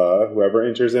all. Whoever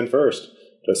enters in first.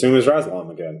 I assume it's Raslam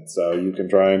again, so you can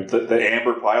try and... The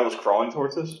amber pile is crawling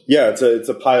towards us? Yeah, it's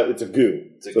a pile. It's a goo.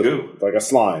 It's a goo. It's like a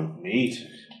slime. Neat.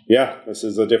 Yeah, this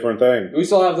is a different thing. Do we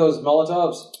still have those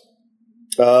Molotovs?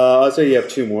 I'd say you have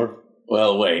 2 more.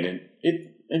 Well, wait.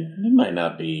 It might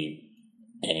not be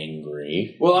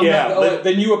angry. Well, I'm not,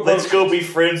 then you approach... Let's go be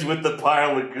friends with the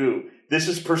pile of goo. This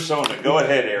is Persona. Go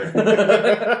ahead, Aaron.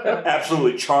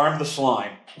 Absolutely. Charm the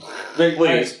slime.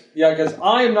 Please. Because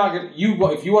I am not going to...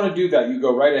 If you want to do that, you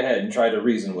go right ahead and try to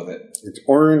reason with it. It's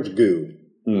orange goo.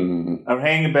 Mm-hmm. I'm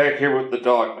hanging back here with the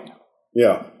dog man.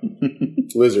 Yeah.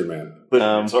 Lizard man.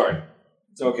 Sorry.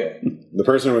 It's okay. The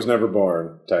person was never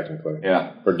born, technically.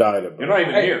 Yeah. Or died of birth. You're not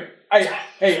even here.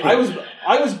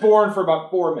 I was born for about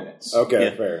 4 minutes.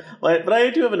 Okay, fair. But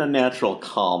I do have an unnatural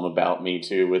calm about me,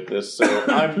 too, with this, so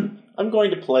I'm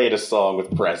going to play it a song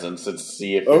with presence and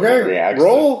see if it reacts.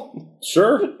 Roll.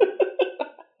 Sure. I'm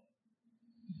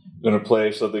going to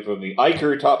play something from the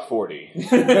Iker Top 40. And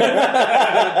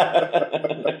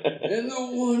the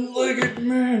one-legged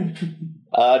man.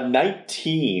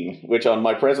 19, which on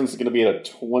my presence is going to be a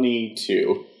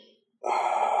 22.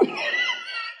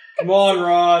 Come on,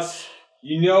 Ross.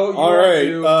 You know what you all right.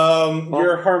 do.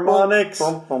 Your harmonics...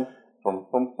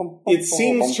 It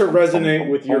seems to resonate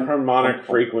with your harmonic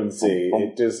frequency.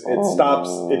 It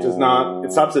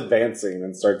stops advancing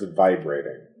and starts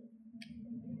vibrating.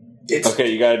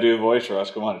 Okay, you got to do a voice, Ross.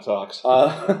 Come on, it talks.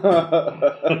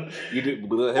 You do.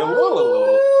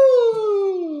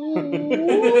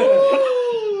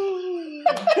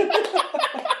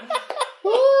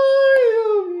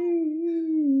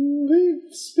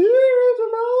 Spirit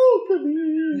of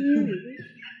alchemy.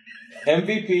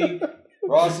 MVP.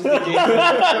 Ross is the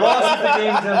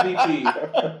game's MVP.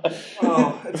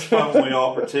 Oh, it's fun when we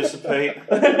all participate.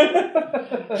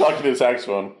 Talk to the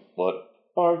saxophone. What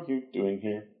are you doing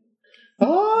here?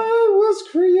 I was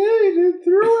created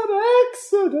through an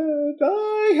accident.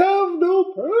 I have no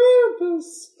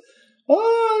purpose.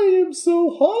 I am so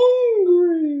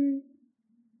hungry.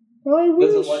 I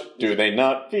wish... Do they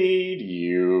not feed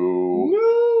you?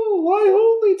 No, I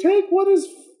only take what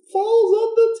falls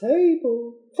on the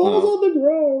table, falls on the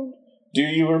ground. Do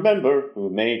you remember who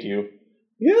made you?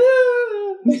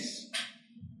 Yes.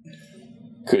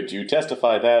 Could you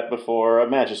testify that before a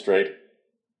magistrate?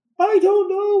 I don't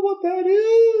know what that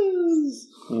is.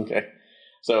 Okay.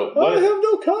 So I have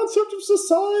no concept of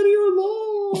society or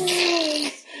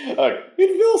laws. In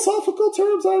philosophical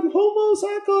terms, I'm Homo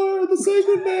Sackler, the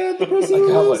sacred man, the person who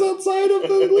lives outside of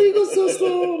the legal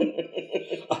system.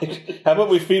 How about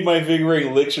we feed my invigorating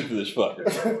elixir to this fucker?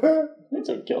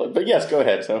 Don't kill it. But yes, go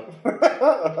ahead. So,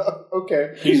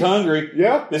 okay, he's hungry.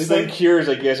 Yeah, this thing cures.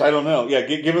 I guess I don't know. Yeah,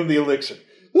 give him the elixir.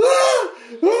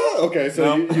 Okay,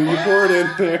 so you pour it in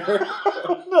there.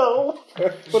 No,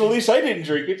 but at least I didn't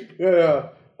drink it. Yeah.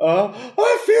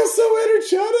 I feel so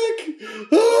energetic.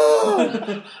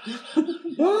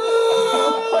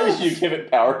 why did you give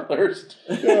it power thirst?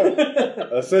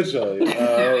 Yeah, essentially.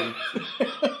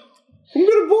 I'm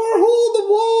gonna bore a hole in the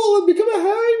wall and become a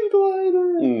hang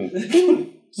glider.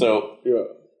 So, yeah.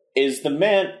 is the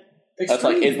man? That's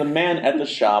like, is the man at the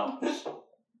shop?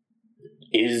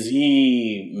 Is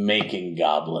he making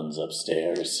goblins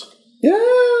upstairs?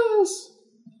 Yes.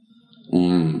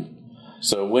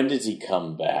 So when does he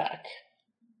come back?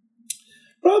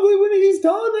 Probably when he's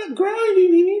done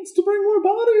grinding. He needs to bring more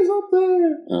bodies up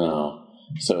there. Oh,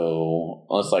 so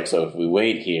it's like, so if we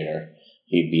wait here,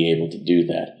 he'd be able to do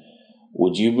that.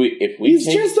 Would you be, if we He's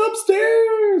just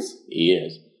upstairs. He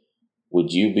is.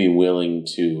 Would you be willing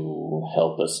to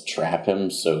help us trap him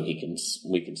so we can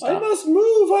stop? I must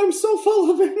move. I'm so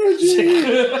full of energy.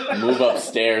 Move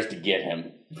upstairs to get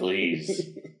him, please.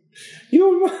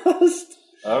 You must.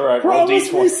 All right,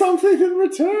 promise me something in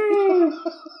return.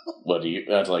 What do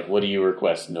you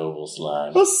request, noble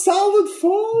slime? A solid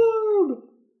form.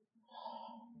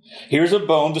 Here's a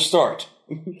bone to start.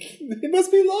 It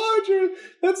must be larger.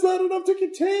 That's not enough to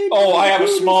contain. Oh, I have a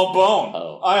small bone.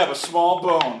 Oh. I have a small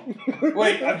bone.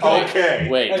 Wait, okay.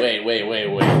 Wait.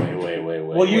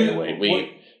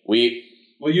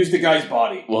 We'll use the guy's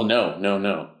body. Well,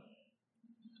 no.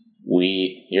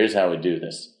 Here's how we do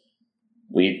this.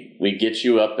 We get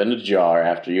you up in a jar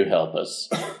after you help us.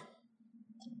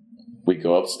 We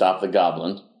go up, stop the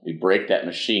goblin. We break that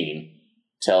machine.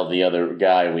 Tell the other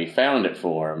guy we found it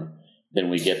for him. Then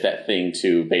we get that thing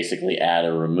to basically add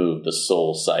or remove the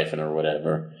soul siphon or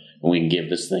whatever, and we can give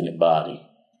this thing a body.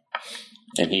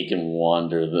 And he can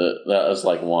wander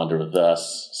with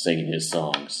us, singing his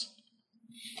songs.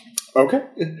 Okay.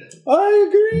 I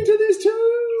agree to these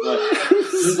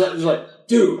terms. He's like,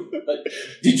 dude,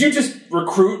 did you just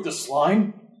recruit the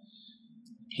slime?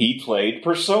 He played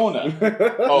Persona.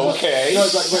 Okay. No,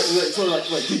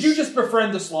 wait, did you just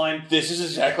befriend the slime? This is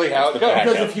exactly how it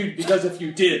goes. Because if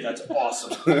you did, that's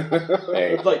awesome.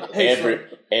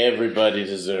 Everybody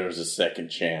deserves a second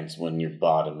chance when you're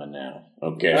bottoming out.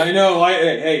 Okay. I know.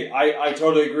 I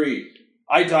totally agree.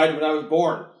 I died when I was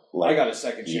born. I got a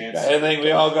second chance. I think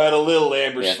we all got a little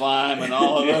amber slime in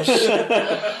all of us.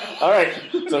 All right.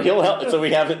 So he'll help. So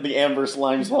we have the amber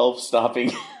slime's help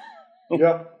stopping.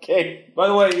 Yeah. Okay. By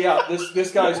the way, yeah,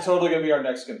 this guy's totally going to be our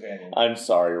next companion. I'm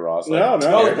sorry, Ross. No,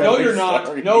 you're not.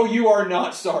 Sorry. No, you are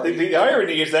not sorry. The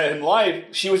irony is that in life,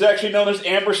 she was actually known as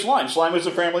Amber Slime. Slime is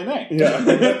a family name.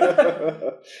 Yeah.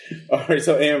 All right,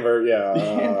 so Amber,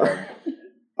 yeah.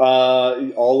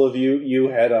 All of you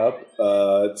head up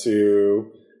to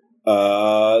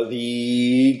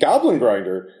the Goblin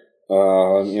Grinder.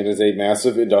 It is a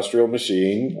massive industrial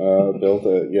machine built,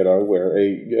 where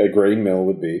a grain mill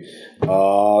would be.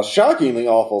 Shockingly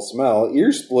awful smell,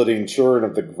 ear-splitting churn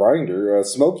of the grinder,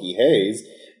 smoky haze,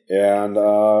 and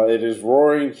it is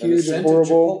roaring, huge and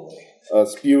horrible,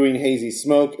 spewing hazy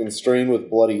smoke and strained with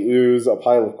bloody ooze. A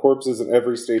pile of corpses in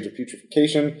every stage of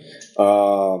putrefaction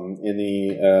in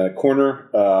the corner,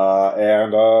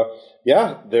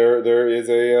 yeah, there is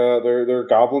there are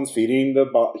goblins feeding the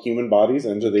human bodies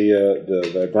into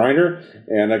the grinder,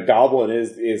 and a goblin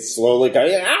is slowly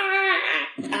going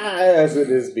as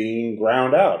it is being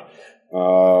ground out.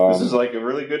 This is like a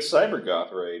really good cyber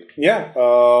goth raid. Yeah,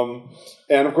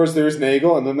 and of course there's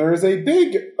Nagel, and then there is a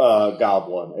big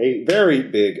goblin, a very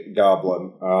big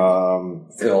goblin.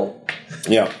 Phil.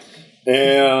 Yeah.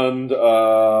 And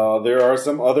there are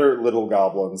some other little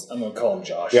goblins. I'm going to call him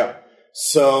Josh. Yeah.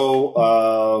 So,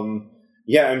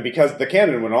 and because the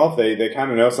cannon went off, they kind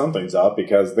of know something's up,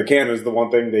 because the cannon is the one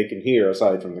thing they can hear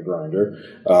aside from the grinder.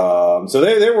 So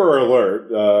they were alert,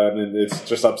 and it's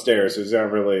just upstairs, so it's not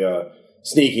really a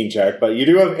sneaking check, but you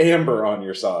do have Amber on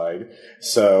your side.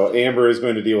 So Amber is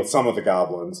going to deal with some of the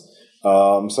goblins.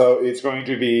 So it's going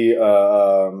to be,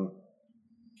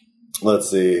 let's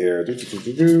see here.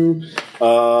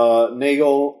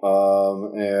 Nagel,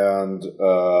 and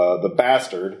the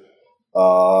Bastard.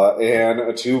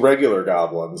 And 2 regular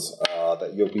goblins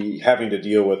that you'll be having to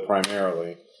deal with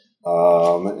primarily.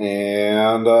 Everyone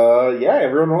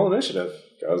roll initiative,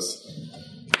 because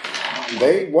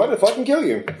they want to fucking kill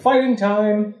you. Fighting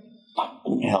time.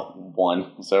 Hell,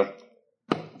 1. So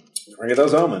Bring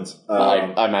those omens.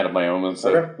 I'm out of my omens.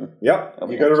 So. Okay. Yep.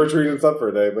 You could have retreated and stuff for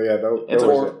a day, but yeah, no. It's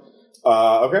 4.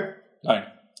 Okay.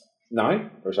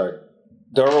 9? Or sorry.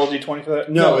 Do I roll D20 for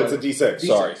that? No, it's a D6.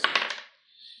 Sorry.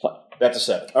 That's a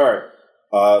 7. All right.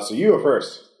 So you go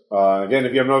first. Again,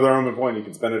 if you have another omen point, you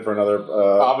can spend it for another.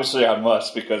 Obviously, I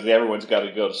must because everyone's got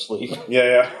to go to sleep.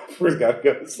 Yeah. We've got to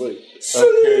go to sleep.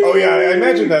 Okay. Oh yeah, I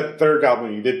imagine that third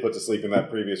goblin you did put to sleep in that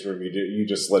previous room. You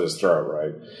just slit his throat,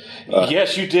 right?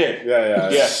 Yes, you did. Yeah.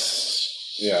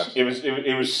 Yes. Yeah.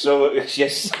 It was so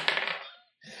yes.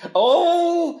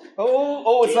 Oh!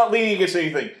 It's not leaning against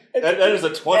anything. That is a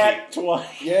 20. 20.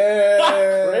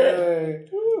 Yay!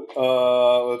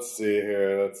 Let's see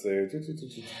here. Let's see.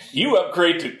 You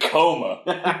upgrade to coma.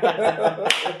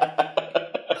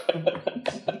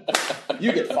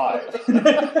 You get 5.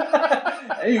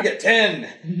 And you get 10.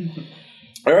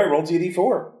 All right, roll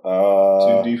 2d4.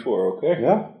 2d4, okay.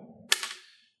 Yeah.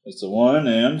 That's a 1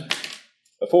 and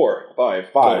a 4. 5.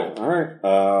 5. Total. All right.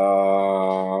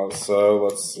 So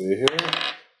let's see here.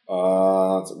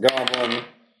 It's a goblin.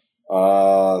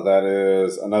 That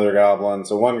is another goblin.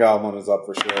 So one goblin is up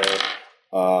for sure.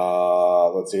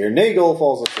 Let's see here. Nagel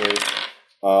falls asleep.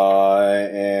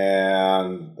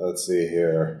 And let's see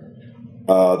here.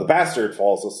 The bastard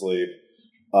falls asleep.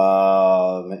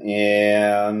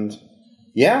 And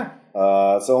yeah.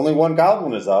 So only one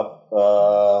goblin is up.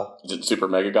 Is it Super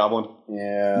Mega Goblin?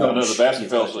 Yeah. No, the bastard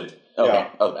fell asleep. Okay. Yeah.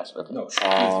 Oh, the bastard. Okay. No,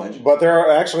 But there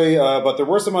are actually, but there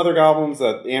were some other goblins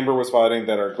that Amber was fighting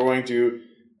that are going to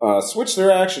switch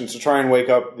their actions to try and wake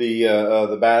up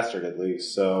the bastard at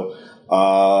least. So,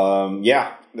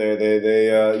 yeah,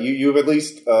 you've at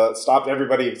least stopped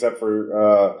everybody except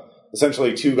for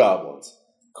essentially 2 goblins.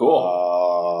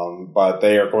 Cool. But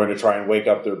they are going to try and wake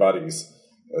up their buddies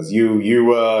as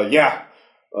yeah.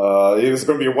 It's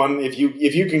going to be one if you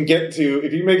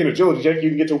make an agility check, you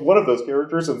can get to one of those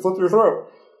characters and flip their throat.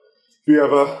 If you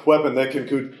have a weapon that can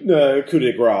coup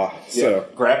de grace. So. Yeah,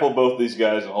 grapple both these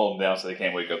guys and hold them down so they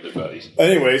can't wake up their buddies.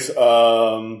 Anyways,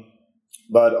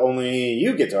 but only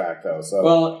you get to act though. So.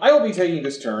 Well, I will be taking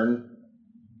this turn,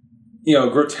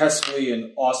 grotesquely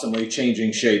and awesomely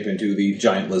changing shape into the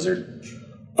giant lizard.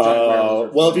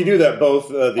 Well, if you do that, both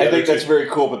I think that's very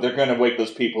cool, but they're going to wake those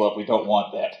people up. We don't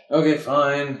want that. Okay,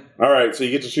 fine. All right, so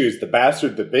you get to choose the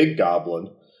bastard, the big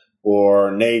goblin, or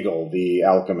Nagel, the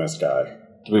alchemist guy.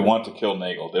 Do we want to kill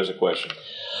Nagel? There's a question.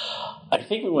 I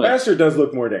think we want to... Bastard does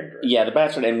look more dangerous. Yeah, the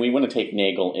bastard, and we want to take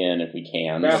Nagel in if we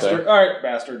can. Bastard. So. All right,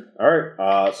 bastard. All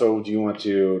right, so do you want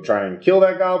to try and kill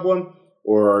that goblin,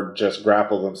 or just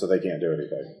grapple them so they can't do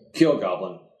anything? Kill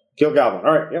goblin. Kill goblin.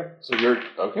 All right, yeah. So you're...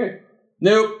 Okay.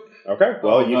 Nope. Okay,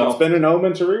 well, you can spend an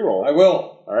omen to reroll. I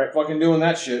will. All right. Fucking doing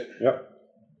that shit. Yep.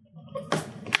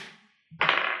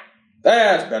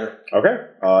 That's better. Okay.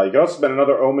 You can also spend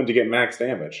another omen to get max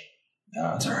damage.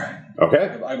 No, that's all right.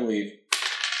 Okay. I believe.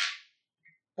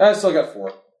 I still got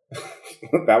 4.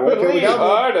 That won't kill the goblin.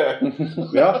 Harder.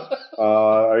 Yeah.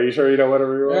 Are you sure you don't want to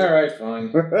reroll? All right,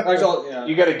 fine. Actually, yeah.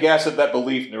 You got to guess at that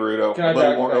belief, Naruto. Can I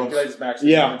just max the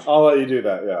Yeah, damage? I'll let you do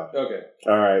that, yeah. Okay.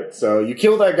 All right, so you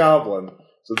kill that goblin,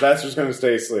 so the bastard's going to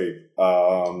stay asleep.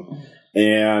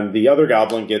 And the other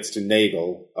goblin gets to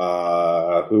Nagel,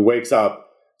 who wakes up,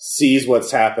 sees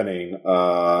what's happening,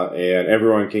 and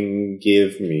everyone can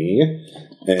give me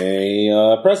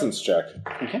a presence check.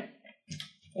 Okay.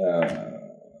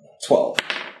 12.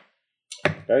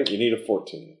 Okay, you need a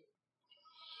 14.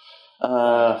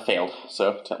 Failed,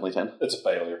 so only 10. It's a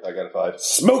failure. I got a 5.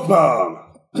 Smoke bomb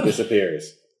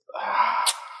disappears.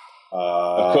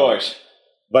 Of course.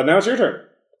 But now it's your turn.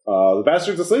 The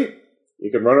bastard's asleep.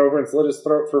 You can run over and slit his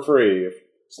throat for free.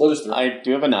 Slit his throat. I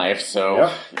do have a knife, so...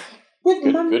 Yep. With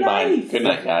my Good knife. Good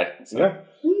night, guy. So.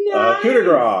 Yeah. Coup de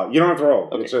grace. You don't have to roll.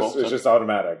 Okay, it's just cool. it's just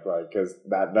automatic, like because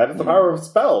that is the power of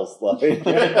spells. Like,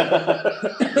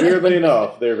 weirdly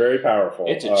enough, they're very powerful.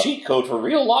 It's a cheat code for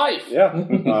real life. Yeah.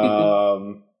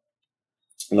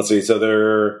 Let's see. So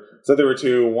there were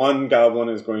 2. One goblin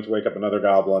is going to wake up another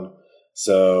goblin.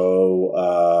 So,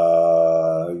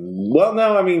 well,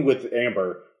 no, I mean with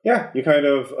Amber, yeah, you kind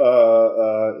of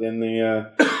in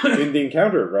the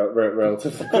encounter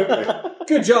relatively quickly.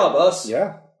 Good job, us.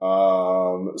 Yeah.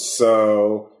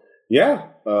 So yeah,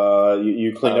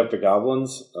 you clean up the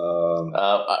goblins.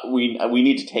 We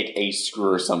need to take a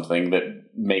screw or something that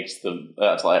makes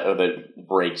that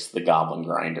breaks the goblin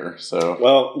grinder. So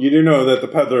Well, you do know that the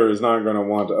peddler is not going to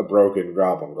want a broken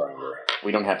goblin grinder.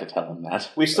 we don't have to tell him that.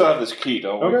 We still have this key,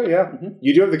 don't we? Okay, yeah,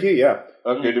 you do have the key. Yeah,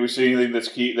 Okay, do we see anything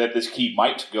that this key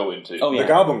might go into? Oh, yeah. the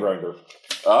goblin grinder.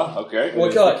 Okay. Well, It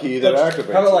is the key that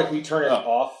activates how about it. like we turn it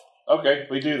off? Okay,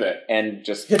 we do that. And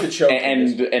just hit the choke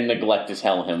and neglect to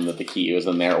tell him that the key was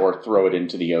in there, or throw it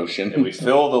into the ocean. And we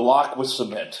fill the lock with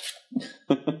cement.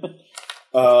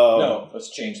 No, let's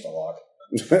change the lock.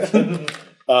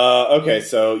 Okay,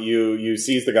 so you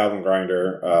seize the Goblin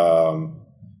Grinder.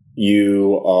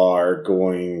 You are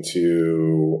going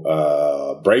to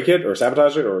break it or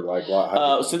sabotage it, or like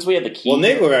since we have the key. Well,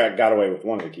 Nagel got away with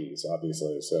one of the keys,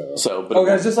 obviously. But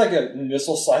okay, is this like a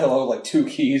missile silo, like 2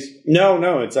 keys?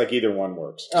 No, it's like either one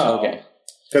works. Oh, okay.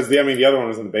 Because the other one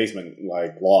was in the basement,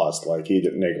 like lost. Like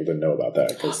Nagel didn't know about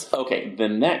that. Okay,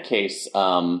 then in that case,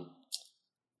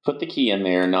 put the key in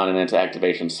there, not in its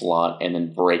activation slot, and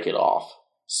then break it off.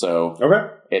 So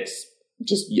it's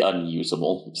just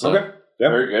unusable. So. Okay. Yeah.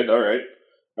 Very good.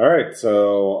 All right.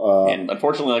 So, and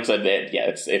unfortunately, like I said,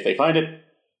 it's if they find it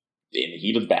in the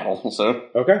heat of battle. So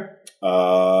okay.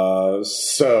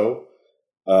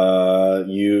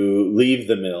 You leave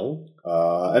the mill,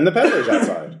 and the peddler's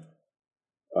outside,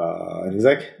 and he's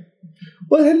like,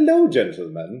 "Well, hello,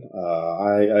 gentlemen.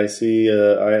 I see.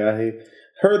 I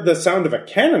heard the sound of a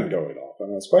cannon going off,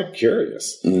 and I was quite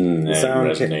curious. It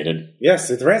resonated. Yes,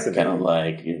 it resonated. Kind of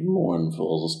like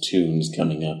mournful tunes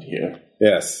coming up here.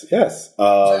 Yes. Yeah.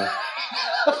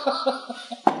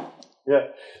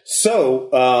 So,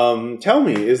 tell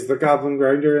me, is the Goblin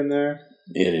Grinder in there?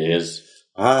 It is.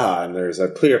 And there's a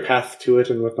clear path to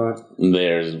it and whatnot?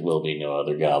 There will be no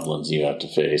other goblins you have to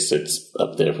face. It's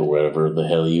up there for whatever the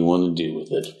hell you want to do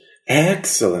with it.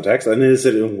 Excellent. Is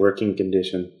it in working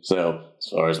condition? So, as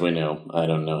far as we know, I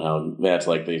don't know how that's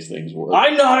like these things work.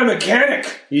 I'm not a mechanic!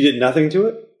 You did nothing to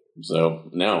it? So,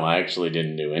 no, I actually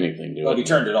didn't do anything to it. Well, we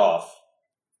turned it off.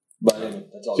 But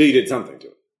that's all. So you did something to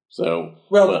it? So,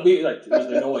 it was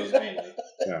the noise mainly.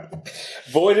 Yeah.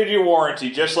 Voided your warranty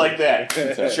just like that.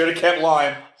 Should have kept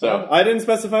lying. So I didn't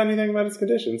specify anything about its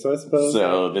condition, so I suppose.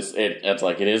 So that's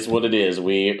like it is what it is.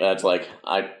 We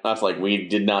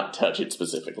did not touch it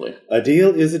specifically. A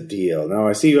deal is a deal. Now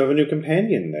I see you have a new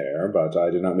companion there, but I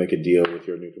did not make a deal with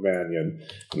your new companion.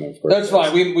 And of course, that's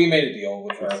fine. We made a deal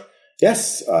with her.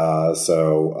 Yes.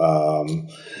 So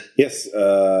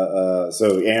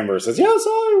Amber says, "Yes,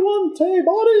 I want a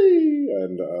body,"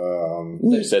 and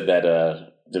they said that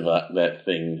that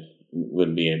thing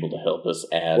would be able to help us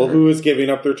add. Well, who is giving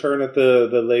up their turn at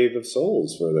the Lathe of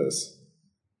Souls for this?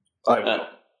 I will.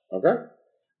 Okay.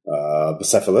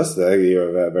 Bucephalus,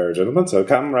 you're a very gentleman, so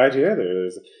come right here.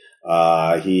 There's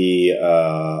he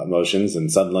motions, and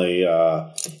suddenly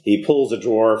he pulls a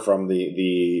drawer from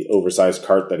the oversized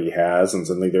cart that he has, and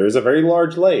suddenly there is a very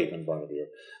large lathe in front of you.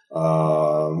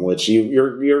 Which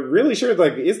you're really sure,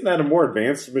 like, isn't that a more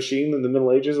advanced machine than the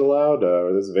Middle Ages allowed?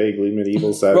 Or this vaguely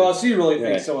medieval setting? Well, so you really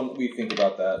think we think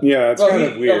about that? Yeah, it's kind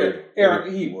of weird. Okay, Aaron,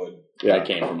 he would. Yeah. I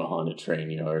came from a haunted train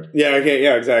yard. Yeah, okay,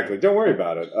 yeah, exactly. Don't worry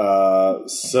about it.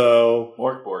 So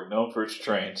Morkborg, known for its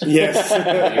trains. Yes.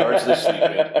 The yards this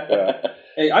weekend. Yeah.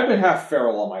 Hey, I've been half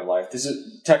feral all my life. This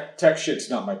is tech shit's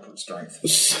not my strength.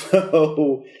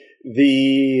 So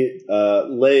the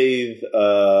lathe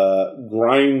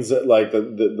grinds, like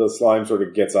the slime sort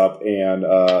of gets up, and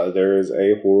there is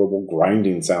a horrible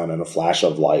grinding sound and a flash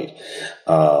of light.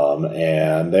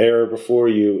 And there before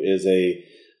you is a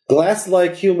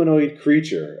glass-like humanoid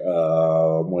creature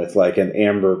with like an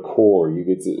amber core. You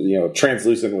could,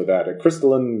 translucent with that, a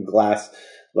crystalline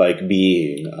glass-like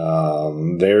being,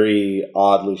 very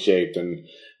oddly shaped and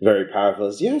very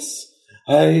powerful. Yes,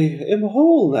 I am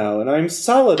whole now, and I'm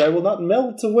solid. I will not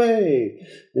melt away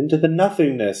into the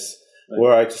nothingness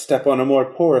were I to step on a more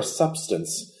porous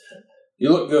substance.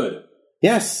 You look good.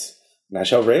 Yes, and I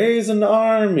shall raise an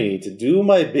army to do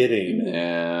my bidding.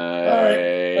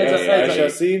 I shall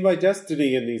see my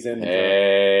destiny in these ends.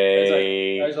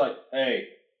 I was like, hey,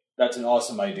 that's an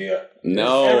awesome idea.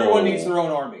 No. Everyone needs their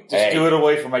own army. Just do it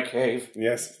away from my cave.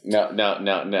 Yes. No. I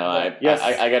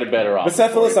got a better offer.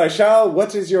 Bucephalus,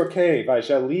 what is your cave? I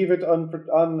shall leave it unharmed.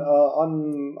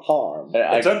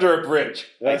 It's under a bridge.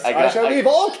 Yes, I shall leave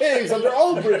all caves under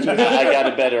all bridges. I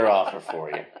got a better offer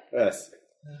for you. Yes.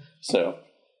 So,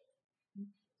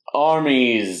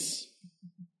 armies,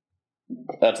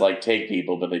 that's like take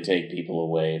people, but they take people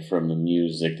away from the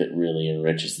music that really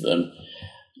enriches them.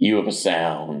 You have a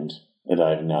sound that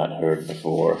I've not heard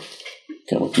before.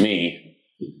 Come with me.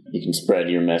 You can spread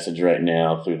your message right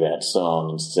now through that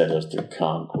song instead of through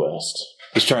conquest.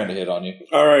 He's trying to hit on you.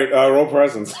 All right, roll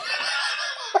presence.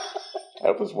 I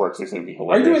hope this works. It's going to be Are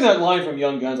hilarious. you doing that line from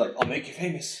Young Guns, like, I'll make you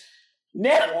famous?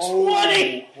 Net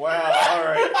 20! Wow, all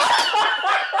right.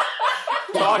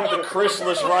 Talked the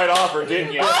chrysalis right off her,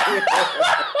 didn't you?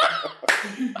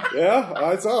 Yeah,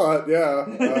 I saw it,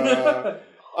 yeah.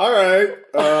 All right.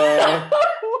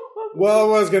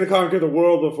 Well, I was going to conquer the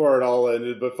world before it all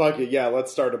ended, but fuck it, yeah,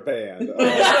 let's start a band.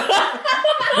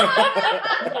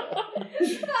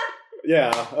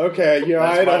 Yeah, okay,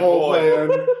 I had a whole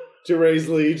plan to raise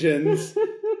legions,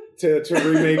 to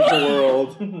remake the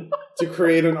world, to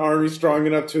create an army strong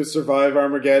enough to survive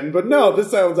Armageddon. But no,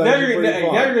 this sounds actually pretty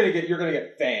fun. Now you're gonna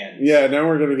get fans. Yeah, now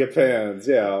we're gonna get fans.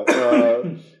 Yeah,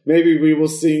 maybe we will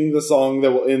sing the song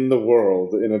that will end the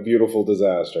world in a beautiful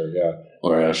disaster. Yeah,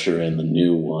 or usher in the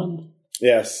new one.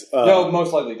 Yes. No,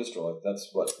 most likely destroy it. That's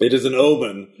what it is. An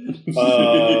omen.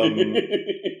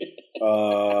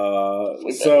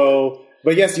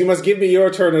 But yes, you must give me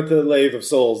your turn at the Lathe of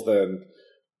Souls. Then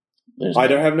I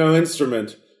don't have no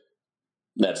instrument.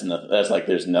 That's like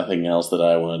there's nothing else that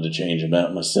I wanted to change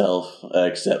about myself. I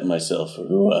accept myself for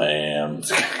who I am.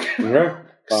 Okay.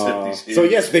 So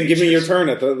yes, then give me your turn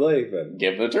at the lathe. Then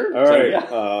give it a turn. All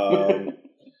right.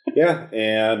 Yeah.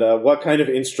 And what kind of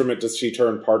instrument does she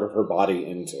turn part of her body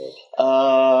into?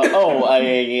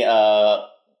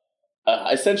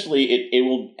 Essentially, it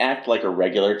will act like a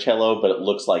regular cello, but it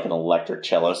looks like an electric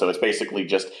cello. So it's basically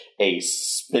just a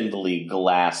spindly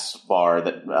glass bar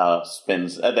that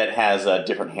spins, that has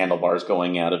different handlebars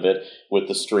going out of it, with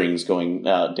the strings going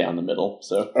down the middle.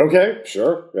 So okay,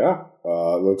 sure, yeah,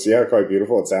 it looks quite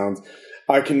beautiful. It sounds.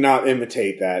 I cannot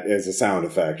imitate that as a sound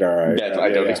effect. All right, I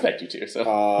don't expect you to. So you've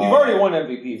already won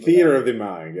MVP. Theater of the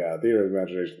mind, theater of the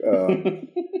imagination.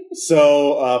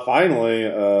 So finally,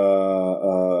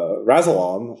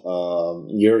 Razalam,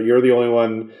 you're the only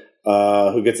one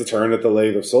who gets a turn at the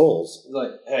Lathe of Souls. He's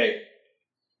like, hey,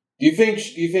 do you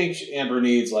think Amber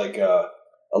needs like a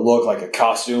look, like a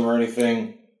costume or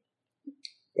anything?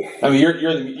 I mean, you're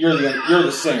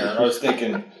the singer. I was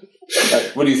thinking,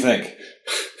 what do you think?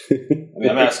 I mean,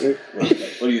 I'm asking.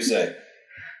 What do you say?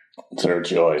 It's her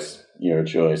choice. Your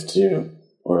choice too.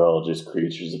 We're all just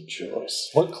creatures of choice.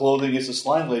 What clothing is the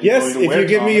slime lady? Yes, if you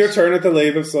give me your turn at the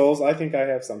Lathe of Souls, I think I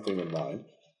have something in mind.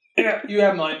 Yeah, you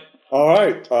have mine. All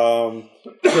right.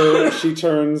 She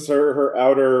turns her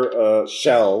outer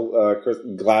shell,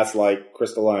 glass-like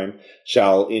crystalline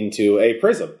shell, into a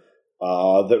prism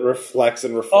that reflects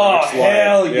and refracts light.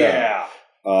 Oh, hell yeah.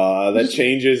 That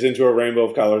changes into a rainbow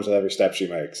of colors with every step she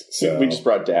makes. So we just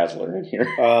brought Dazzler in here.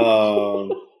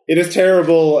 It is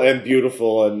terrible and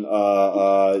beautiful, and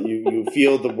you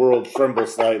feel the world tremble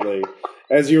slightly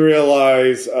as you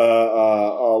realize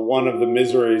one of the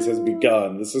miseries has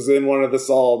begun. This is in one of the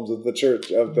Psalms of the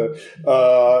Church of the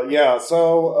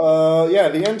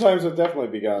the end times have definitely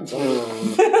begun. Fuck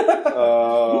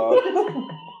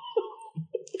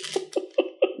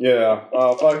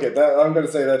it. I'm going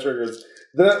to say that triggers.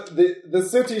 The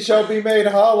city shall be made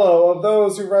hollow. Of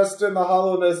those who rest in the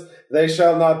hollowness, they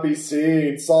shall not be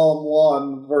seen. Psalm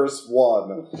 1, verse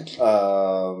 1.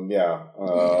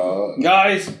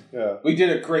 Guys, we did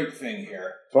a great thing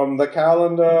here. From the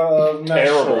calendar of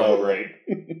Terrible great.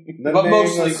 The but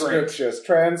mostly scriptures,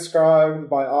 transcribed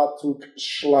by Atuk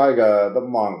Schleiger, the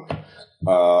monk.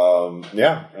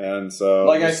 And so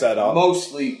like I set up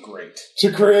mostly great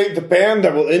to create the band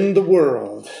that will end the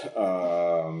world.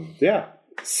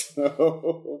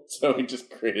 So we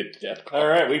just created Death Clock. All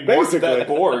right, we morphed that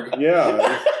Borg.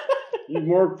 Yeah, you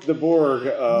morphed the Borg.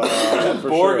 The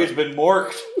Borg has been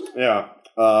morphed. Yeah.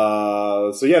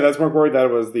 That's Mork Borg.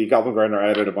 That was the Goblin Grinder. I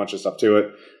added a bunch of stuff to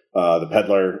it. The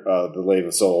Peddler, the Lathe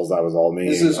of Souls. That was all me.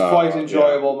 This is quite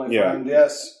enjoyable, my friend.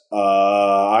 Yes.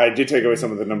 I did take away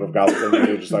some of the number of goblins. I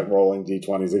mean, just like rolling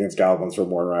d20s against goblins for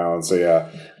more rounds. So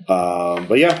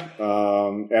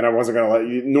and I wasn't gonna let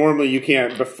you. Normally, you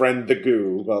can't befriend the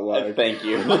goo, but like, thank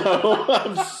you. All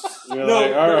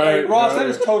right, Ross. That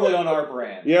is totally on our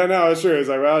brand. Yeah, no, it's true. It's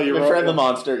like, well, you befriend the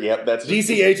monster. Yep, that's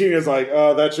DC 18 is like,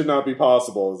 oh, that should not be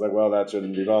possible. It's like, well, that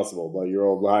shouldn't be possible, but you're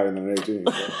old higher than 18.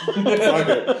 So.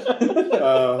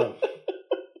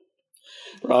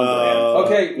 Fuck it.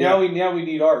 Okay, now we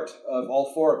need art of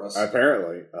all four of us.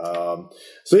 Apparently.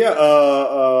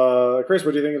 Chris,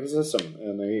 what do you think of the system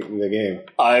and the game?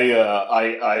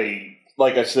 I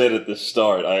like I said at the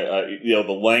start,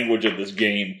 the language of this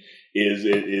game is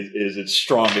its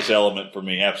strongest element for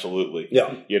me. Absolutely. Yeah.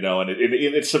 And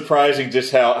it's surprising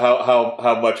just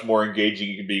how much more engaging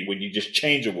you can be when you just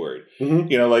change a word.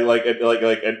 Mm-hmm.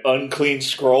 Like an unclean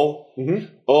scroll. Mm-hmm.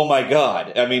 Oh my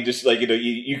God! I mean, just like you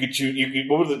could choose.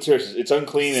 What were the terms? It's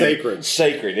unclean, sacred, and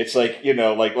sacred. It's like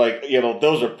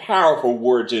those are powerful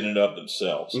words in and of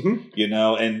themselves.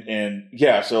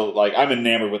 Mm-hmm. So like I'm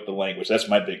enamored with the language. That's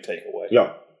my big takeaway.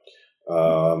 Yeah.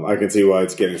 I can see why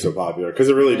it's getting so popular because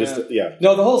it really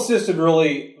No, the whole system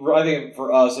really. I think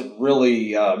for us, it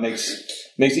really makes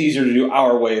makes it easier to do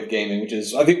our way of gaming, which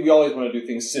is, I think we always want to do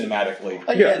things cinematically.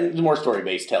 And more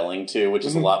story-based telling, too, which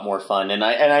is a lot more fun. And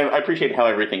I appreciate how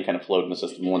everything kind of flowed in the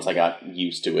system once I got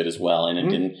used to it as well. And it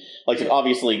didn't, like,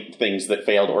 obviously things that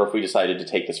failed, or if we decided to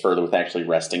take this further with actually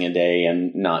resting a day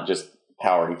and not just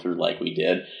powering through like we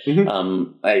did.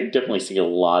 I definitely see a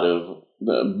lot of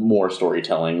more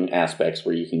storytelling aspects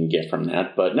where you can get from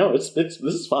that. But no, this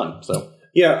is fun, so...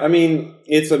 Yeah, I mean,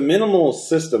 it's a minimal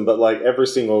system, but like every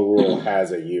single rule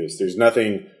has a use. There's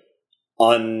nothing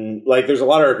there's a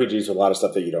lot of RPGs with a lot of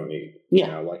stuff that you don't need. Yeah.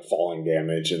 You know, like falling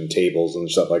damage and tables and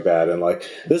stuff like that. And like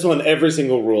this one, every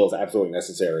single rule is absolutely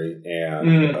necessary.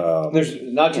 And there's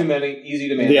not too many, easy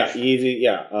to manage. Yeah, easy,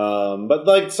 yeah. But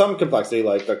like some complexity,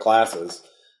 like the classes.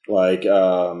 Like,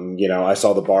 I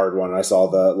saw the Bard one, I saw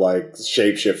the, like,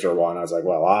 Shapeshifter one, I was like,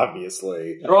 well,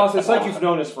 obviously. Ross, it's like you've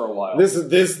known us for a while.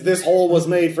 This hole was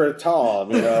made for Tom,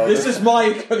 you know. This is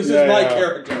my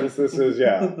character. This is,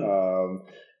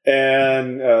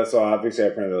 so obviously I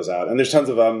printed those out. And there's tons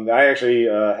of them. I actually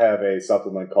have a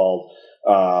supplement called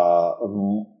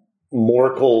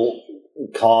Morkel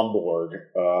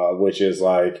Comborg, which is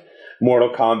like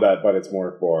Mortal Kombat, but it's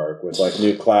Morkborg with like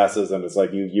new classes, and it's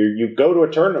like you go to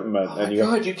a tournament and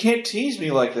you can't tease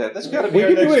me like that. That's got to be.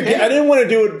 We can do it again. I didn't want to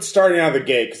do it starting out of the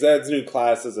gate because that's new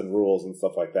classes and rules and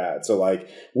stuff like that. So like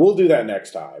we'll do that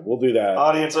next time. We'll do that.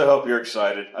 Audience, I hope you're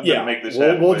excited. I'm going to make this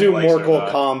happen. We'll do Morkel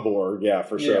Comborg,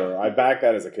 for sure. I back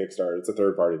that as a Kickstarter. It's a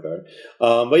third party thing.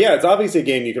 But yeah, it's obviously a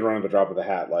game you can run at the drop of the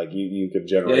hat. Like you could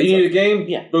generate. Yeah, you need a game.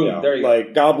 Yeah, boom. There you go.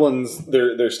 Like goblins,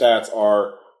 their stats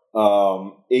are.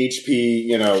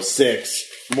 HP, 6,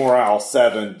 morale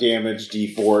 7, damage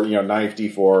D4, knife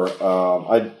D4.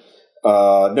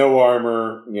 No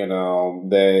armor,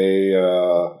 they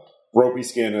ropey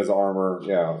skin as armor.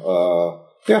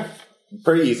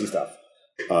 Pretty easy stuff.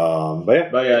 But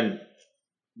yeah.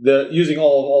 Using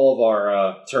all of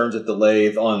our turns at the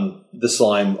lathe on the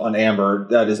slime on Amber,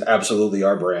 that is absolutely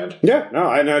our brand. Yeah, no,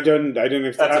 I didn't.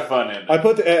 That's a fun end. I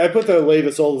put the lathe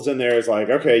of souls in there as like,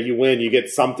 okay, you win, you get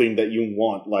something that you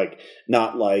want, like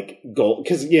not like gold,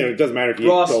 because it doesn't matter if you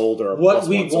get gold or what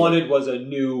we wanted was a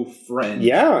new friend.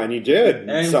 Yeah, and you did.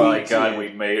 And so, my God,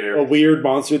 we made her a weird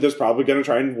monster that's probably going to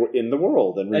try and in the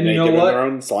world and remake it in their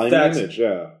own slime image.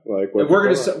 Yeah, like we're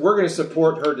gonna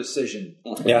support her decision.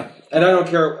 Yeah, and I don't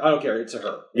care. It's a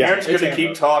her. Yeah, Aaron's going to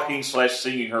keep talking /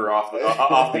 singing her off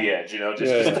the edge.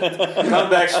 Just come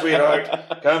back, sweetheart.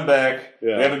 Come back.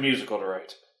 Yeah. We have a musical to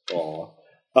write. Aww.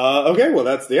 Okay, well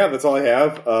that's all I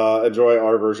have. Enjoy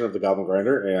our version of the Goblin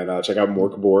Grinder and check out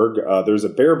Morkborg. There's a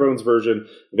bare bones version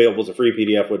available as a free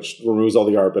PDF, which removes all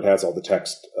the art but has all the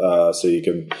text, so you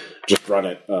can just run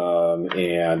it.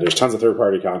 And there's tons of third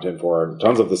party content for it,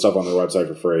 tons of the stuff on their website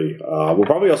for free. We'll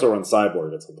probably also run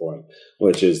Cyborg at some point,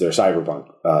 which is their cyberpunk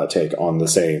take on the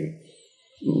same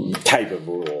type of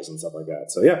rules and stuff like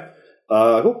that. So yeah,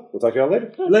 cool. We'll talk to y'all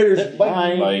later. Later.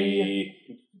 Bye.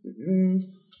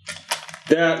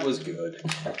 That was good.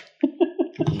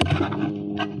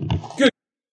 Good.